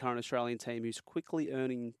guy on the current Australian team who's quickly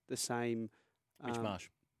earning the same. Mitch Marsh?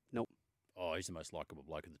 Nope. Oh, he's the most likeable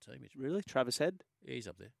bloke in the team. Really? Travis Head? Yeah, he's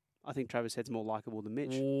up there. I think Travis Head's more likeable than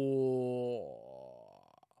Mitch. Oh.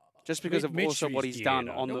 Just because of also what he's done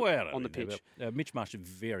on the pitch. Mitch Marsh is a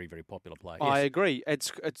very, very popular player. I agree.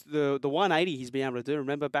 It's the 180 he's been able to do.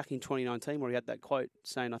 Remember back in 2019 where he had that quote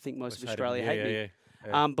saying, I think most of Australia hate me.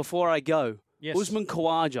 Yeah. Before I go, Usman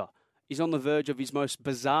Khawaja is on the verge of his most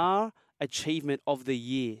bizarre achievement of the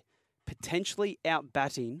year, potentially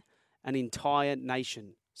out-batting an entire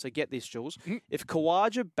nation. So get this, Jules. If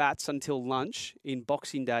Khawaja bats until lunch in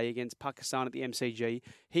Boxing Day against Pakistan at the MCG,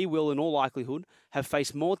 he will, in all likelihood, have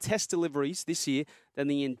faced more test deliveries this year than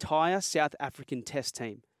the entire South African test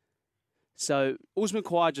team. So Usman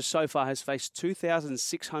Khawaja so far has faced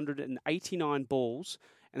 2,689 balls,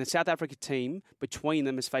 and the South Africa team, between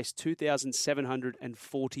them, has faced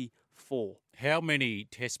 2,744. How many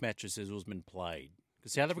test matches has Usman played?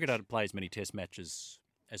 Because South Africa don't play as many test matches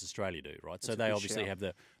as Australia do, right? So they obviously have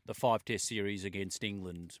the 5-test series against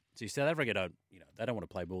England. See, South Africa don't want to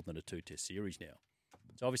play more than a 2-test series now.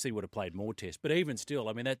 So obviously would have played more tests, but even still,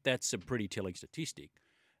 I mean that's a pretty telling statistic.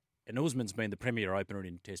 And Usman's been the premier opener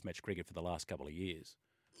in Test match cricket for the last couple of years.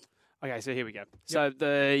 Okay, so here we go. Yep. So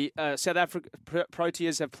the South Africa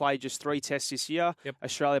Proteas have played just 3 tests this year. Yep.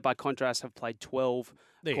 Australia, by contrast, have played 12.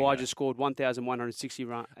 Khawaja scored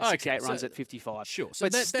 1,168 runs at 55. Sure, so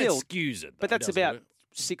that skews it. But that's about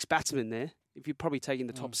 6 batsmen there, if you're probably taking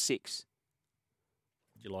the top 6.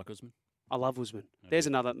 Do you like Usman? I love Usman. There's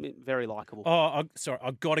another very likeable. Sorry,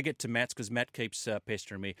 I've got to get to Matt's because Matt keeps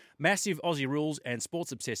pestering me. Massive Aussie rules and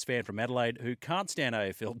sports-obsessed fan from Adelaide who can't stand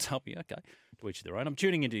AFLW. Okay, to each their own. I'm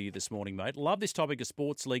tuning into you this morning, mate. Love this topic of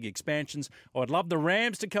sports league expansions. I'd love the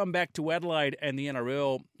Rams to come back to Adelaide and the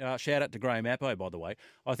NRL. Shout out to Graham Appo, by the way.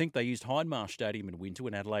 I think they used Hindmarsh Stadium in winter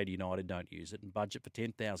when Adelaide United don't use it and budget for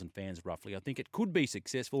 10,000 fans roughly. I think it could be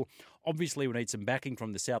successful. Obviously, we need some backing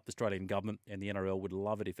from the South Australian government and the NRL would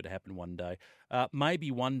love it if it happened one day.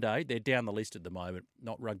 Maybe one day. They're down the list at the moment.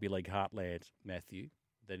 Not rugby league heartland, Matthew.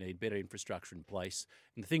 They need better infrastructure in place.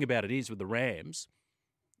 And the thing about it is with the Rams,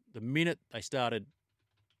 the minute they started,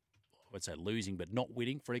 I would say losing, but not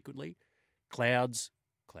winning frequently, clouds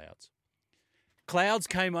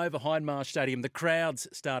came over Hindmarsh Stadium. The crowds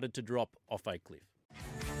started to drop off a cliff.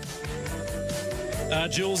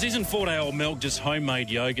 Jules, isn't 4-day-old milk just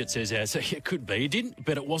homemade yogurt, says Azza? It could be. It didn't,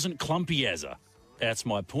 but it wasn't clumpy Azza. That's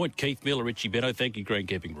my point. Keith Miller, Richie Benno, thank you,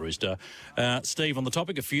 Greenkeeping Rooster. Steve, on the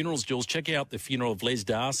topic of funerals, Jules, check out the funeral of Les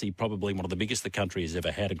Darcy, probably one of the biggest the country has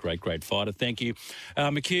ever had, a great, great fighter. Thank you.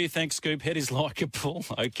 McHugh, thanks, Scoop. Head is likeable.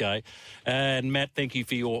 Okay. And Matt, thank you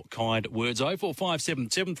for your kind words.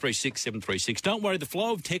 0457 736 736. Don't worry, the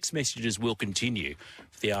flow of text messages will continue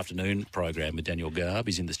for the afternoon program with Daniel Garb.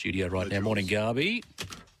 He's in the studio right now. Morning, Garby.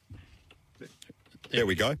 There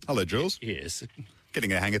we go. Hello, Jules. Yes.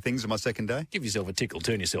 Getting a hang of things on my second day. Give yourself a tickle,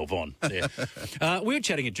 turn yourself on. Yeah. We were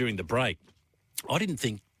chatting it during the break. I didn't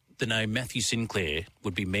think the name Matthew Sinclair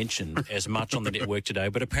would be mentioned as much on the network today,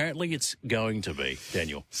 but apparently it's going to be,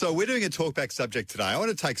 Daniel. So we're doing a talkback subject today. I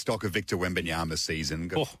want to take stock of Victor Wembanyama's season.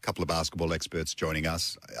 Got a couple of basketball experts joining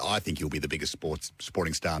us. I think he'll be the biggest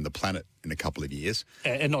sporting star on the planet in a couple of years.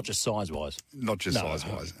 And not just size-wise. Not just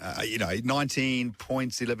size-wise. 19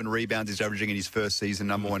 points, 11 rebounds he's averaging in his first season,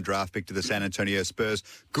 number one draft pick to the San Antonio Spurs.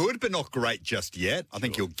 Good, but not great just yet. I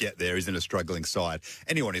think he'll get there. He's in a struggling side.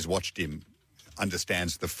 Anyone who's watched him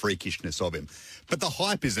understands the freakishness of him. But the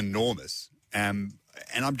hype is enormous. And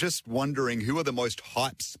I'm just wondering who are the most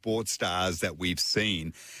hyped sports stars that we've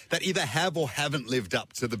seen that either have or haven't lived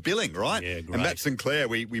up to the billing, right? Yeah, great. And Matt Sinclair,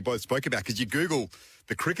 we both spoke about, because you Google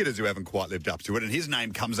the cricketers who haven't quite lived up to it, and his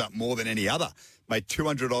name comes up more than any other. Made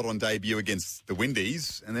 200 odd on debut against the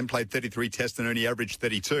Windies, and then played 33 tests and only averaged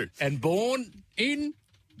 32. And born in?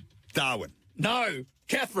 Darwin. No.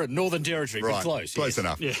 Catherine, Northern Territory. Right. Close. Close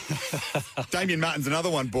enough. Yeah. Damien Martin's another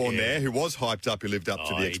one born there who was hyped up, who lived up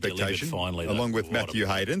to the expectation, finally, along with Matthew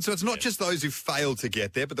Hayden. So it's not just those who failed to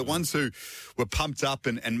get there, but the ones who were pumped up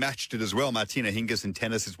and matched it as well. Martina Hingis in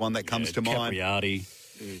tennis is one that comes to mind. Capriati.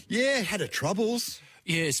 Yeah, had her troubles.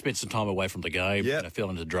 Yeah, spent some time away from the game, fell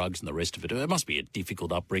into drugs and the rest of it. It must be a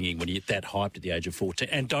difficult upbringing when you're that hyped at the age of 14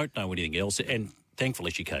 and don't know anything else. And thankfully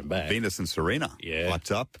she came back. Venus and Serena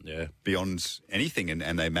hyped up beyond anything,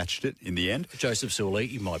 and they matched it in the end. Joseph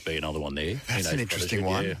Suoliti might be another one there. That's an interesting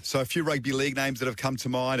one. Yeah. So a few rugby league names that have come to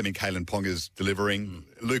mind. I mean, Kalen Ponga's delivering.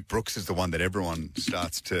 Luke Brooks is the one that everyone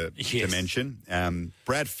starts to mention.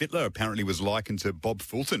 Brad Fittler apparently was likened to Bob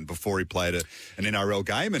Fulton before he played an NRL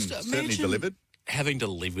game, and certainly delivered. Having to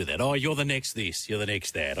live with that. Oh, you're the next this, you're the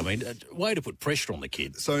next that. I mean, way to put pressure on the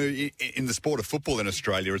kid. So in the sport of football in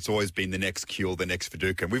Australia, it's always been the next Kewell, the next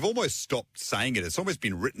Viduka. And we've almost stopped saying it. It's almost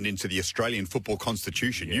been written into the Australian football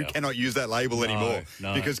constitution. You cannot use that label anymore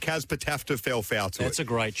because Kaz Patafta fell foul to it. That's a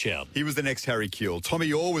great shout. He was the next Harry Kewell.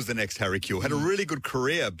 Tommy Orr was the next Harry Kewell. Had a really good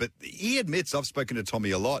career, but he admits, I've spoken to Tommy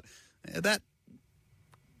a lot, that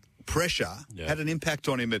pressure had an impact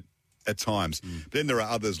on him at times. But then there are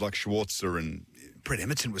others like Schwarzer, and Brett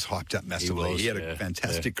Emerton was hyped up massively. He had a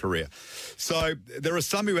fantastic career. So there are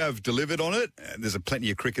some who have delivered on it. There's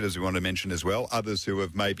plenty of cricketers we want to mention as well. Others who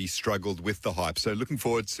have maybe struggled with the hype. So looking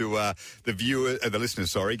forward to the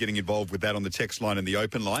listeners, getting involved with that on the text line and the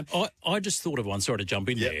open line. I just thought of one, sorry to jump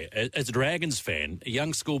in there. As a Dragons fan, a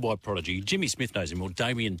young schoolboy prodigy, Jimmy Smith knows him well,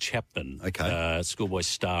 Damien Chapman, schoolboy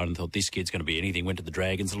star, and thought this kid's going to be anything, went to the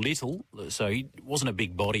Dragons little, so he wasn't a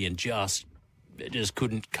big body and just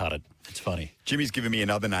couldn't cut it. It's funny. Jimmy's given me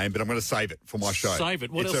another name, but I'm going to save it for my show. Save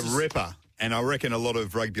it. What it's else a ripper, and I reckon a lot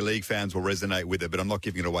of rugby league fans will resonate with it, but I'm not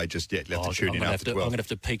giving it away just yet. You'll have to tune in after 12. I'm going to have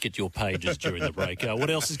to peek at your pages during the break. What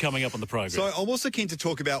else is coming up on the program? So I'm also keen to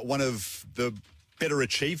talk about one of the better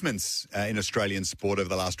achievements in Australian sport over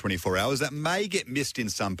the last 24 hours that may get missed in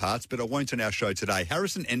some parts, but I won't on our show today.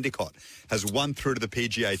 Harrison Endicott has won through to the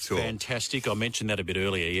PGA Tour. Fantastic. I mentioned that a bit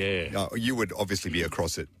earlier, you would obviously be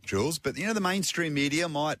across it, Jules, but, the mainstream media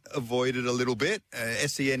might avoid it a little bit.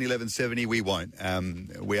 SEN 1170, we won't.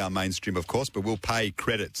 We are mainstream, of course, but we'll pay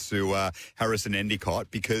credit to Harrison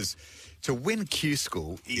Endicott because to win Q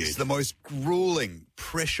School is the most grueling,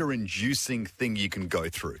 pressure-inducing thing you can go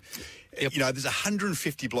through. Yep. There's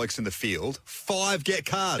 150 blokes in the field, 5 get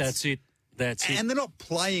cards. That's it. And they're not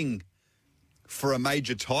playing for a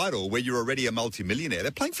major title where you're already a multimillionaire.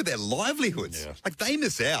 They're playing for their livelihoods. Yeah. Like, they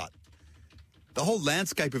miss out. The whole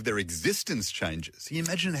landscape of their existence changes. Can you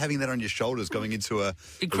imagine having that on your shoulders going into a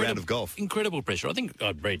round of golf? Incredible pressure. I think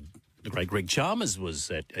I'd read the great Greg Chalmers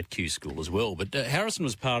was at Q School as well, but Harrison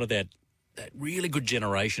was part of that really good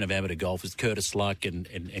generation of amateur golfers. Curtis Luck and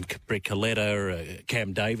Brett Coletta,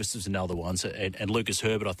 Cam Davis was another one, and Lucas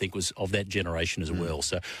Herbert, I think, was of that generation as well.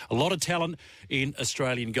 So a lot of talent in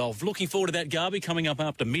Australian golf. Looking forward to that, Garby, coming up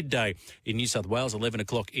after midday in New South Wales, 11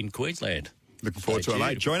 o'clock in Queensland. Looking forward to it,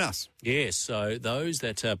 mate. Join us. Yes, so those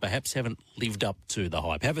that perhaps haven't lived up to the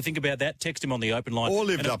hype. Have a think about that. Text him on the open line. Or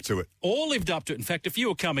lived up to it. Or lived up to it. In fact, a few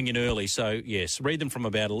are coming in early, so, yes, read them from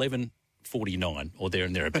about 11:49 or there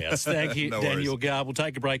and thereabouts. Thank you, Daniel Garb. We'll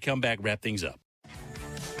take a break, come back, wrap things up.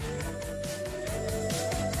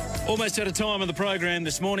 Almost out of time on the program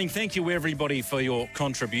this morning. Thank you, everybody, for your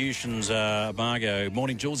contributions. Margot,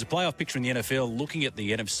 morning, Jules. The playoff picture in the NFL, looking at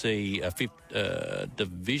the NFC fifth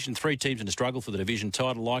division, 3 teams in a struggle for the division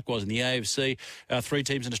title. Likewise, in the AFC, 3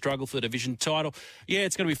 teams in a struggle for the division title. Yeah,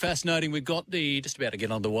 it's going to be fascinating. We've got just about to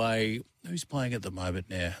get underway. Who's playing at the moment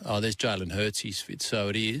now? Oh, there's Jalen Hurts. He's fit, so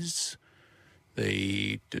it is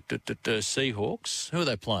the Seahawks. Who are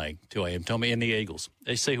they playing? 2 a.m, Tommy, and the Eagles.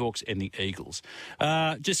 The Seahawks and the Eagles.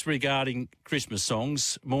 Just regarding Christmas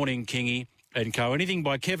songs, Morning Kingy and co. Anything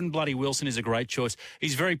by Kevin Bloody Wilson is a great choice.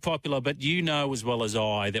 He's very popular, but you know as well as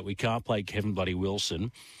I that we can't play Kevin Bloody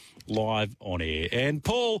Wilson live on air. And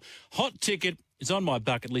Paul, hot ticket is on my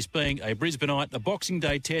bucket list, being a Brisbaneite, the Boxing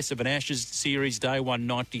Day test of an Ashes Series Day 1,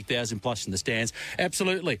 90,000 plus in the stands.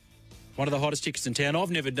 Absolutely. One of the hottest tickets in town.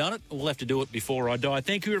 I've never done it. We'll have to do it before I die.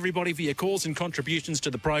 Thank you, everybody, for your calls and contributions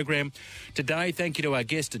to the program today. Thank you to our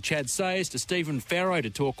guests, to Chad Sayers, to Stephen Farrow, to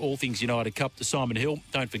talk all things United Cup, to Simon Hill.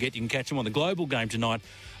 Don't forget, you can catch him on the Global Game tonight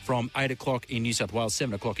from 8 o'clock in New South Wales,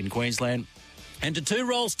 7 o'clock in Queensland. And to Two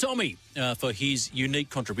Rolls Tommy for his unique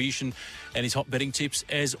contribution and his hot betting tips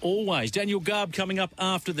as always. Daniel Garb coming up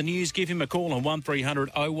after the news. Give him a call on 1300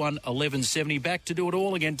 01 1170. Back to do it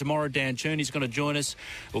all again tomorrow. Dan Cherney's going to join us.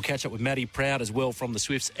 We'll catch up with Matty Proud as well from the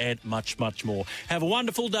Swifts and much, much more. Have a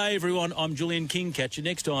wonderful day, everyone. I'm Julian King. Catch you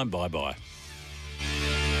next time. Bye-bye.